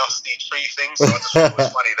 like dusty tree thing. So I just thought it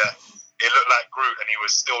was funny that it looked like Groot and he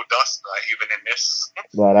was still dust, like even in this.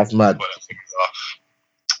 Wow, that's mad. But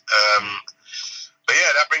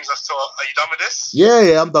yeah, that brings us to are you done with this?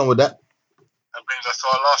 Yeah, I'm done with that. That brings us to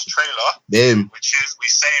our last trailer. Damn. Which is, we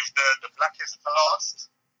saved the blackest for last.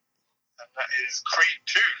 And that is Creed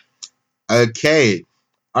 2. Okay.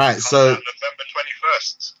 Alright, so November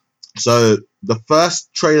 21st. So the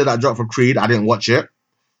first trailer that dropped for Creed, I didn't watch it.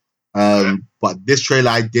 But this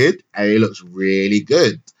trailer I did, and it looks really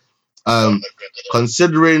good.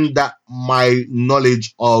 Considering that my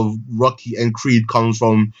knowledge of Rocky and Creed comes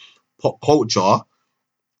from pop culture,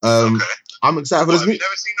 I'm excited for this movie. Have you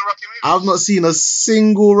never seen a Rocky movie? I've not seen a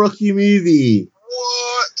single Rocky movie.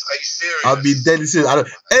 What? Are you serious? I'll be dead serious.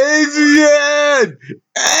 Adrian!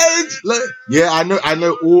 Yeah, I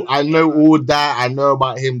know all that. I know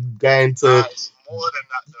about him going to. It's more than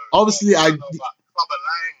that, though. Obviously, I know about Clubber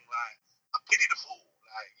Lang. Like, I pity the fool.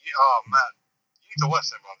 Like, oh man, you need to watch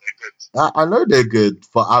them, bro. They're good. I know they're good,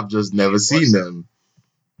 but I've just never seen them.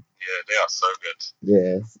 Yeah, they are so good.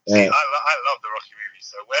 Yeah. See, I love the Rocky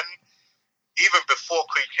movies. So even before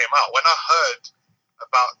Creed came out, when I heard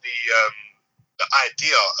about the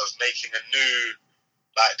idea of making a new,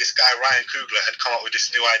 like this guy Ryan Coogler had come up with this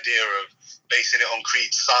new idea of basing it on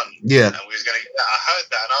Creed's son. Yeah. And we was gonna get that. I heard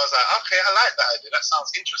that and I was like, okay, I like that idea. That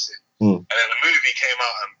sounds interesting. And then the movie came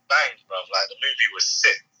out and bang, bro. Like the movie was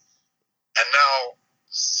sick. And now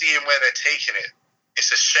seeing where they're taking it,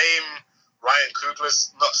 it's a shame Ryan Coogler's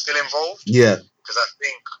not still involved. Yeah. Because I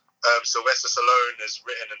think Sylvester Stallone has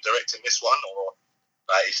written and directed this one, or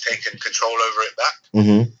he's taken control over it back.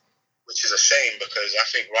 Which is a shame because I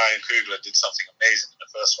think Ryan Coogler did something amazing in the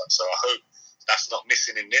first one, so I hope that's not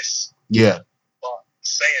missing in this. Yeah. But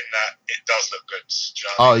saying that, it does look good. Do you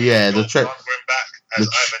know what I mean? Yeah,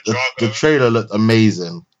 the trailer looked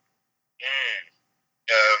amazing.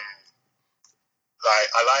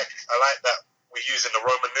 I like that we're using the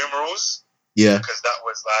Roman numerals. Yeah. Because that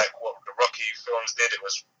was like what the Rocky films did. It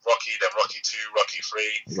was Rocky, then Rocky 2, Rocky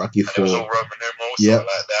 3, Rocky 4. And it was all Roman numerals. So I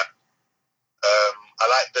like that. I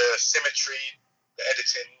like the symmetry, the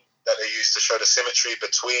editing that they used to show the symmetry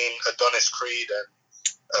between Adonis Creed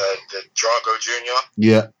and the Drago Jr.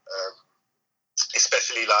 Yeah.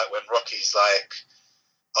 Especially like when Rocky's like,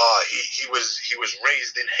 he was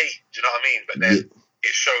raised in hate. Do you know what I mean? But then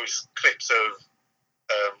it shows clips of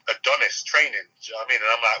Adonis training. Do you know what I mean?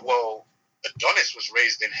 And I'm like, well, Adonis was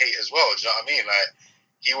raised in hate as well. Do you know what I mean? Like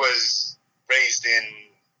he was raised in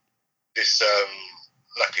this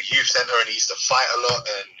like a youth center, and he used to fight a lot,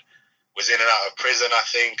 and was in and out of prison, I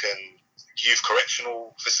think, and youth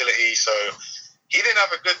correctional facility. So he didn't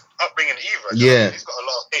have a good upbringing either. Yeah, he's got a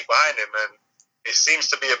lot of hate behind him, and it seems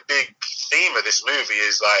to be a big theme of this movie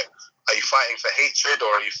is like, are you fighting for hatred,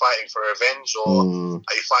 or are you fighting for revenge, or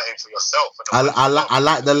are you fighting for yourself? And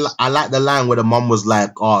I like the line where the mum was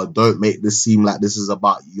like, "Oh, don't make this seem like this is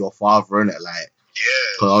about your father," innit? Like,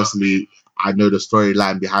 because obviously I know the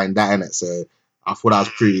storyline behind that, innit? So I thought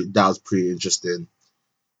that was pretty interesting.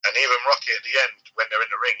 And even Rocky at the end, when they're in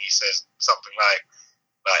the ring, he says something like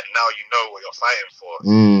now you know what you're fighting for.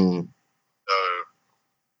 So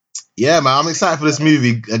yeah, man, I'm excited for this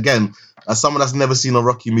movie. Again, as someone that's never seen a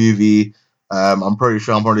Rocky movie, I'm pretty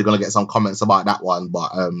sure I'm probably gonna get some comments about that one.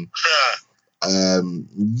 But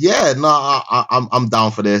yeah, no, I'm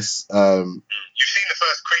down for this. You've seen the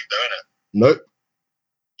first Creed, though, innit? Nope.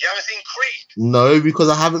 You haven't seen Creed? No, because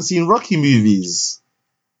I haven't seen Rocky movies.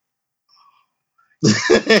 How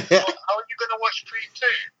are you gonna watch Creed 2?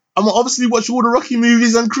 I'm gonna obviously watch all the Rocky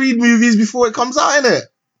movies and Creed movies before it comes out, innit?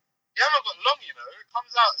 You haven't got long, you know. It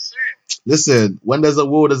comes out soon. Listen, when there's a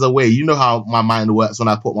will, there's a way. You know how my mind works when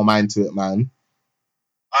I put my mind to it, man.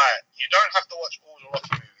 Alright, you don't have to watch all the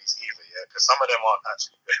Rocky movies either, yeah, because some of them aren't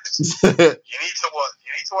actually good. You need to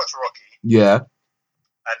watch Rocky. Yeah.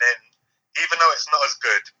 And then, even though it's not as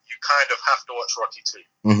good, you kind of have to watch Rocky 2.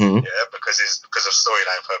 Mm-hmm. Yeah, because of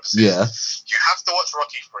storyline purposes. Yeah. You have to watch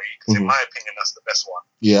Rocky 3 because, in my opinion, that's the best one.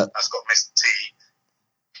 Yeah. That's got Mr. T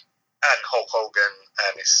and Hulk Hogan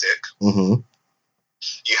and it's sick. Mm-hmm.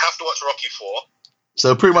 You have to watch Rocky 4.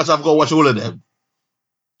 So pretty much I've got to watch all of them.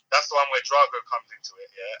 That's the one where Drago comes into it,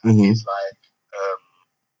 yeah? And he's like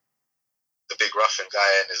the big Russian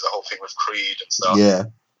guy, and there's the whole thing with Creed and stuff. Yeah.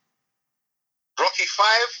 Rocky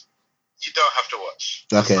 5, you don't have to watch.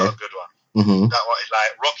 Okay. That's not a good one. Mm-hmm. That one is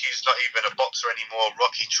like, Rocky's not even a boxer anymore.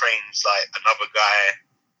 Rocky trains like another guy,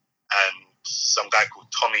 and some guy called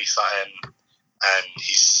Tommy something. And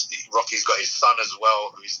Rocky's got his son as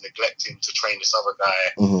well, who he's neglecting to train this other guy.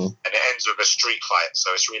 Mm-hmm. And it ends with a street fight,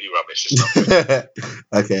 so it's really rubbish. It's not good.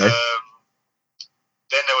 Okay.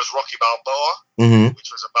 Then there was Rocky Balboa,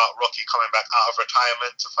 which was about Rocky coming back out of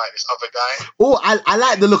retirement to fight this other guy. Oh, I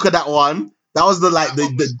like the look of that one. That was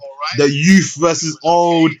the youth versus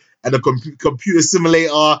old and the computer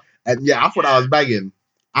simulator. And yeah, I thought that was banging.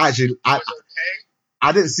 I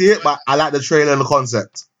didn't see it, but I like the trailer and the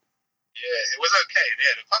concept. Yeah, it was okay.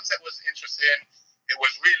 Yeah, the concept was interesting. It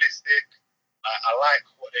was realistic. I like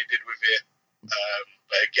what they did with it.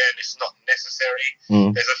 But again, it's not necessary.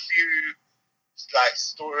 There's a few like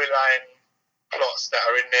storyline plots that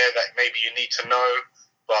are in there that maybe you need to know.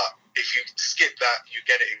 But if you skip that, you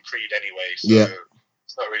get it in Creed anyway. So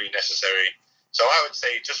it's not really necessary. So I would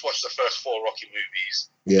say just watch the first 4 Rocky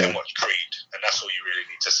movies, then watch Creed, and that's all you really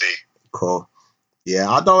need to see. Cool. Yeah,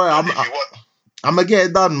 I don't. I'm gonna get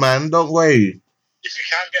it done, man. Don't worry. If you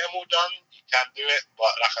can get them all done, you can do it.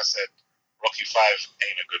 But like I said, Rocky 5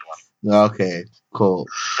 ain't a good one. Okay, cool.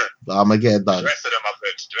 But I'm gonna get it done. The rest of them are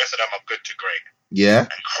good. The rest of them are good to great. Yeah.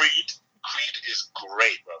 And Creed is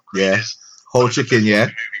great, bro. Creed is whole chicken, yeah.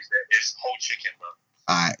 Movies there is whole chicken, bro.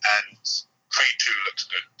 Alright. And Creed 2 looks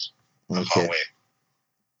good. I can't wait.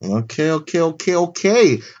 Okay.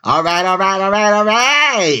 All right.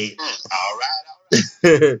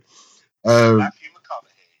 Matthew McConaughey.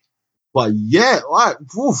 But yeah, right.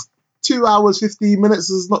 2 hours, 15 minutes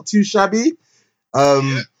is not too shabby.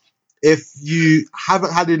 If you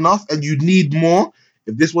haven't had enough and you need more,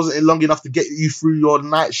 if this wasn't long enough to get you through your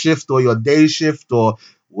night shift or your day shift or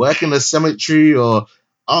work in a cemetery or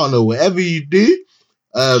I don't know, whatever you do,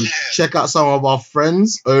 check out some of our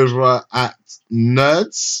friends over at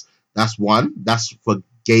Nerds. That's one. That's for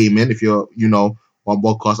gaming. If you're, one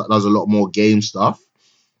podcast that does a lot more game stuff.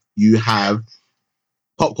 You have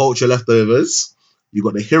Pop Culture Leftovers. You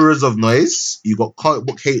got the Heroes of Noise. You got Comic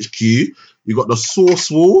Book HQ. You got the Source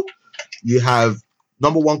Wall. You have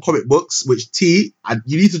Number One Comic Books, which you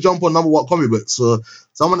need to jump on Number One Comic Books. So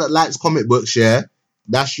someone that likes comic books,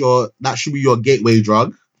 that should be your gateway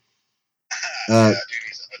drug. I do want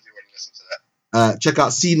to listen to that. Check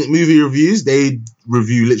out Scenic Movie Reviews. They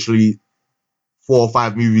review literally 4 or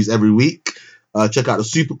 5 movies every week. Check out the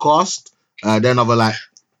Supercast. Then other like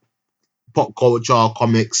pop culture,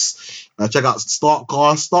 comics. Check out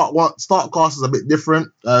Startcast. Startcast is a bit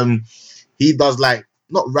different. He does like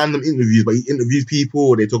not random interviews, but he interviews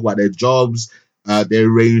people. They talk about their jobs. They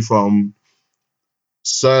range from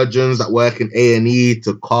surgeons that work in A&E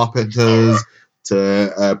to carpenters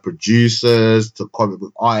to producers to comic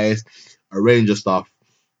book artists, a range of stuff.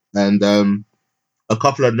 And a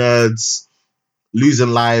couple of nerds losing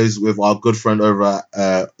lives with our good friend over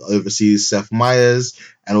overseas, Seth Meyers,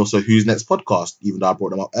 and also Who's Next podcast. Even though I brought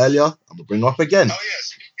them up earlier, I'm gonna bring them up again. Oh yeah,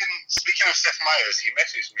 speaking of Seth Meyers, he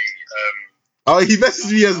messaged me. He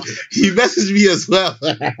messaged me as well.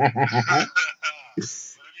 What did he say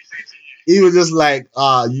to you? He was just like,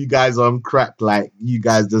 you guys are on crack. Like you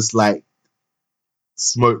guys just like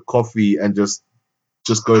smoke coffee and just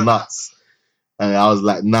go nuts. And I was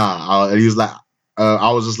like, nah. And he was like,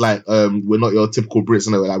 I was just like, we're not your typical Brits,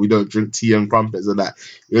 and like we don't drink tea and crumpets and that.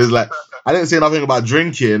 It was like, I didn't say nothing about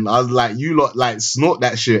drinking. I was like, you lot like snort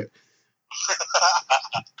that shit.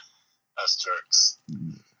 That's jokes.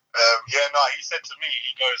 Yeah, no, he said to me,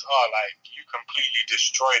 he goes, "Oh, like you completely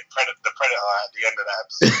destroyed the Predator at the end of that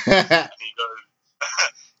episode," and he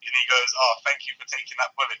goes, "Oh, thank you for taking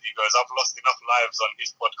that bullet." He goes, "I've lost enough lives on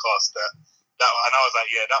his podcast that," and I was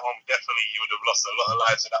like, "Yeah, that one definitely you would have lost a lot of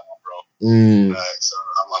lives in that one, bro." So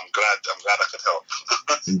I'm glad I could help.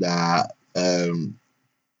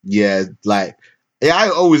 Yeah, like I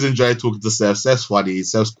always enjoy talking to Seth. Seth's funny.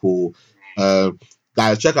 Seth's cool.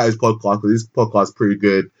 Guys, check out his podcast because his podcast is pretty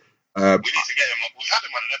good. We need to get him. We've had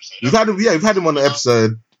him on an episode. We've had him on an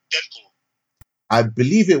episode. Deadpool. I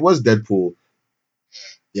believe it was Deadpool.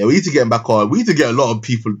 Yeah, we need to get him back on. We need to get a lot of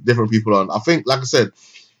different people on. I think, like I said,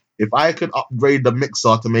 if I could upgrade the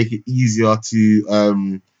mixer to make it easier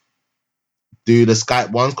to do the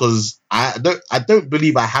Skype ones, because I don't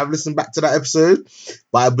believe I have listened back to that episode,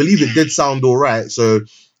 but I believe it did sound all right. So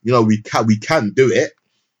we can do it.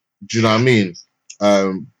 Do you know what I mean?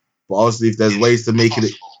 But obviously, if there's ways to make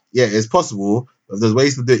it, yeah, it's possible. But if there's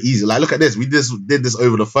ways to do it easy, like look at this, we just did this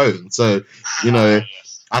over the phone. So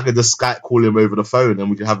I could just Skype call him over the phone,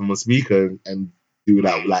 and we can have him on speaker and do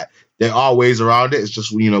that. Like there are ways around it. It's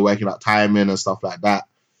just working out timing and stuff like that.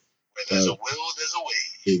 Where there's a will, there's a way.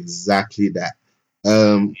 Exactly that.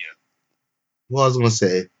 What I was gonna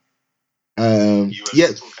say. You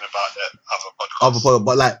were talking about that other podcast.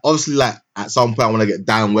 But like obviously, like at some point, I want to get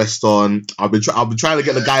Dan West on. I've been trying to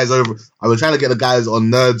get the guys over. I've been trying to get the guys on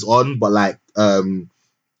Nerds on, but like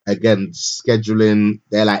again, scheduling,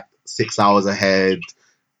 they're like 6 hours ahead.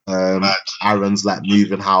 Aaron's like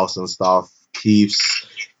moving house and stuff. Keith's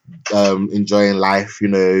enjoying life,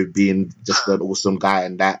 being just an awesome guy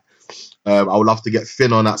and that. I would love to get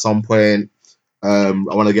Finn on at some point. I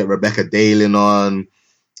want to get Rebecca Dalen on.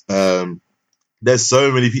 There's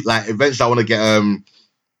so many people. Like eventually, I want to get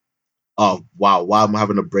oh wow, why am I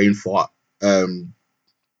having a brain fart?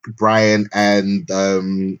 Brian and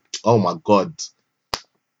oh my god,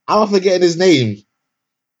 I'm forgetting his name.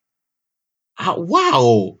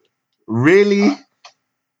 Wow, really?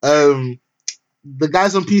 The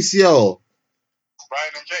guys on PCL.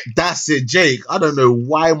 Brian and Jake. That's it, Jake. I don't know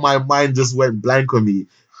why my mind just went blank on me.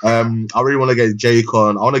 I really want to get Jake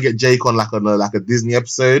on. I want to get Jake on like a Disney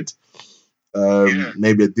episode.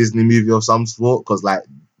 Maybe a Disney movie of some sort, because like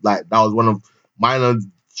that was one of mine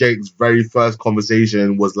and Jake's very first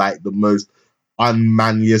conversation. Was like the most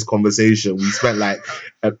unmanliest conversation. We spent like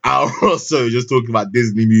an hour or so just talking about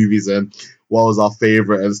Disney movies and what was our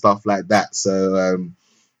favorite and stuff like that. So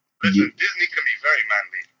listen, Disney can be very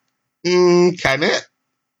manly. Can it?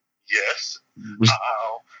 Yes.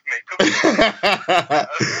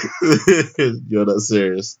 You're not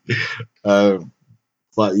serious.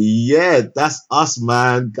 But yeah, that's us,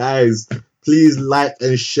 man. Guys, please like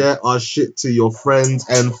and share our shit to your friends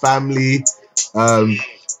and family.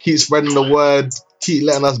 Keep spreading the word. Keep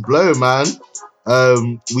letting us blow, man.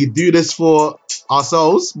 We do this for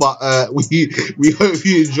ourselves, but we hope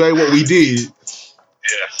you enjoy what we do.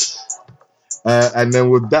 Yes. And then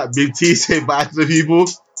with that, Big T, say bye to the people.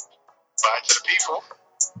 Bye to the people.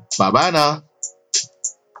 Bye-bye now.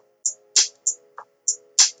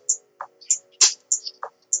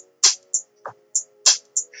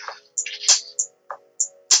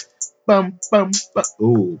 Bum, bum, bum.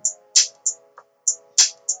 Ooh.